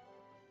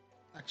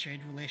 A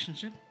trade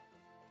relationship?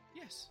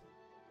 Yes.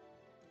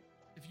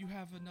 If you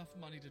have enough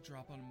money to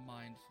drop on a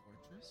Mind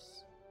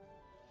Fortress,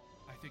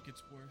 I think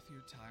it's worth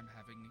your time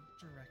having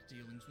direct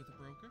dealings with a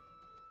broker.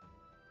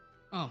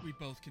 Oh, We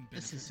both can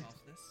This benefit is-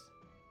 off this.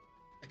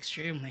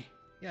 extremely.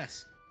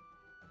 Yes.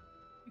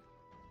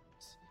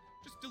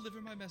 Just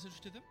deliver my message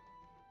to them,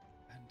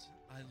 and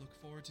I look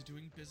forward to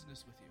doing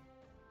business with you.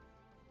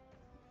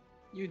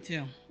 You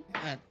too.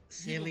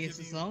 Salius give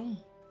is you- all?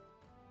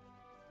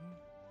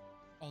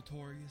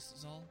 Altorius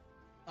is all.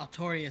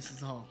 Altorius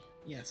is all.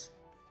 Yes.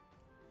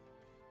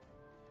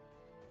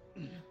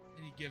 And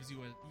he gives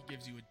you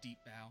a deep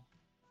bow.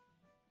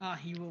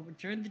 He will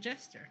return the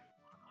gesture.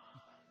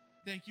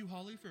 Thank you,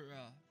 Holly, for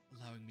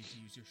allowing me to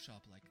use your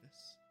shop like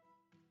this.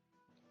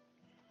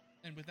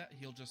 And with that,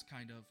 he'll just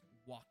kind of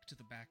walk to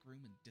the back room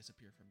and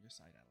disappear from your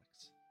sight,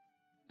 Alex.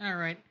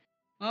 Alright.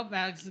 Well,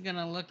 Alex is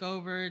gonna look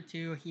over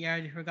to, he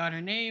already forgot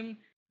her name.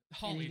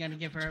 Holly, and he's gonna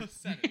give I her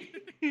just said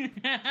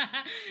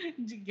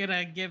it.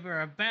 gonna give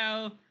her a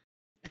bow.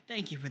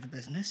 Thank you for the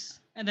business.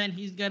 And then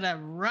he's gonna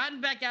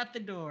run back out the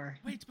door.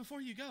 Wait,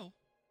 before you go,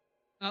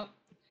 Oh,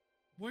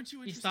 weren't you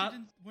He interested stopped?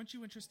 weren't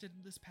you interested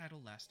in this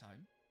paddle last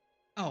time?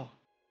 oh.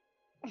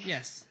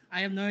 Yes.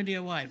 I have no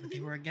idea why, but they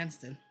were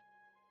against it.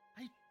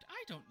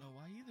 I don't know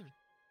why either.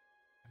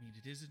 I mean,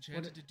 it is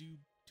enchanted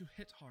to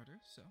hit harder,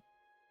 so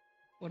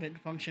Would it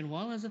function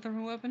well as a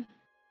throwing weapon?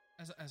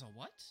 as a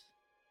what?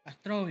 A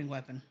throwing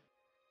weapon.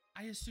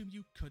 I assume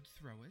you could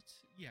throw it.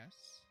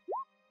 Yes.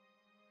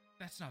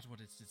 That's not what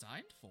it's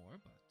designed for,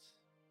 but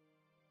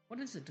What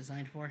is it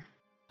designed for?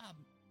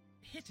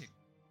 hitting.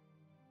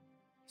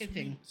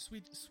 Hitting.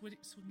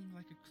 Swinging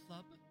like a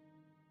club.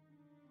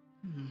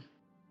 Hmm.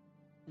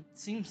 It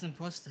seems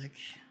simplistic.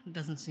 It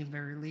doesn't seem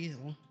very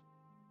lethal.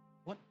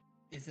 What?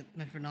 Is it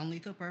meant for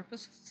non-lethal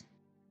purposes?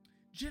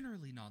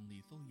 Generally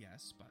non-lethal,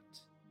 yes, but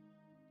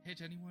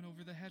hit anyone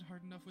over the head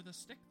hard enough with a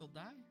stick, they'll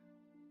die.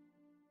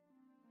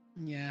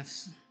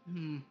 Yes.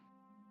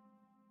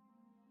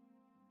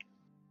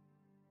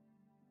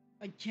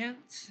 I can't.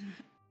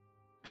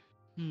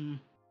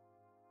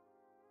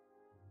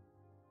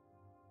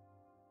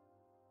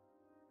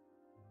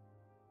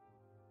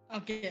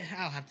 Okay,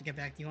 I'll have to get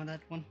back to you on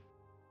that one.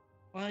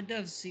 Well, it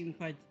does seem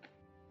quite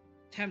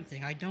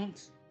tempting. I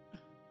don't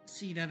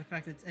see that the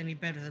fact it's any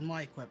better than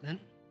my equipment.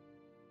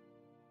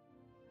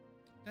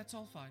 That's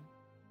all fine.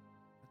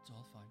 That's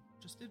all fine.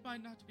 Just it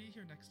might not be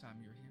here next time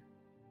you're here.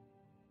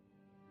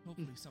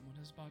 Hopefully someone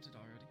has bought it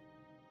already.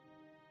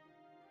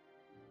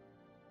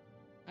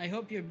 I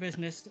hope your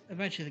business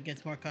eventually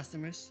gets more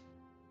customers.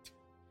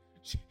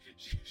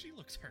 She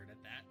looks hurt at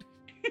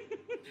that.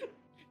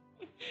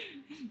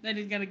 Then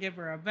he's gonna give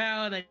her a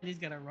bow, then he's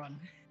gonna run.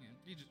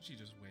 Yeah, she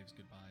just waves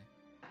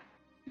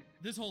goodbye.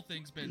 This whole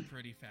thing's been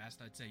pretty fast.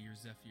 I'd say your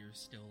Zephyr's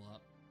still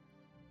up.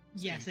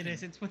 So Yes, you it can-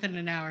 is. It's within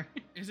an hour.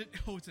 Is it?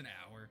 Oh, it's an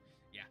hour.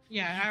 Yeah.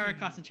 Yeah, You hour of can-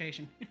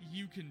 concentration.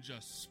 You can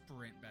just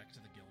sprint back to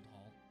the guild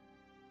hall.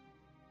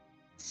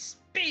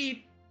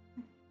 Speed!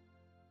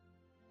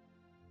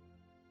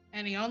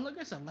 Any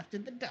onlookers are left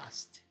in the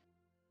dust.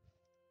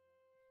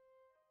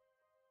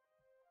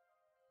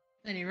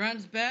 Then he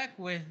runs back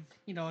with,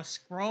 a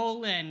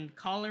scroll and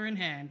collar in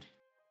hand.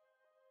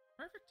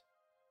 Perfect.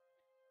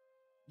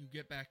 You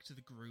get back to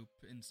the group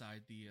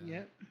inside the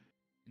Yep.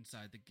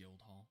 inside the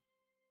guild hall.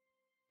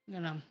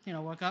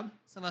 Gonna walk up.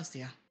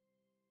 Celestia.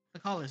 The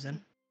collar's in.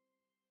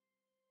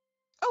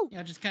 Oh!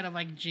 Just kind of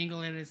like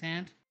jingle it in his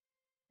hand.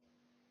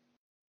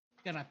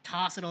 Gonna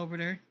toss it over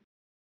to her.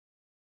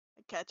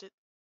 I catch it.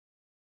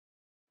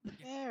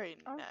 Very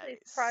I'm nice. really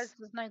surprised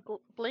there's no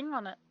bling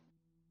on it.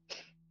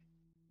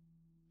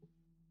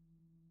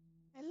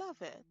 I love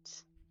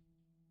it.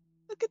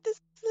 Look at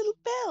this little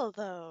bell,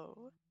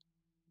 though.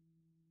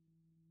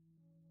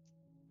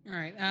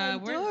 Alright,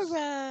 where's...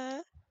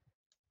 Pandora.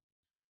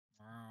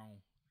 Wow.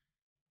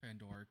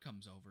 Pandora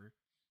comes over,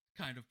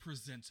 kind of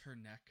presents her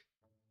neck,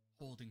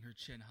 holding her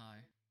chin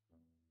high.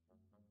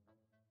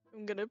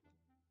 I'm gonna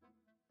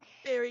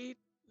very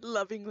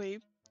lovingly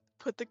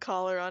put the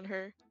collar on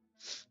her.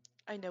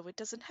 I know it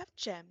doesn't have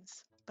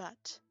gems,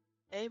 but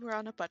A, we're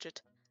on a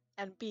budget,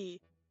 and B,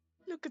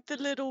 look at the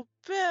little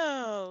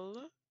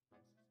bell.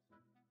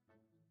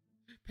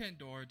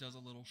 Pandora does a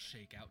little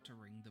shake out to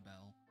ring the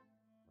bell.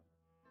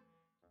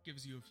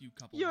 Gives you a few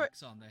couple You're-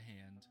 licks on the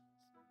hand.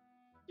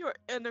 Your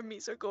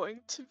enemies are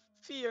going to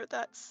fear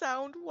that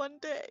sound one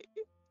day.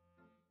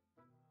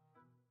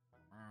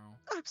 Wow.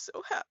 I'm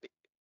so happy.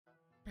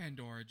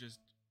 Pandora just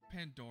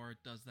Pandora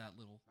does that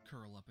little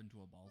curl up into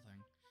a ball thing.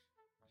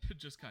 It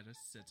just kind of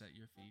sits at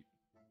your feet.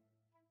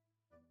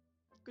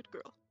 Good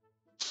girl.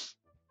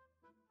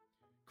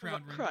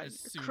 Crown not Ring, crying,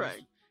 as you're soon as,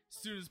 crying.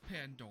 soon as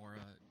Pandora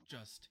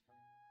just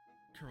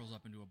curls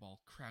up into a ball,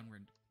 Crown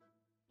Ring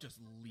just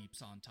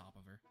leaps on top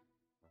of her.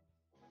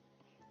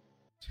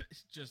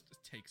 Just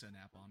takes a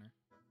nap on her.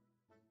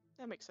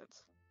 That makes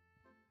sense.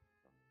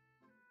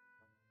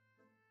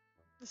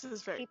 This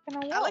is very.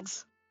 Keeping her warm.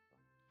 Alex?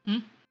 Hmm?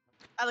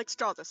 Alex,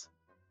 draw this.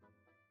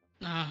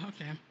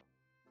 Okay.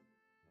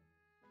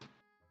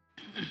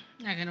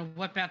 I'm gonna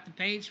whip out the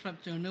page,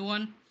 flip to a new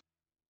one.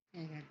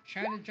 And I'm gonna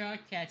try to draw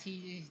cats.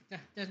 He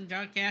doesn't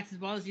draw cats as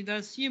well as he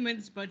does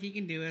humans, but he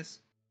can do this.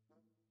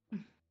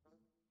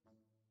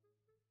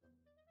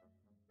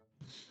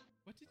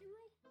 What did you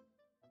roll?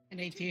 An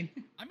 18.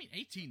 I mean,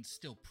 18's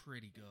still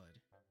pretty good.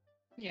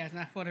 Yeah, it's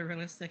not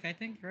photorealistic, I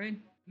think, right?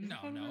 Is No,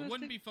 it wouldn't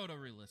photorealistic? be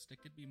photorealistic.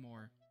 It'd be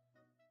more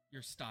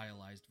your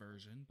stylized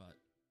version, but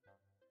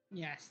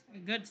Yes, a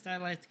good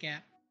stylized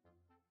cat.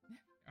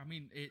 I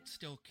mean, it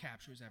still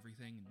captures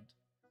everything. And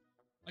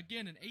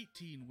again, an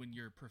 18 when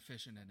you're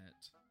proficient in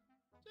it,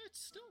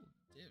 it's still.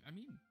 I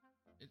mean,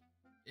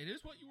 it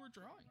is what you were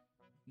drawing.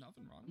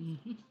 Nothing wrong with it.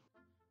 Mm-hmm.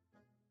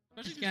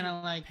 Especially It's 'cause kinda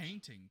you're like-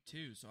 painting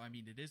too. So I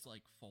mean, it is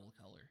like full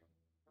color.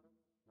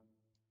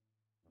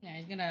 Yeah,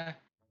 he's gonna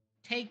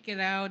take it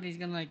out. He's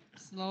gonna like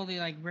slowly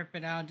like rip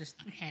it out, just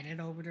hand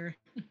it over to her.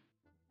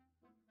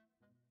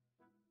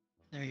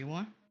 There you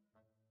are.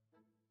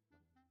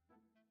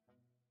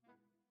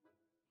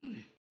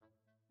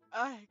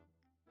 I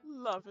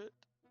love it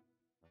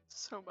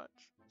so much.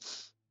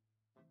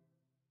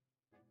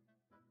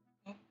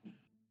 Oh,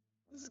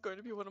 This is going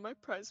to be one of my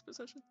prized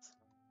possessions.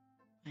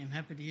 I'm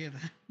happy to hear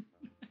that.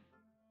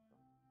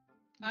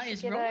 You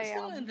Is should get Rowan a,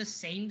 still in the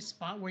same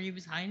spot where he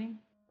was hiding?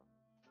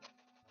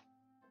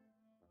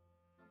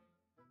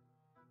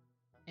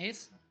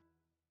 Ace,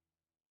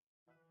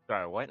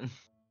 Sorry, what?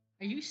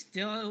 are you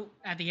still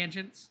at the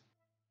entrance?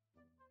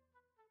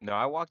 No,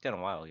 I walked in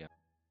a while ago.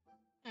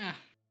 Ah.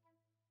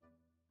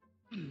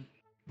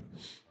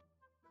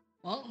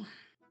 Well,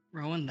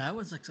 Rowan, that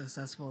was a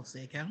successful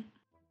stakeout.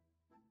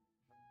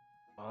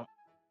 Well,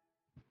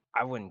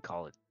 I wouldn't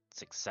call it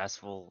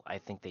successful. I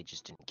think they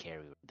just didn't care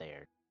we were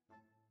there.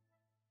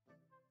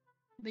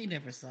 They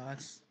never saw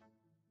us.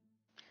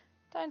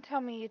 Don't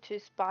tell me you two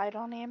spied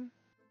on him.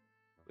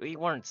 We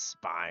weren't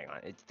spying on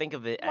it. Think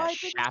of it Why as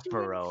didn't you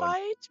chaperone.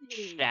 invite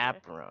me?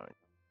 Chaperone.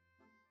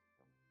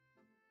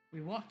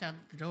 We walked out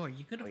the door.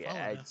 You could have Oh, yeah,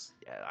 followed us.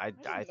 Yeah, I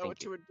didn't know think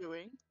what you were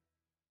doing.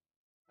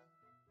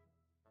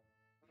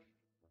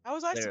 How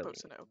was I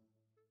supposed to know?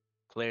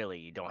 clearly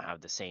you don't have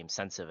the same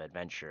sense of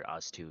adventure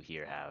us two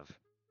here have.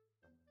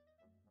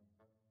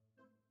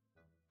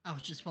 I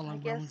was just following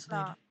guess Rowan's lead.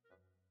 not.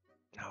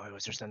 No, it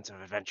was your sense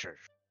of adventure.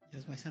 It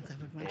was my sense of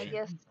I adventure.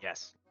 guess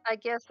Yes.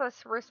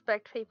 let's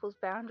respect people's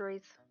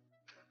boundaries.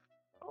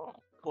 Oh,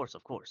 of course,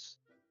 of course.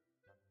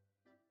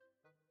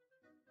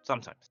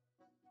 Sometimes.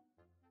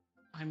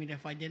 I mean,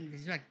 if I didn't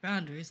respect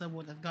boundaries, I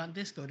would have gotten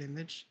Discord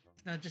image.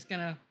 I'm just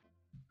gonna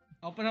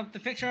open up the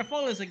picture of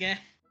photos again.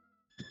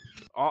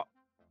 Oh,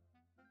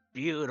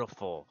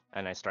 beautiful.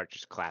 And I start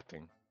just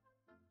clapping.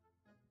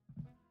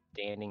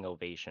 Standing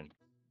ovation.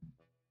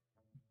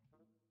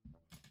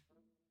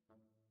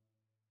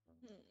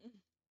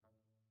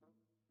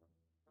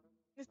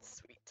 It's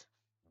sweet.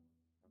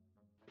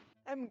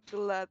 I'm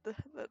glad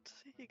that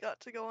he got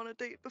to go on a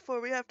date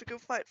before we have to go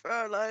fight for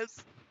our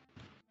lives.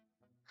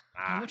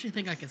 How Ah, much do you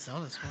think I could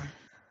sell this for?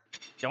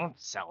 don't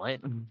sell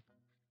it.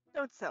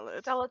 Don't sell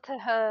it. Sell it to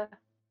her.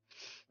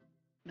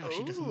 No,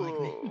 she doesn't like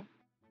me. Ooh.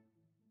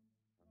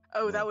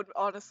 Oh, that would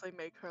honestly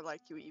make her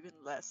like you even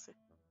less.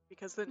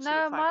 Because then she No,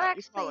 would find might out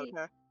you followed actually-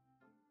 her.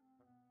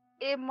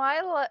 It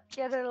might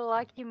get her to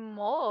like him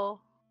more.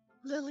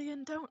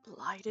 Lillian, don't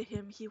lie to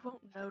him. He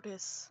won't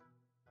notice.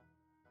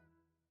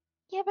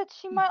 Yeah, but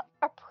she might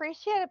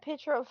appreciate a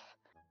picture of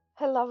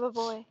her lover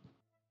boy.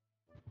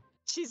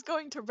 She's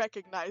going to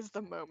recognize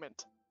the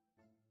moment.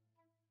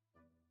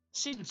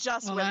 She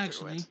just Well, went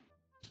actually,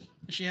 through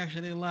it. she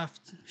actually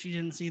left. She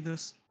didn't see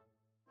this.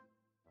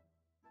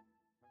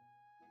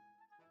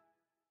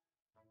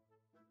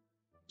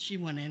 She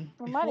went in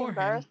It might before him.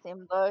 embarrass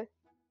him though.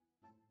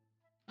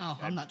 Oh,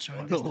 I'm not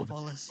showing this to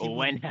Paulus. He When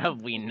wouldn't.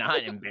 have we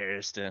not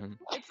embarrassed him?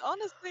 It's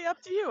honestly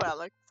up to you,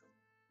 Alex.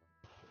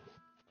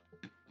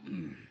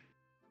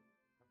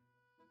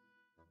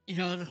 You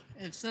know,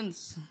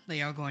 since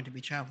they are going to be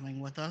traveling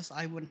with us,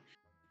 I would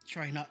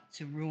try not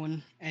to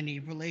ruin any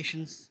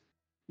relations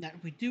that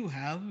we do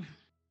have.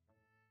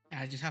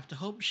 I just have to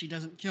hope she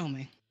doesn't kill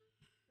me.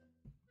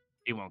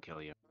 He won't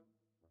kill you.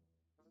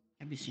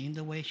 Have you seen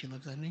the way she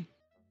looks at me?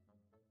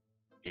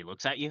 He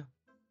looks at you?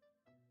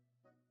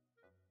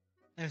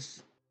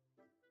 There's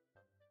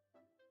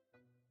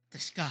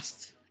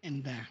disgust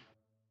in there.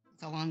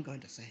 That's all I'm going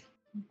to say.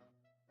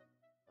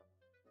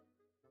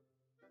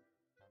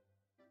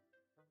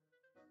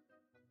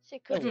 She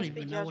could don't just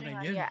be even know what judging I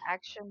on did. your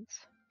actions.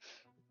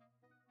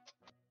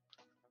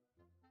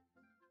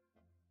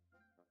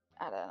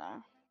 I don't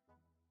know.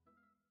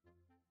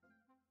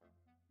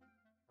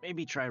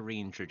 maybe try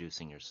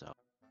reintroducing yourself.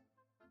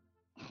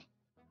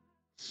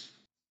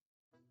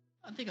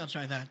 I think I'll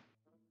try that.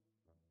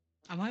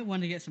 I might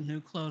want to get some new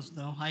clothes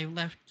though. I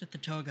left the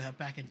toga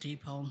back in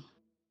Deep Home.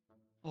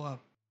 Or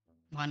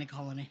Mining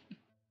Colony.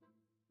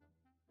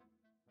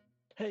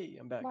 Hey,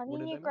 I'm back. Why What didn't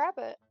did I you miss? grab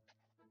it?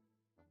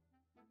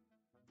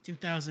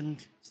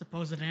 2,000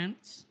 supposed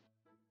ants.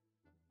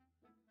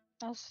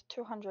 That's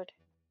 200.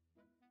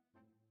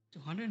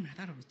 200? I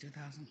thought it was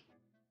 2,000.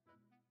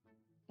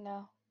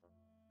 No.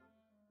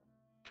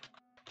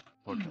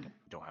 Fortunately,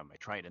 I don't have my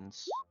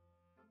tridents.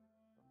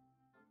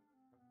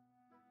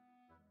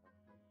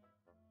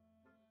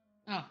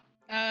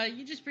 Oh,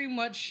 you just pretty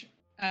much,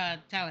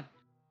 Talon.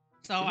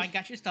 So I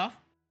got your stuff.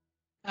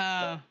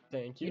 Thank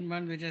Me you. and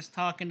Ron were just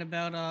talking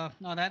about,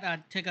 all that.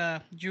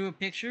 I drew a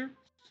picture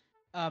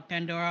of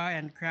Pandora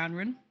and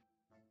Crownrin.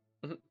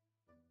 Mhm.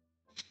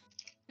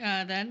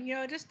 Then,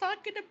 just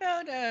talking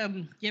about,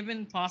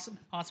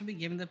 possibly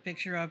giving the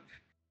picture of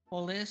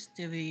Polis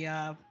to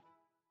the,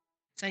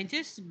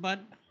 scientist,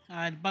 but,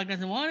 Bug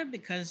doesn't want it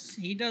because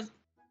he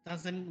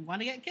doesn't want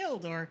to get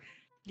killed or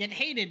get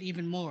hated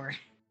even more.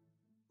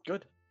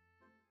 Good.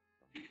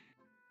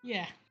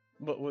 Yeah,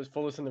 But was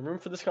Fullest in the room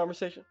for this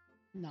conversation?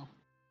 no.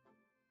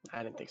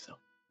 I didn't think so.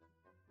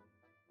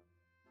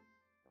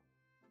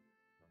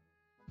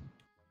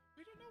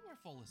 We don't know where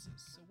Follis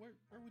is, so where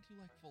would you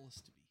like Follis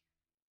to be?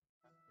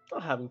 I'll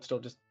have him still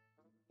just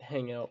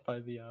hang out by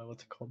the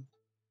what's it called?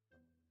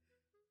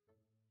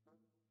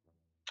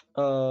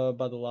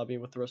 By the lobby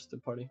with the rest of the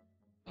party.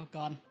 Oh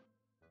god.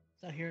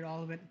 So I heard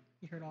all of it.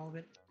 You heard all of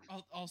it.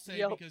 I'll say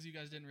Yep. because you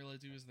guys didn't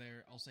realize he was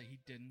there. I'll say he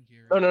didn't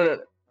hear. Oh it. no.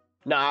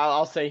 Nah,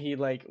 I'll say he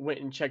like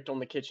went and checked on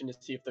the kitchen to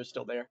see if they're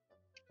still there,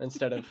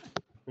 instead of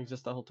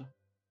exist the whole time.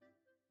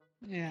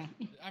 Yeah.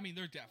 I mean,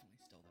 they're definitely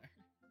still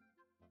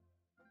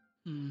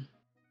there.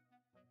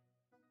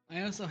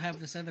 I also have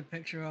this other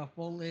picture of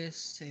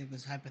Polis. It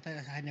was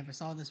hypothetical. I never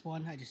saw this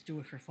one. I just do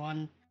it for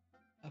fun.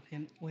 Of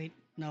him. Wait,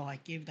 no, I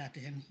gave that to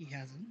him. He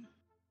hasn't.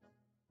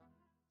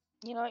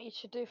 You know what you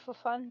should do for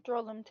fun?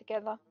 Draw them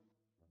together.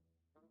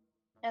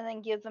 And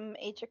then give them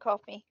each a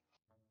copy.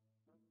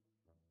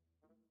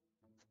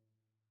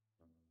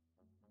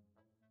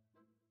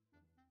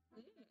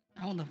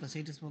 I don't know if the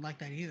sages would like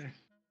that either.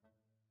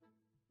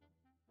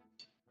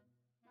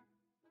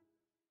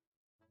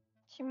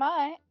 She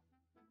might.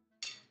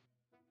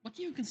 What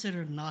do you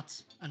consider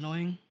not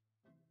annoying?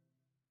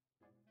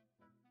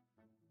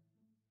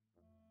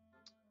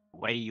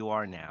 Way you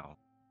are now.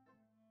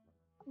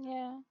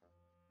 Yeah.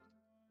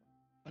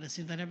 But it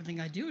seems that everything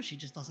I do, she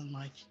just doesn't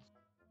like.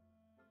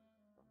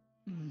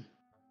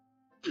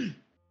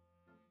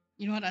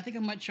 You know what? I think I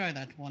might try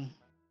that one.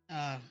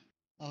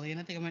 Lillian,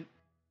 I think I might.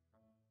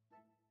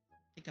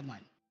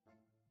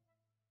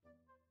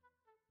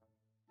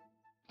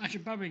 I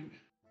should probably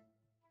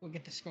go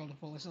get the scroll to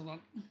pull this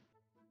along.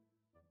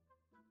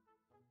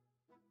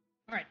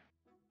 Alright.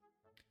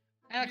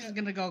 Alex is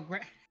gonna go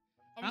grab.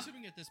 I'm Huh?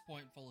 assuming at this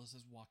point, Follis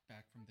has walked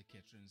back from the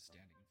kitchen and is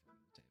standing in front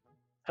of the table.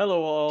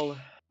 Hello all.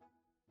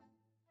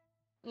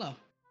 Hello.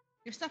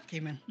 Your stuff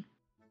came in.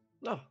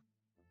 Oh,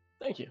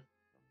 thank you.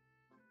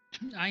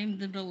 I am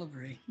the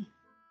delivery. I'm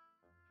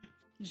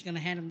just gonna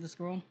hand him the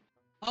scroll.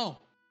 Oh,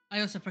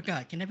 I also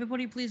forgot. Can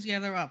everybody please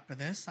gather up for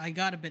this? I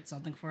got a bit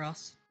something for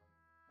us.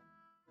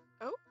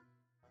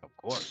 Of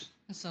course.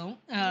 So,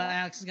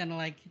 Alex is gonna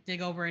like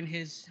dig over in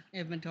his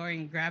inventory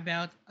and grab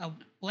out a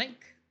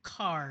blank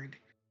card.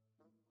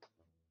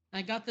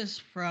 I got this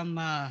from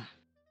a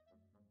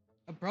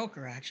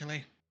broker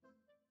actually.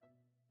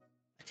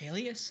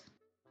 Atelius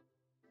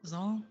is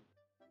all.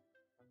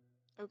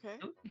 Okay.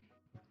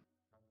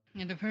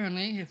 And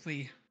apparently, if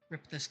we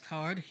rip this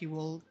card, he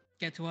will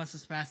get to us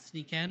as fast as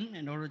he can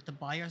in order to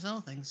buy or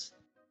sell things.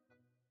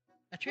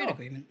 A trade Oh.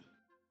 agreement.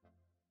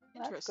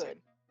 That's Interesting.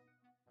 good.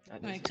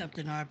 That I is- accept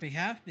on our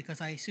behalf because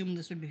I assume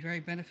this would be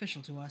very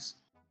beneficial to us.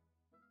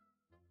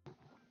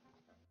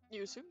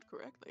 You assumed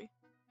correctly.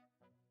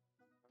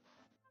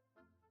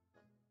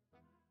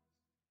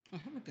 I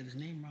haven't got his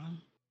name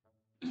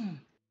wrong.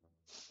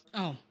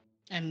 Oh,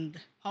 and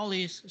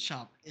Holly's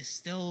shop is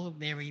still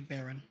very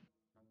barren.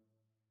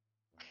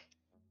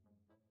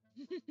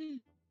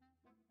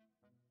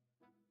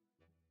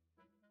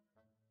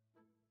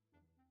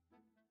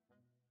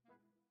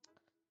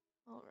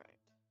 All right.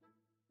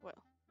 Well,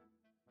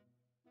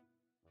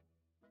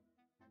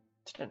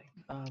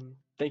 Outstanding.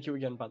 Thank you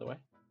again, by the way.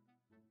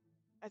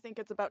 I think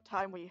it's about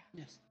time we.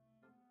 Yes.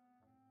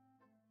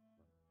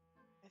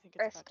 I think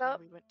it's Rest about time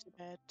up. we went to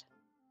bed.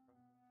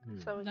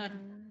 So we That-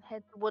 can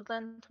head to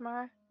Woodland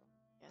tomorrow.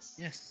 Yes.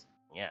 Yes.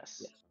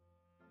 Yes. Yes.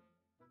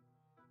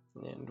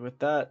 And with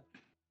that,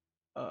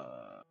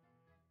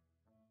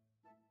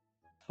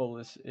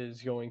 Fullest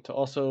is going to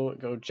also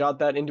go jot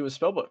that into his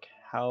spellbook.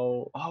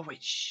 How? Oh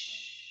wait,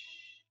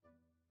 shh.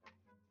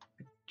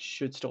 I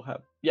should still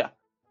have. Yeah.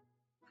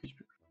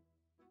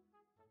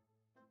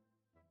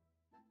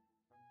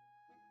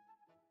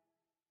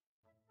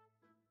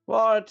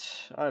 What?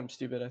 I'm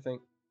stupid, I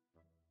think.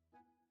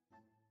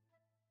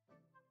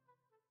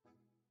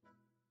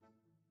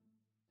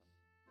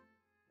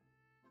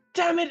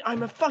 damn it!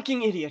 I'm a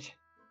fucking idiot.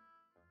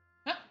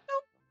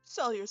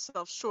 Sell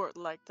yourself short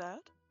like that.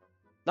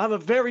 I'm a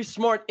very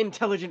smart,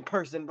 intelligent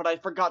person, but I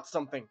forgot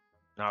something.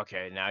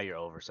 Okay, now you're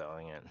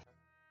overselling it.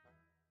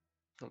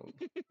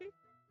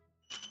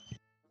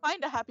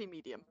 Find a happy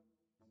medium.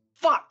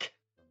 Fuck!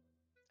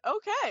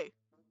 Okay.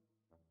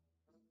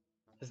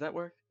 Does that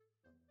work?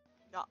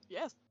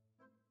 Yes.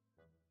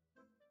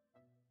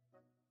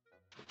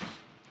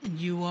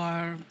 You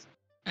are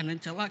an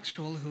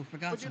intellectual who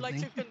forgot Would you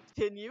something. like to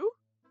continue?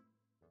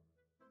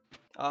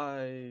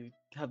 I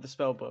have the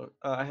spell book.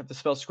 I have the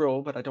spell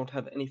scroll, but I don't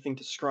have anything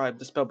to scribe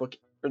the spell book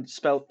or the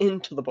spell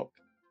into the book.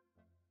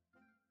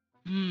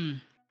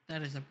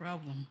 That is a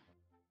problem.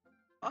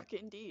 Fuck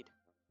indeed.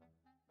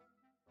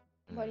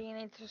 What do you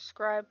need to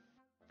scribe?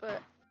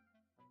 But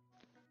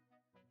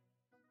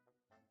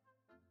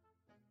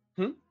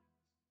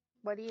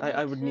what do you?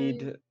 I would to...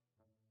 need.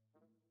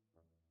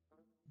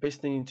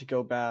 Basically, need to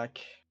go back.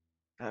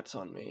 That's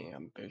on me.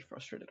 I'm very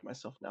frustrated at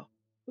myself now,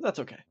 but that's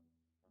okay.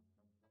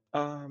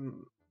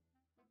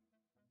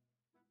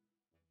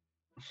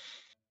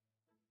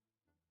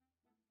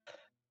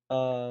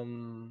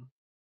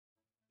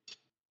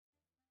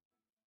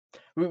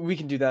 We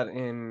can do that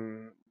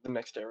in the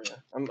next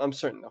area. I'm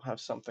certain they'll have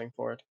something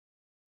for it.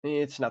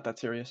 It's not that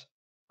serious.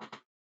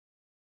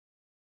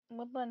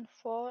 Woodland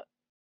Fort.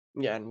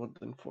 Yeah, in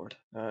Woodland Fort.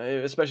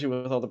 Especially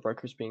with all the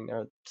brokers being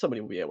there,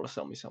 somebody will be able to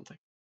sell me something.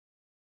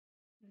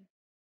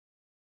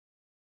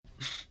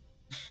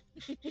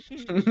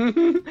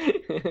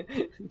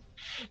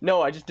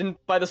 No, I just didn't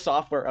buy the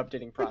software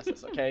updating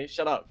process, okay?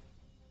 Shut up.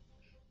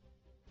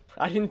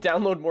 I didn't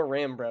download more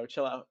RAM, bro.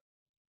 Chill out.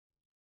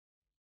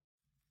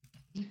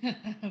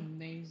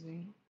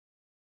 Amazing.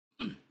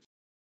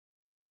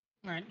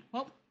 Alright,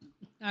 well,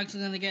 Alex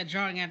is gonna get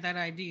drawing at that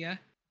idea.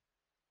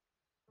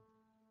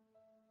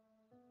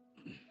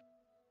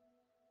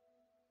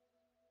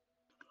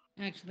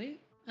 Actually,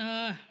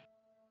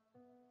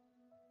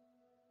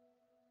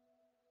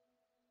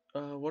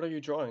 What are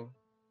you drawing?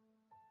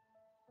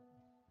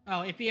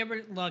 oh, if you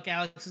ever look,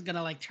 Alex is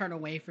gonna like turn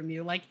away from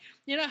you. Like,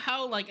 you know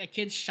how like a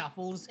kid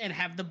shuffles and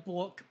have the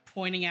book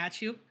pointing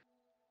at you,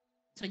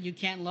 so you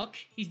can't look.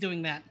 He's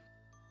doing that.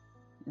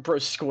 Bro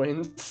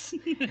squints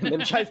and then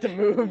tries to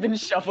move and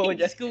shuffle He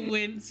again.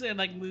 squints and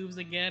like moves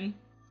again.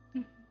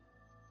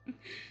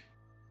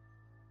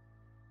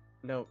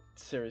 No,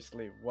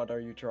 seriously, what are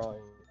you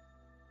drawing?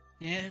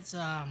 It's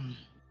a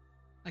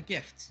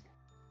gift.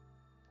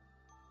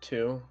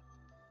 To?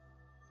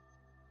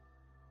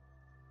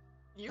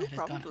 You That is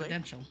probably.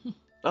 confidential.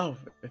 Oh,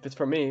 if it's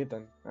for me,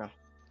 then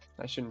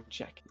I shouldn't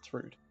check. It's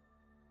rude.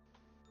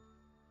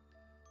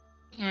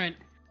 All right.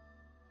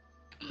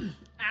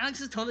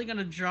 Alex is totally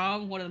gonna draw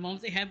one of the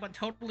moments they had, but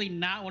totally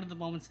not one of the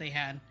moments they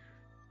had.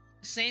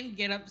 Same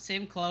getup,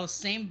 same clothes,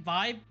 same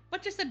vibe,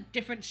 but just a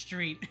different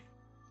street.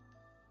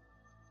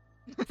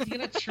 He's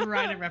gonna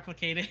try to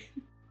replicate it.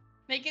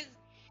 Make it.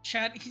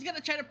 He's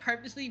gonna try to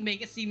purposely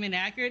make it seem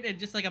inaccurate and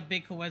just like a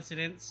big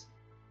coincidence.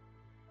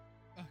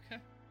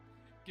 Okay.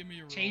 Give me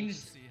a roll Change-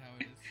 to see how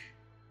it is.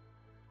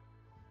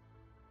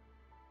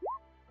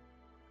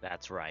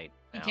 That's right.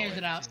 He tears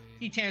it out. Alex.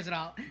 He tears it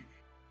out.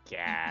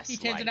 Gas. He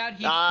tears it out.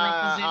 He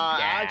Ah,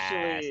 crumples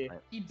actually, it.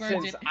 He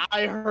burns since it.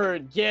 I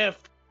heard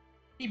gift,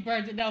 He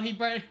burns it. No, he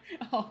burns.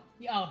 Oh.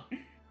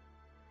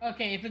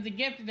 Okay, if it's a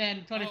gift,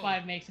 then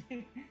 25 makes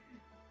it.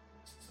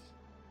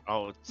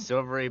 Oh,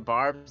 silvery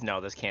barbs? No,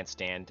 this can't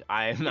stand.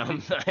 I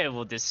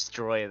will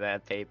destroy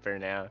that paper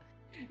now.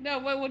 No,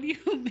 what do you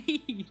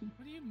mean?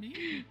 What do you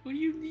mean? What do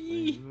you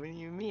mean? What do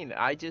you mean?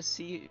 I just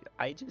see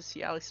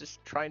Alex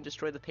just try and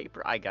destroy the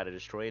paper. I gotta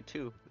destroy it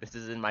too. This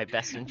is in my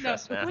best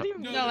interest now. What do you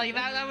mean? No, like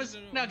that was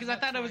no, because I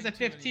he's thought not it was a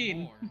trying to 15.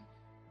 anymore.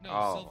 No,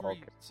 Oh, silvery.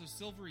 okay. So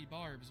silvery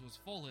barbs was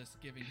Fullest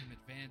giving him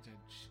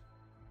advantage.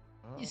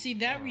 You see,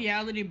 that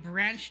reality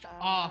branched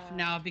off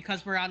now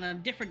because we're on a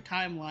different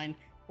timeline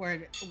where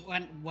it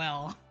went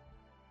well.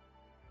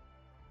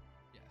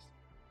 Yes.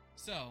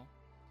 So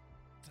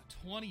it's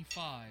a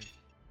 25,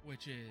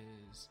 which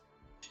is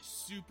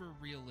super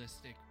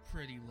realistic,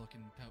 pretty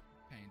looking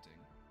painting.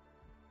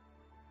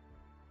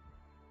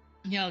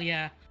 Hell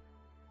yeah.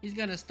 He's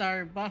gonna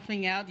start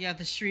buffing out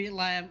the street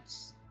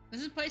lamps.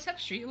 Does this place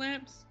have street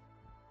lamps?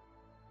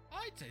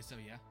 I'd say so,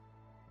 yeah.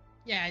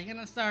 Yeah, you're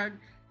gonna start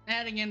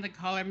adding in the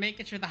color,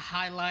 making sure the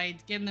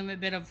highlights, giving them a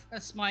bit of a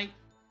smite,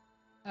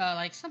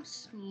 like some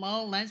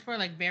small lens for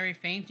like very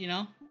faint, you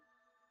know?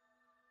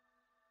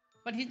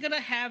 But he's gonna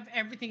have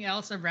everything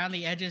else around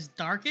the edges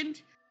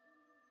darkened.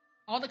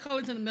 All the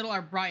colors in the middle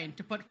are brightened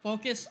to put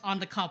focus on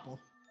the couple.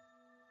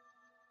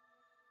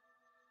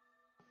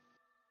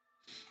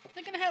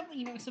 They're gonna have,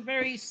 some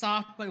very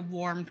soft but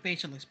warm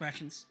facial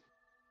expressions.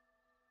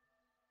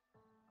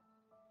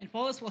 And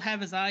Polis will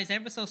have his eyes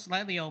ever so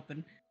slightly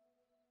open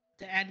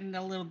to add in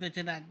a little bit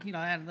to that,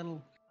 add a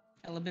little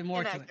bit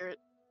more to it. Inaccurate.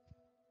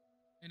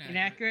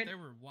 Inaccurate? They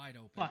were wide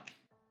open. Fuck.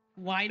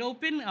 Wide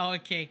open? Oh,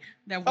 okay.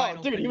 They're wide oh,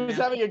 open. dude, he was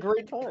now. having a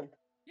great time.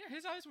 Yeah,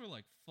 his eyes were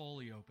like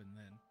fully open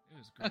then. It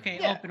was great. Okay,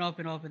 Yeah.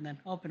 open then.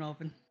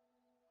 Open.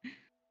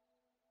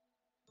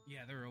 Yeah,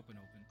 they're open.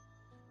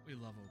 We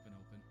love open.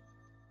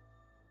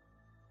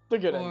 The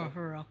good Or ending.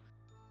 for real.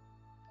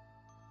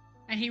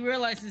 And he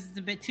realizes it's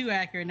a bit too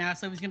accurate now,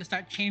 so he's gonna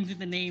start changing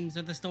the names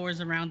of the stores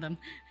around them.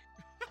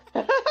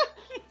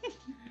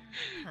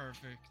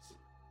 Perfect.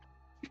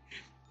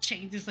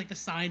 Changes like the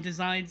sign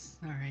designs.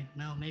 All right,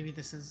 no, maybe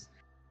this is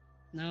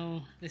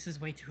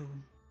way too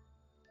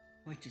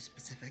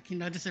specific.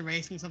 Just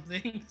erasing some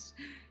things.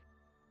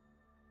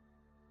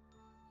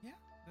 Yeah,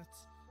 that's.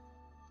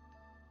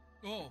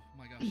 Oh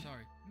my gosh,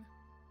 sorry.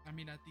 I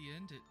mean, at the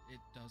end, it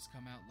does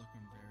come out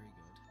looking very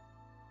good.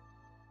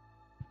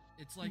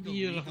 It's like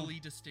Beautiful. a legally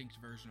distinct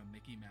version of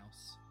Mickey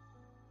Mouse.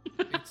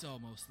 It's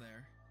almost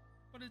there,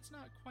 but it's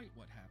not quite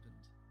what happened.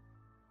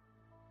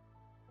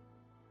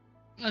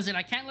 Listen,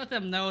 I can't let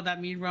them know that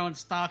me and Rowan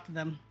stalked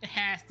them. It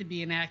has to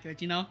be inaccurate,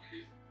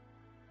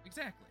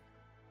 Exactly.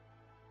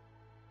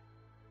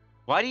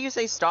 Why do you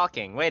say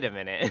stalking? Wait a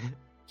minute.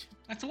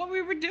 That's what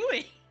we were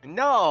doing.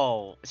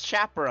 No,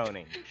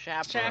 chaperoning.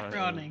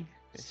 Chaperoning.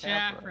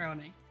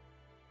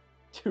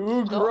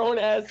 Two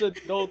grown-ass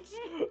adults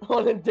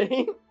on a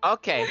date?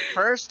 Okay,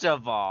 first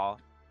of all,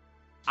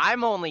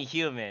 I'm only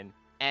human,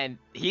 and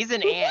he's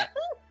an ant.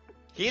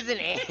 He's an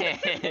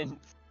ant.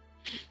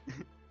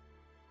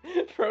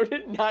 Bro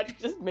did not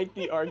just make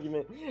the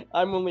argument,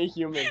 I'm only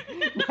human.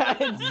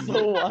 That's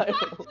so wild.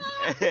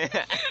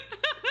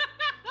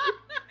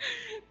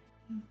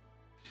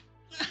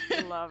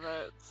 Love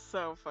it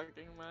so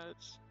fucking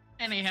much.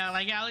 Anyhow,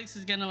 like Alex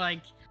is gonna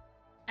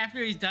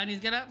after he's done, he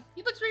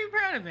looks really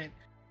proud of it.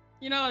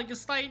 Like a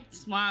slight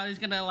smile. He's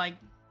gonna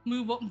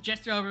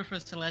gesture over for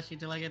Celestia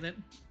to look at it.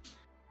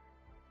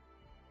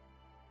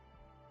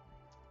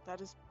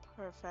 That is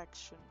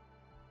perfection.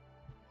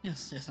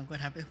 Yes, I'm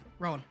quite happy.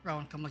 Rowan,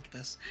 come look at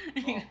this.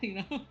 Oh.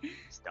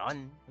 It's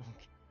done.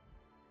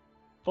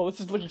 Well,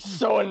 this is looking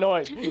so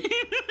annoyed.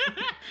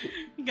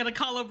 I'm gonna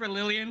call over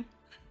Lillian.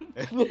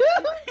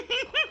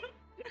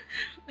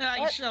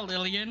 Sure,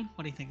 Lillian.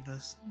 What do you think of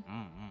this?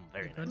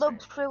 Very nice.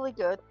 Looks really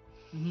good.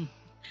 Mm-hmm.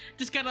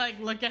 Just gotta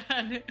look at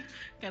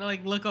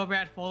it. Look over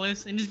at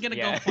Follis and just gonna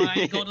Yeah. go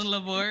find Golden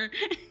Lavore.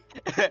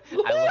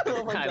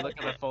 I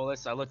look at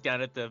Follis. I look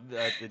down at the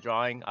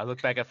drawing. I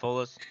look back at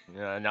Follis.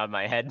 Nod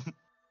my head.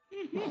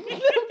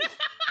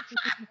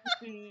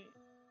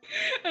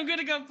 I'm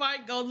gonna go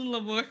find Golden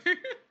Lavore.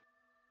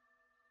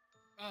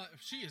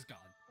 She is gone.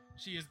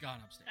 She is gone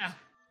upstairs.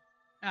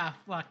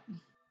 Fuck.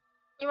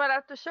 You might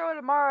have to show it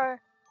tomorrow.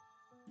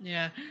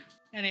 Yeah.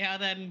 Anyhow,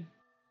 then.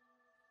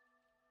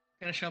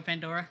 Gonna show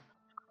Pandora.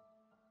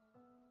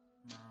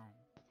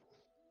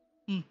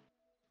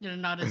 Gonna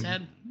nod his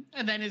head.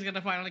 And then he's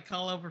gonna finally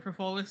call over for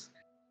Follis.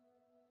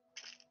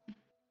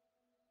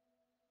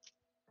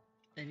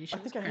 Then he shows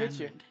think I hate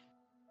you.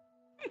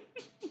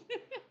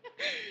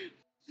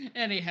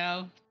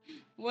 Anyhow,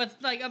 with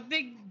a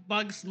big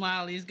bug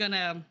smile, he's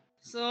gonna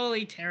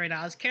slowly tear it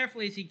out as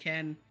carefully as he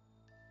can.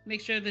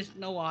 Make sure there's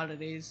no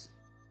oddities.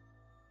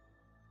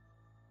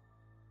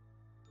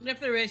 And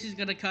if there is, he's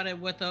gonna cut it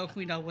with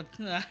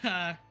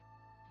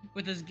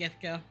with his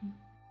Githka.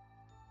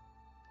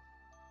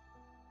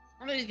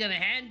 And then he's gonna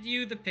hand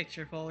you the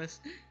picture, Follis.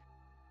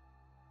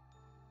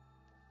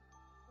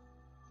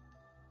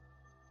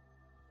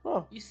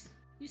 Oh,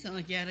 You sound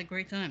like you had a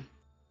great time.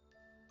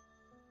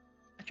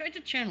 I tried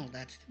to channel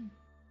that.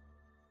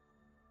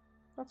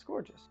 that's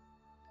gorgeous.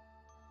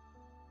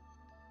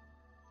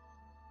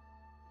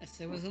 Yes,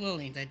 it was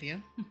Lillian's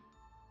idea.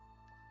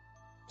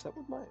 Is that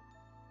with mine?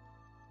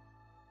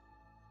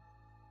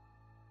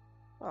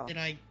 Oh, Did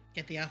I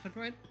get the outfit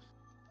right?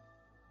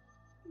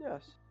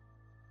 yes.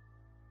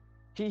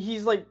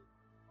 He's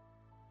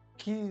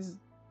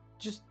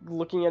just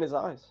looking at his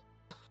eyes.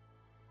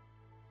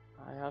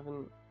 I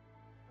haven't.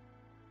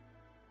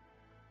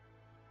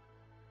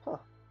 Huh.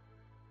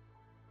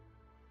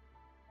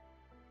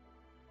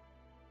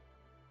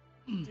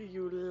 Do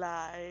you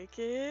like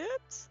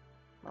it?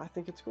 I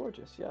think it's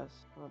gorgeous, yes.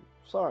 I'm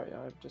sorry,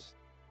 I've just.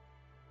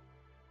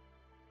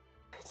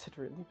 Has it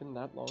really been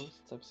that long since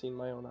I've seen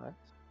my own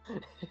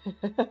eyes?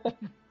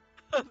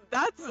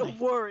 That's Right.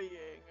 worrying.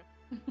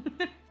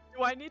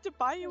 Do I need to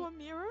buy you a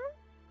mirror?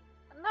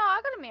 No,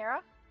 I got a mirror.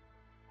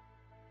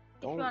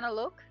 If Don't- you wanna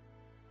look.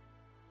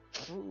 I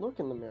don't look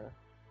in the mirror.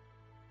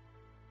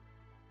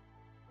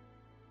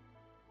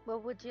 Well,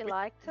 would you With-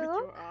 like to With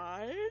look? your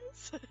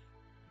eyes?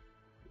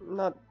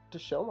 Not to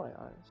show my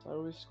eyes. I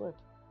always squint.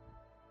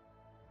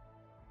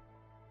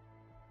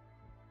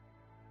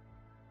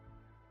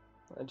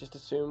 I just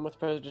assume with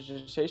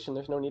prestidigitation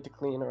there's no need to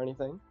clean or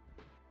anything.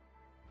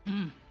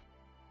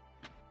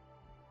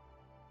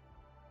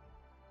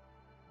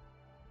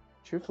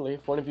 Truthfully,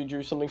 if one of you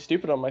drew something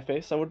stupid on my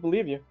face, I would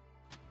believe you.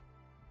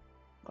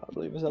 I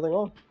believe there's nothing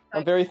wrong.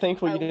 I'm very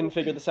thankful you didn't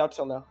figure this out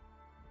till now.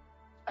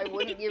 I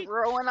wouldn't give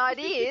Rowan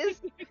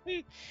ideas.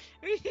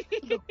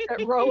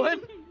 At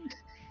Rowan.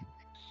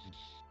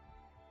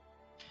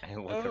 I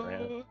look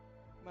around. Oh,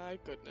 my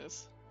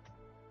goodness.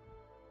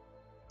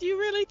 Do you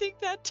really think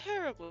that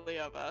terribly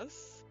of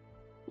us?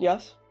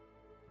 Yes?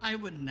 I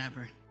would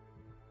never.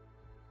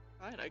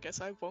 Fine, I guess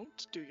I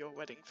won't do your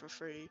wedding for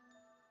free.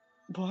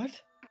 What?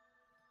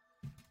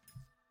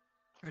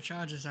 Her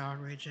charges are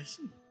outrageous.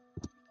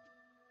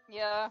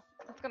 Yeah,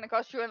 it's gonna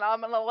cost you an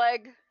arm and a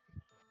leg.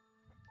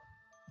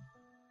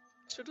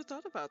 Should have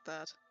thought about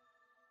that.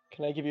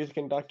 Can I give you the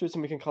conductors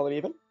and we can call it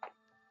even?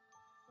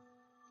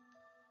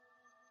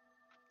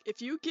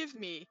 If you give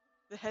me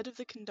the head of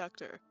the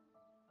conductor,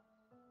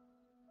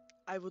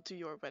 I will do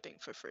your wedding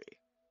for free.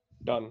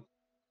 Done.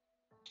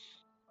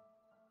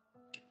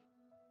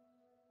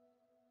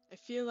 I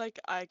feel like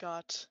I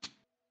got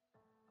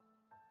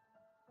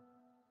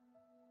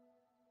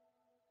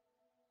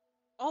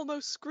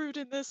almost screwed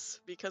in this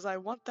because I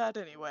want that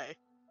anyway.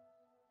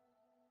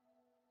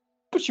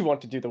 But you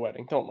want to do the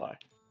wedding, don't lie.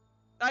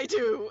 I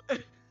do.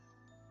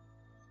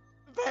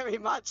 Very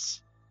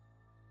much.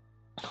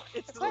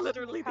 It's question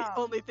literally the becomes-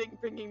 only thing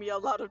bringing me a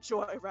lot of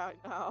joy right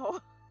now.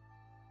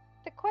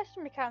 The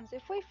question becomes,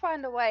 if we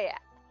find a way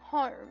at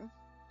home,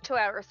 to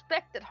our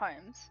respected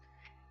homes,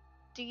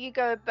 do you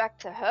go back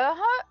to her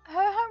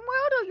home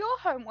world or your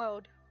home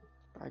world?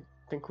 I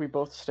think we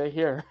both stay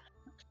here.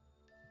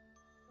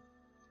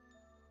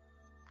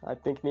 I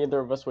think neither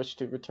of us wish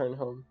to return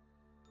home.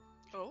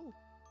 Oh.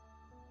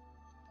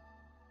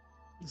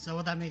 So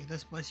would that make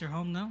this place your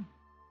home now?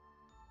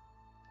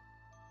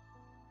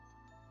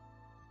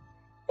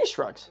 He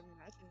shrugs.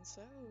 Imagine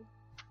so.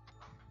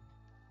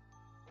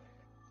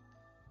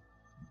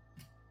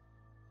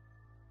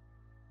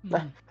 Hmm.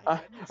 My I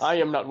goodness.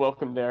 am not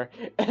welcome there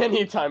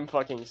anytime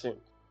fucking soon.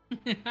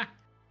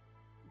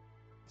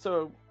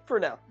 So, for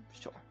now,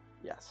 sure.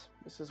 Yes,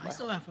 this is I my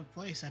still home. have a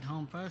place at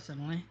home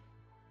personally.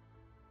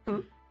 Hmm?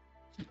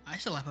 I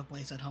still have a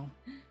place at home.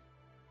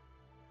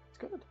 It's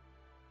good.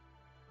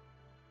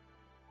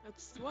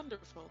 That's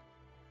wonderful.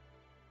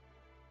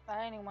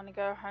 I only want to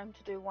go home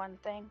to do one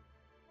thing.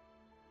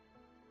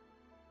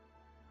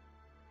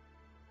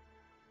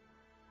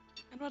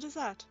 And what is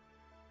that?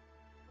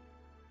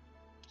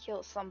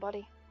 Kill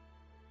somebody.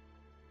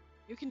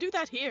 You can do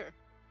that here.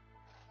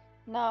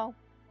 No.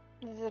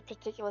 There's a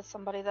particular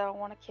somebody that I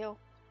want to kill.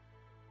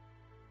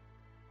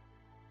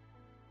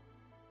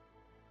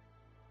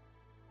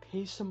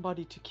 Pay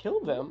somebody to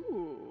kill them?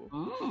 Ooh.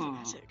 Mm.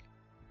 Dramatic.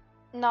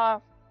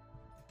 No.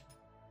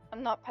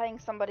 I'm not paying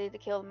somebody to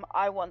kill them.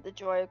 I want the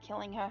joy of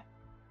killing her.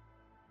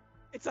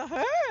 It's a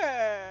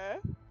her.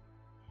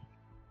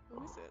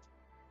 Who is it?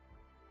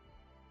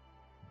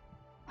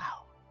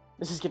 Wow.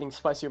 This is getting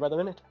spicier by the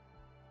minute.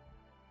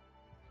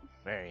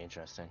 Very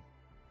interesting.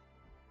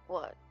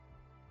 What?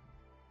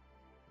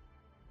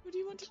 Who do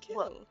you want to kill?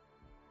 What?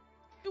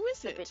 Who is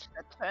The it? bitch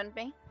that turned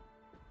me?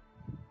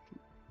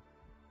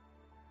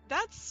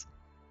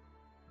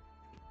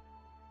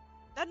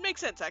 That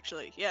makes sense,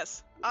 actually.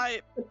 Yes,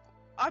 I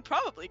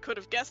probably could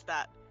have guessed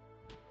that,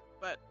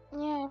 but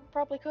Yeah,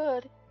 probably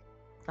could.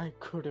 I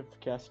could have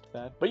guessed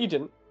that, but you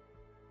didn't.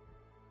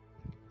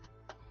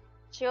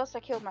 She also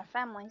killed my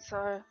family, so...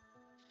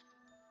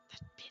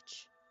 that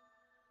bitch.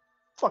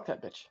 Fuck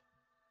that bitch.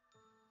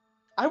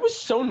 I was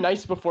so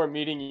nice before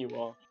meeting you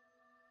all.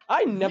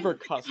 I never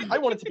cussed. I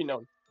want it to be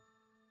known.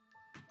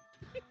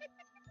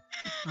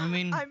 I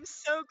mean, I'm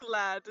so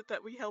glad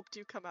that we helped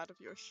you come out of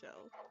your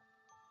shell.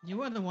 you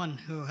were the one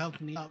who helped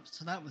me up,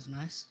 so that was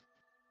nice.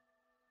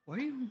 Were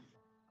you?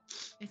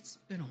 It's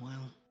been a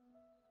while.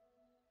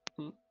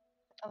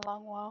 A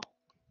long while.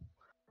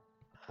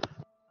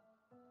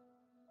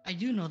 I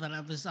do know that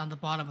I was on the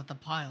bottom of the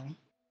pile.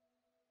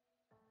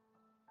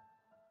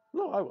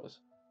 No, I was.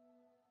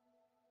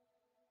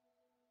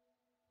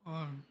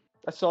 Or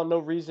I saw no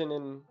reason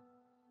in.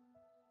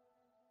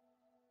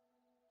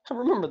 I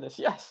remember this,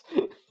 yes.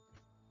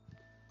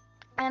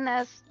 And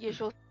as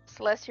usual,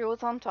 Celestia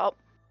was on top.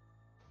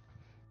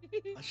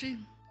 was she?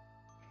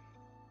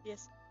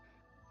 Yes.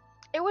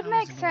 It would I make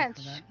wasn't going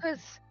for sense, that.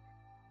 because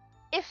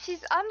if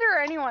she's under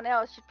anyone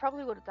else, she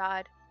probably would have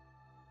died.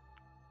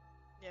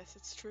 Yes,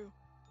 it's true.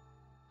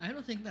 I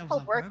don't think that was I'll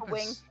on work a purpose.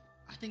 wing.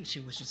 I think she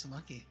was just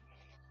lucky.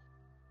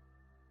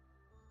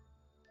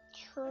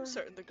 True. I'm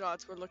certain the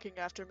gods were looking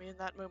after me in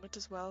that moment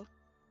as well.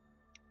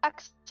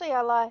 Actually, I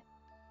lie.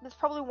 There's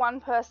probably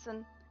one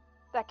person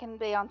that can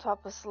be on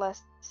top of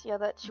Celestia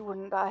that she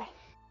wouldn't die.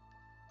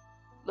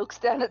 Looks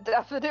down at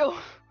Daffodil.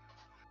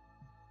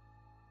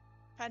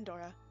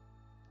 Pandora.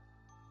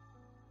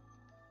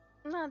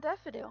 No,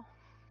 Daffodil.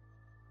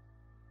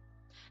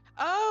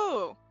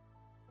 Oh!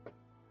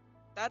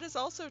 That is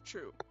also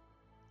true.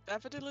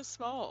 Daffodil is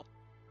small.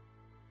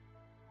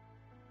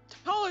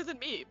 Taller than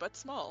me, but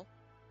small.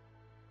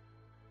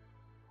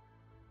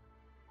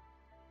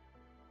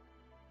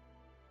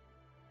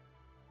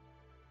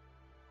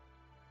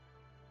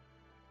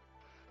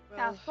 Now,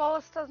 Well, if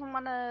Wallace doesn't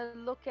want to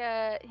look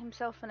at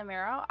himself in a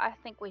mirror, I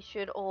think we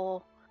should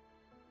all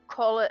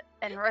call it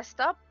and rest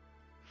up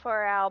for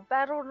our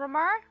battle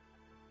tomorrow.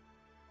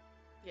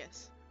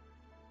 yes.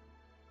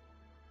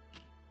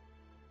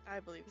 I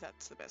believe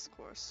that's the best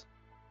course.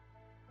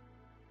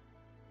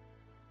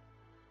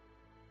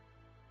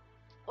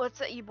 What's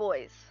at you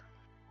boys?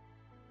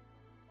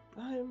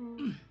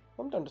 I'm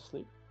done to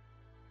sleep.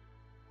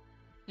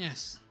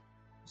 Yes.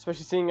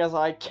 Especially seeing as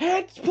I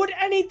can't put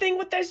anything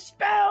with this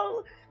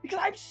spell because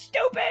I'm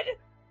stupid.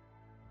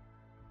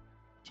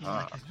 She's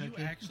like Ah. this Do you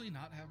cookie. actually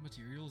not have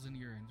materials in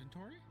your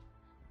inventory?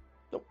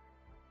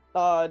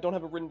 I don't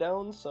have it written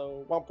down,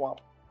 so womp womp.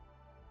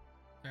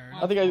 Fair I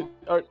enough. think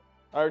I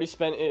already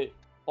spent it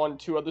on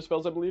 2 other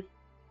spells, I believe.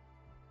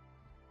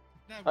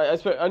 That I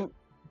was- spent. I was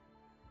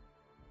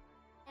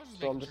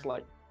just So I'm making just sure.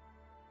 like,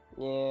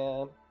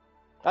 yeah.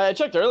 I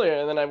checked earlier,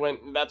 and then I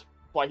went. That's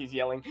why he's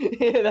yelling.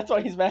 That's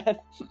why he's mad.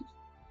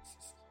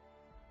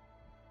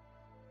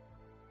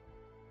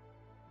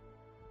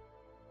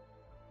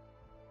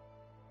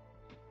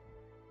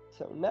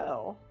 So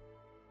now,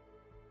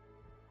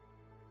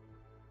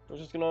 we're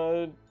just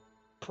gonna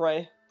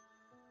pray.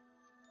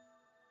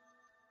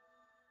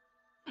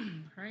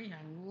 Right?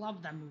 I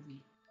love that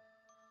movie.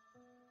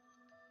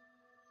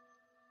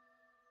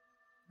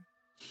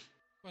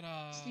 But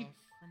Sleep.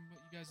 from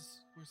what you guys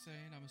were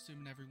saying, I'm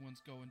assuming everyone's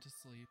going to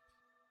sleep.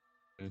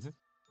 Yeah.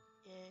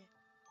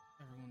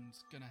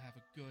 Everyone's gonna have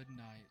a good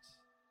night.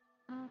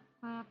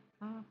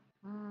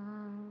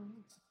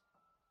 And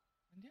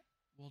yeah,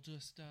 we'll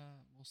just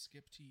we'll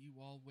skip to you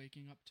all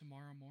waking up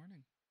tomorrow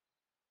morning.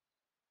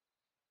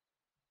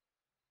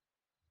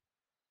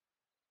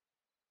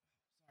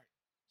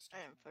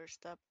 Sorry. I am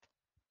first up.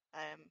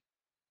 I am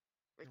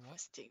You're what?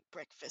 requesting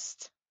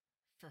breakfast.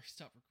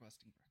 First up,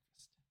 requesting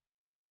breakfast.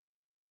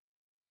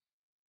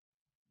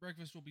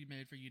 Breakfast will be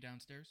made for you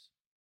downstairs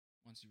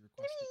once you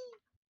request it.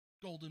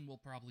 Golden will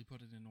probably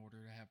put it in order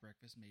to have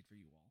breakfast made for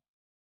you all.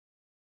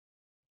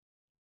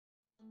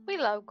 We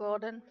love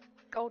Golden.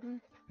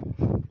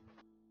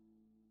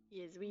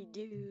 Yes, we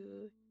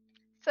do.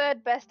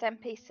 Third best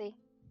NPC.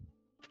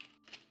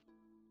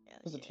 Hell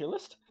There's a yeah. tier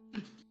list.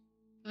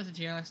 That's a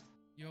tier list.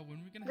 Yo, when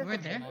are we gonna We're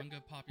have a there.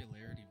 manga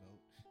popularity vote?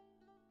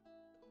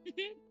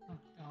 Oh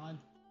god.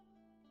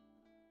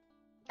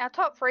 Our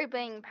top 3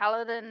 being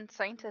Paladin,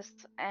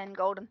 Saintist, and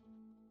Golden.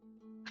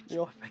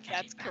 Yo.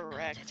 That's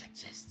correct. It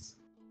exists.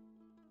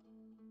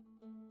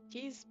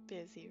 He's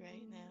busy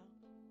right now.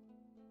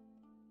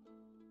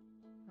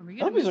 Are we I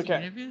gonna hope he's miss the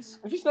okay. interviews?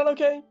 If he's not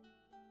okay,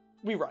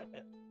 we write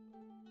it.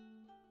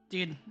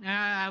 Dude,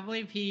 I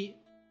believe he,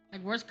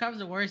 like, worst comes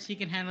to worst, he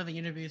can handle the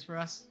interviews for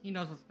us. He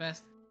knows what's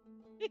best.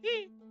 If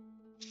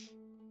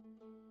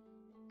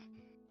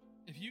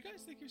you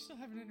guys think you're still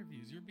having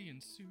interviews, you're being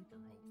super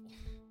hopeful.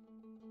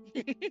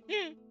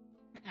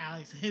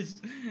 Alex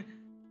is.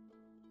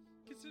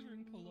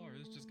 Considering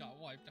Polaris just got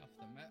wiped off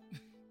the map.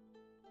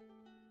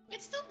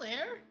 It's still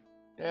there.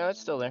 Yeah, it's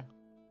still there.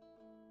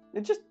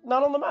 It's just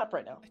not on the map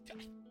right now.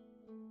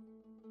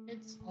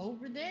 It's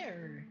over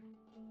there.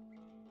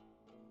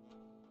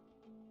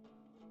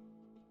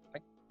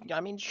 I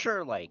mean,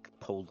 sure, like,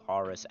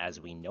 Polaris as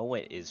we know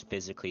it is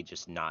physically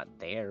just not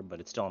there, but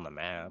it's still on the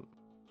map.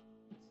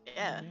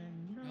 Yeah.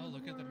 No,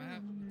 look at the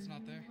map. It's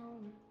not there.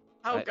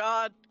 Oh I-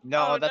 god.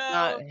 No, Oh, that's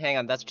no. not. Hang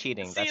on, that's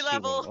cheating. Sea That's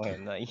level. cheating.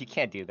 Wait, no, you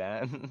can't do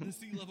that. The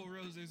sea level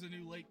rose, there's a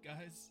new lake,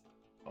 guys.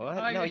 What?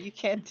 Oh, No, yeah. you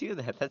can't do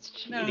that. That's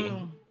cheating.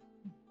 No.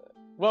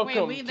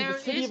 Welcome Wait, to there the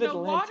city is of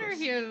no Atlantis. water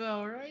here,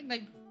 though, right?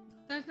 Like,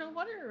 there's no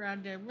water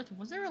around there.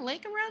 Was there a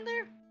lake around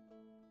there?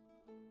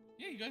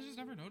 Yeah, you guys just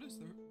never noticed.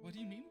 What do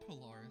you mean,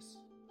 Polaris?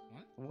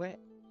 What? What?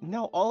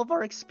 No, all of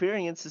our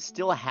experiences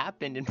still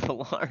happened in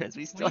Polaris.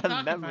 We still What are you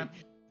have talking memories.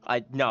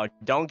 about? No,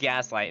 don't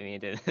gaslight me,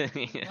 dude.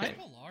 Why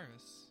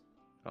Polaris?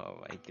 Oh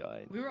my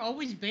god. We were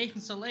always based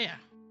in Solea.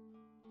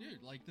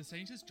 Dude, like, the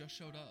Saintess just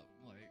showed up.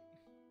 Like,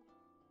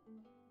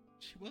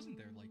 she wasn't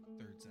there, like,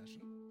 3rd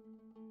session.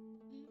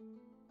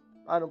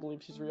 I don't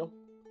believe she's real.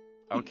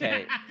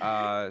 Okay,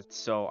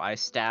 so I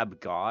stab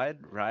God,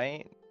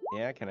 right?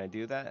 Yeah, can I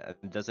do that?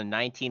 Does a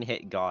 19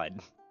 hit God?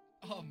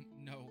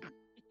 No.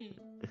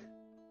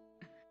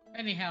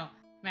 Anyhow,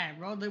 Matt,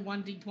 roll the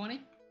 1d20.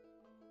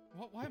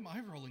 What? Why am I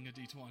rolling a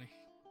d20?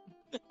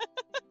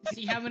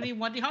 See how many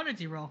 1d100s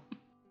you roll.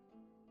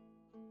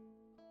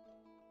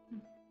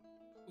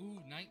 Ooh,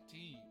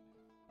 19.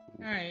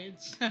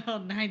 Alright, so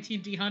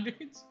 19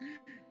 d100s.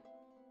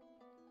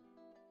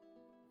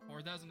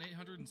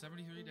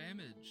 4,873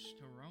 damage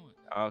to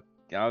Rowan.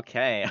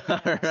 Okay,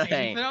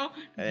 Saving alright. throw?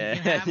 You can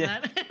have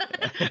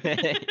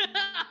that.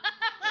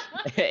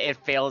 It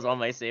fails all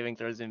my saving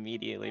throws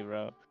immediately,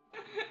 bro.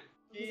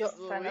 You got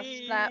Jeez Fenna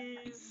Snap.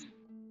 Louise.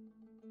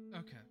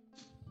 Okay.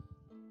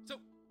 So,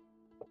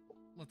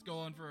 let's go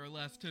on for our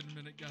last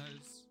 10-minute,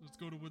 guys. Let's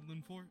go to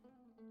Woodland Fort.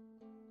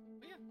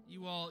 But yeah,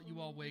 you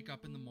all wake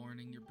up in the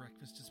morning. Your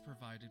breakfast is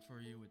provided for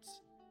you.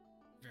 It's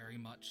very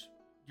much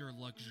your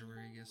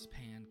luxurious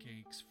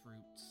pancakes,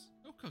 fruits.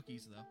 No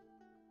cookies, though.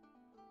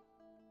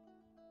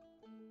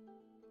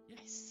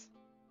 Yes.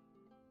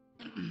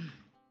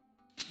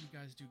 You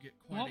guys do get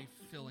quite Well-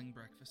 a filling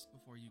breakfast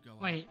before you go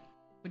out. Wait,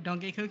 we don't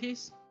get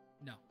cookies?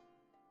 No.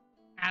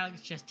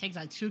 Alex just takes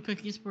like 2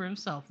 cookies for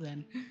himself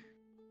then.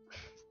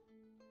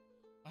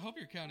 I hope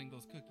you're counting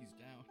those cookies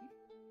down.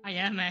 I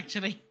am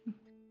actually.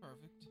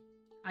 Perfect.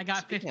 I got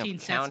Speaking 15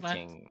 of cents left.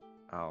 counting.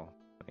 Oh,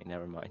 wait,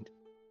 never mind.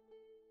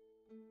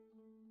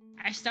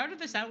 I started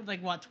this out with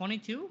like what,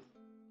 22?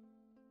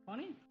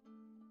 20?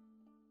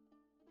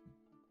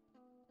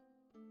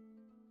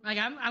 Like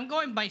I'm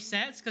going by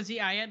sets because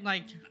I had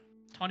like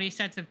 20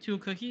 sets of 2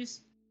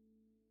 cookies.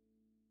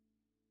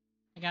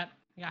 I got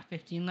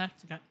 15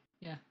 left.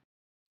 Yeah.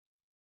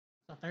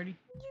 So 30.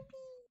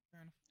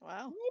 Fair enough.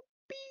 Wow.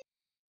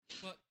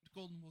 But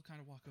Golden will kind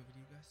of walk over to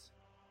you guys.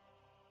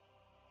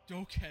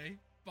 Okay.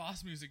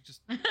 Boss music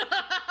just.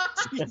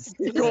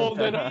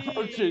 Golden Jeez.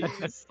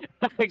 approaches.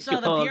 So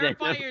the Golden.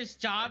 purifier's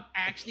job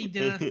actually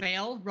didn't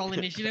fail. Roll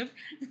initiative.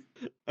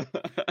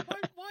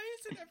 Why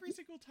is it every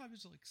single time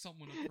it's like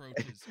someone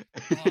approaches,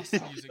 boss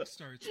music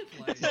starts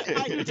playing?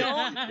 I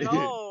don't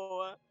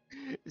know.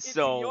 It's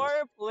So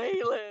your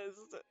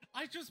playlist.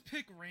 I just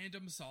pick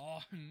random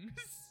songs.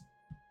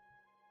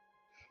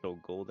 so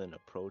Golden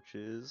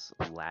approaches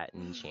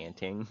Latin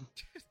chanting.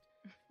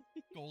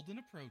 Golden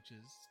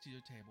approaches to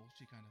your table.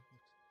 She kind of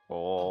looks.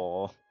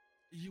 Oh,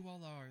 You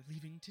all are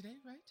leaving today,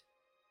 right?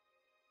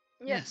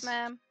 Yes, Yes.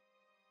 ma'am.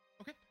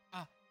 Okay.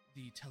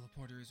 The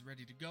teleporter is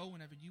ready to go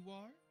whenever you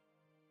are.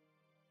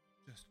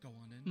 Just go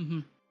on in. Mm-hmm.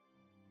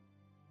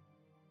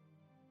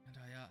 And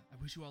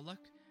I wish you all luck.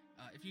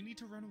 If you need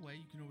to run away,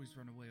 you can always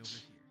run away over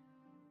here.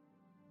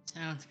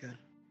 Sounds good.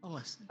 Oh,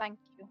 listen. Thank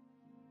you.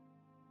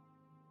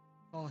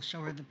 Oh,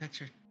 show her the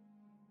picture.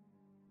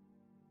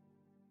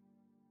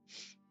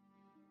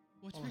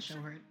 What Oh, picture?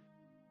 show her.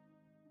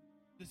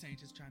 The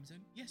scientist chimes in.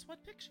 Yes,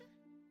 what picture?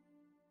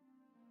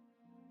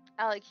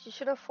 Alex, you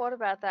should have thought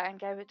about that and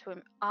gave it to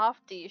him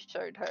after you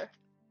showed her.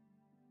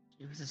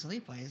 She was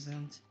asleep, I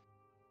assumed.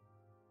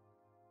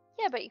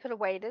 Yeah, but you could have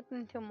waited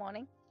until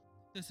morning.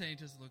 The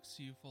scientist looks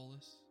to you,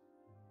 Follis.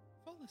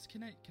 Follis,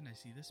 can I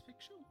see this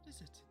picture? What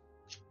is it?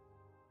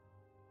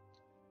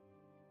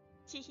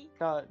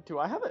 Teehee. Do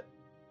I have it?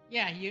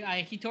 Yeah,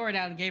 he tore it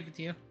out and gave it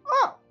to you.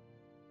 Oh!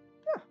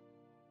 Yeah.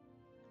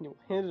 You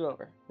hand it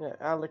over. Yeah,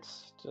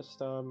 Alex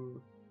just,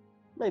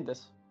 made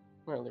this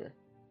earlier.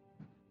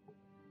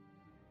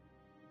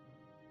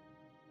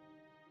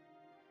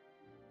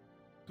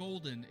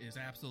 Golden is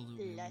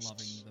absolutely Lush.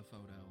 loving the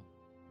photo.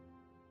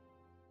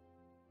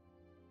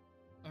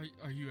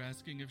 Are you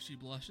asking if she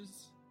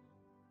blushes?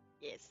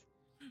 Yes.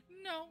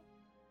 No.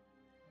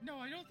 No,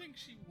 I don't think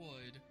she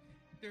would.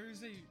 There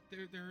is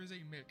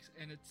a mix,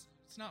 and it's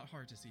not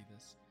hard to see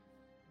this.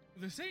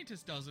 The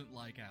scientist doesn't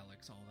like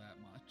Alex all that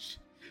much.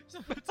 So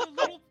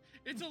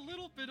it's a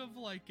little bit of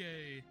like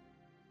a,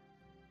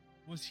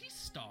 was he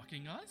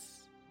stalking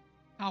us?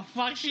 Oh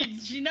fuck,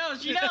 she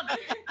knows, she knows.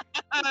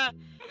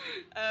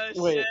 Oh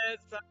Wait. shit,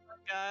 someone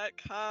got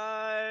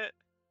caught.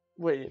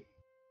 Wait.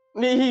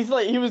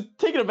 He was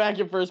taken aback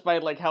at first by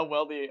like how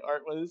well the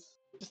art was.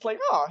 Just like,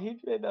 oh, he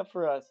made that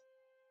for us.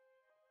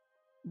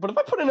 But if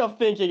I put enough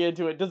thinking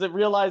into it, does it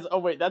realize, oh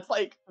wait, that's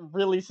like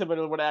really similar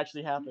to what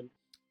actually happened?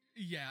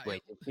 Yeah.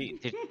 wait,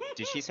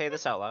 did she say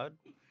this out loud?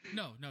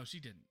 No, she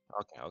didn't.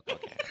 Okay. But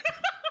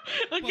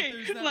Okay,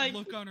 there's that like,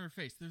 look on her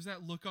face. There's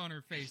that look on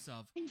her face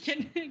of,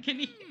 can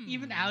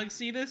even Alex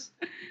see this?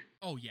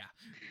 oh yeah.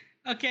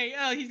 Okay,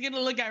 he's gonna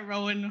look at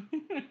Rowan.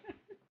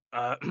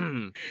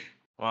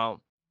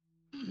 Well,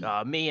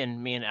 me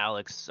and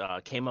Alex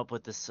came up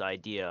with this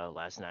idea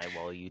last night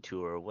while you two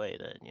were away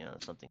that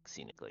something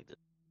scenic like this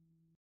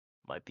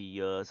might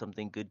be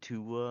something good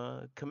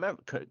to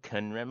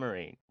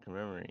commemorate.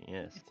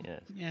 Yes.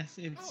 Yes,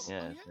 it's Oh,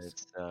 Yes, yes?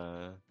 it's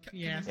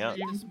Yes, Can I yeah.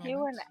 take this You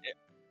moment?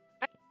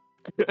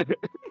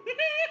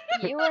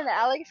 You and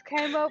Alex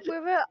came up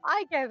with it.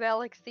 I gave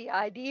Alex the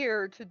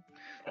idea to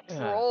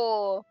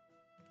draw.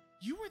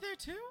 You were there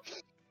too?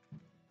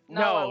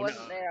 No, I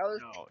wasn't there.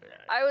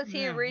 I was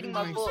here Yeah, reading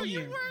my right. book. So you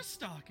Here. were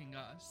stalking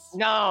us.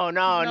 No.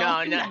 no,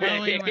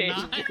 we were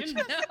not.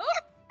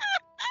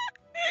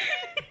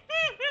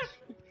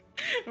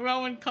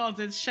 Rowan calls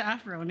it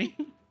chaperoning.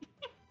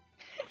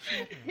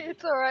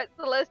 It's alright,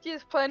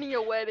 Celestia's planning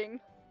your wedding.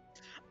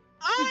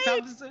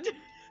 Thumbs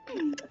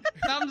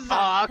Oh,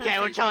 up. okay,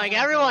 we're telling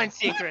everyone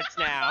secrets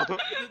now. The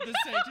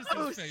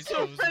scientist's face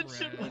so goes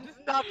friendship red. means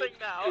nothing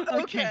now.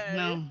 Okay.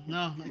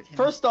 No. Okay.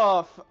 First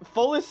off,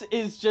 Follis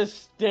is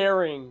just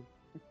staring.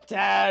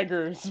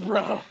 Daggers,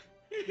 bro.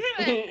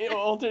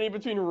 Alternating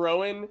between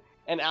Rowan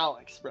and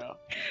Alex, bro.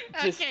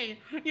 Just Okay,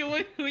 who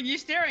are you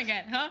staring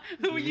at, huh?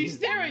 Who are you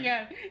staring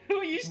at? Who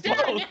are you both.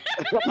 staring at?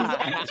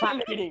 He's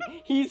alternating.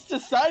 He's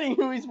deciding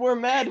who he's more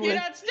mad You're with.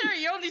 not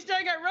staring, you're only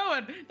staring at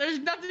Rowan. There's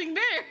nothing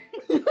there.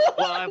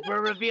 Well, if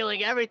we're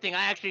revealing everything,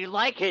 I actually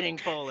like hitting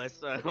Polis.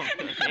 So.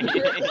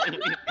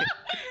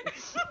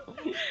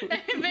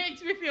 It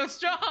makes me feel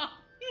strong.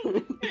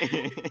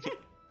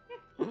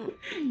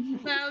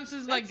 Alex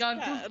is like That's gone.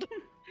 bad.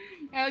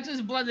 Alex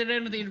is blended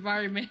into the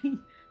environment,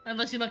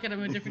 unless you look at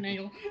him at a different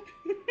angle.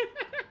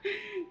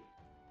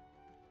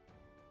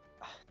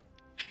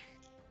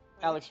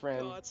 Alex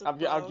ran. Gods I'll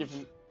above. give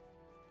him.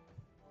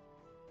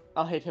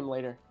 I'll hate him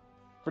later.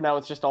 For now,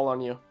 it's just all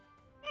on you.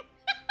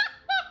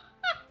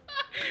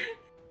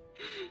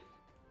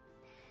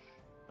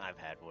 I've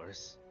had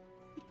worse.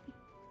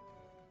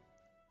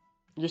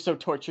 You're so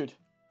tortured.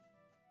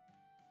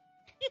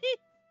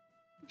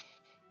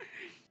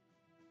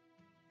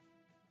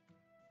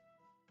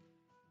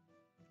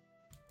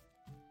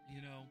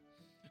 You know,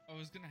 I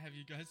was gonna have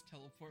you guys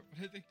teleport,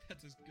 but I think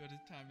that's as good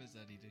a time as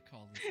any to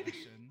call the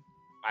session.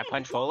 I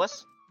punch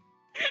Folus?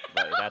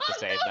 But that's a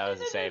save. That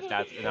was a save.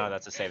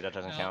 That's a save. That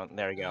doesn't No, count.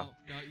 There we go.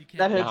 No, you can't.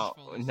 That hits. No,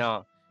 Folus.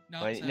 no.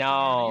 No, Wait, Seth, no.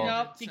 already Nope,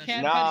 ended you session.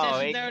 can't No, punch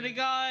that. it- She's already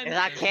gone. It's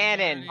not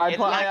canon. I It's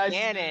pu- I- not I-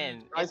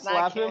 canon. I It's not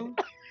slap canon. him.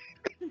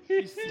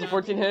 You Does a slap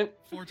 14 hit?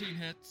 14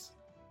 hits.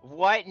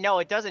 What? No,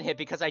 it doesn't hit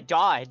because I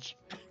dodge.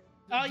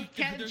 Oh, you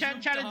can't There's try no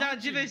to dodge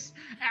dodging. this.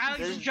 Alex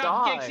There's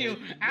drop kicks dodge. you.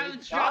 There's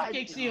Alex drop dodge.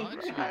 kicks you.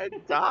 Dodge. I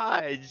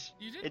dodge.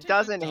 You didn't It take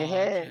doesn't the dodge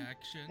hit.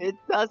 action. It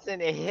doesn't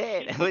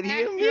hit. What do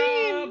you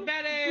mean?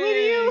 Acrobatics. What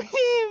do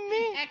you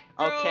mean?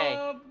 Okay,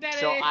 Acrobatics.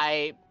 so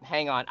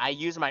hang on. I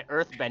use my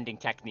earth bending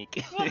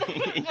technique.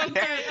 okay.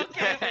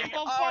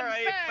 Well, fun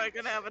Alright, fact.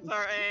 fucking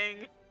Avatar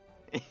Aang.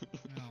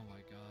 Oh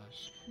my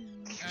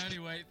gosh.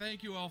 Anyway,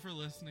 thank you all for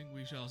listening.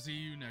 We shall see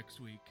you next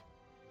week.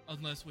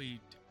 Unless we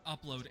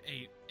upload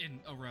 8 in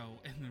a row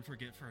and then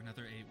forget for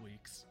another 8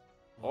 weeks.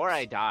 Or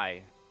I Whoops.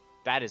 die.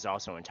 That is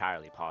also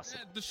entirely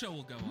possible. The show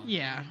will go on.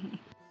 Yeah.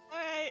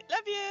 Alright,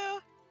 love you.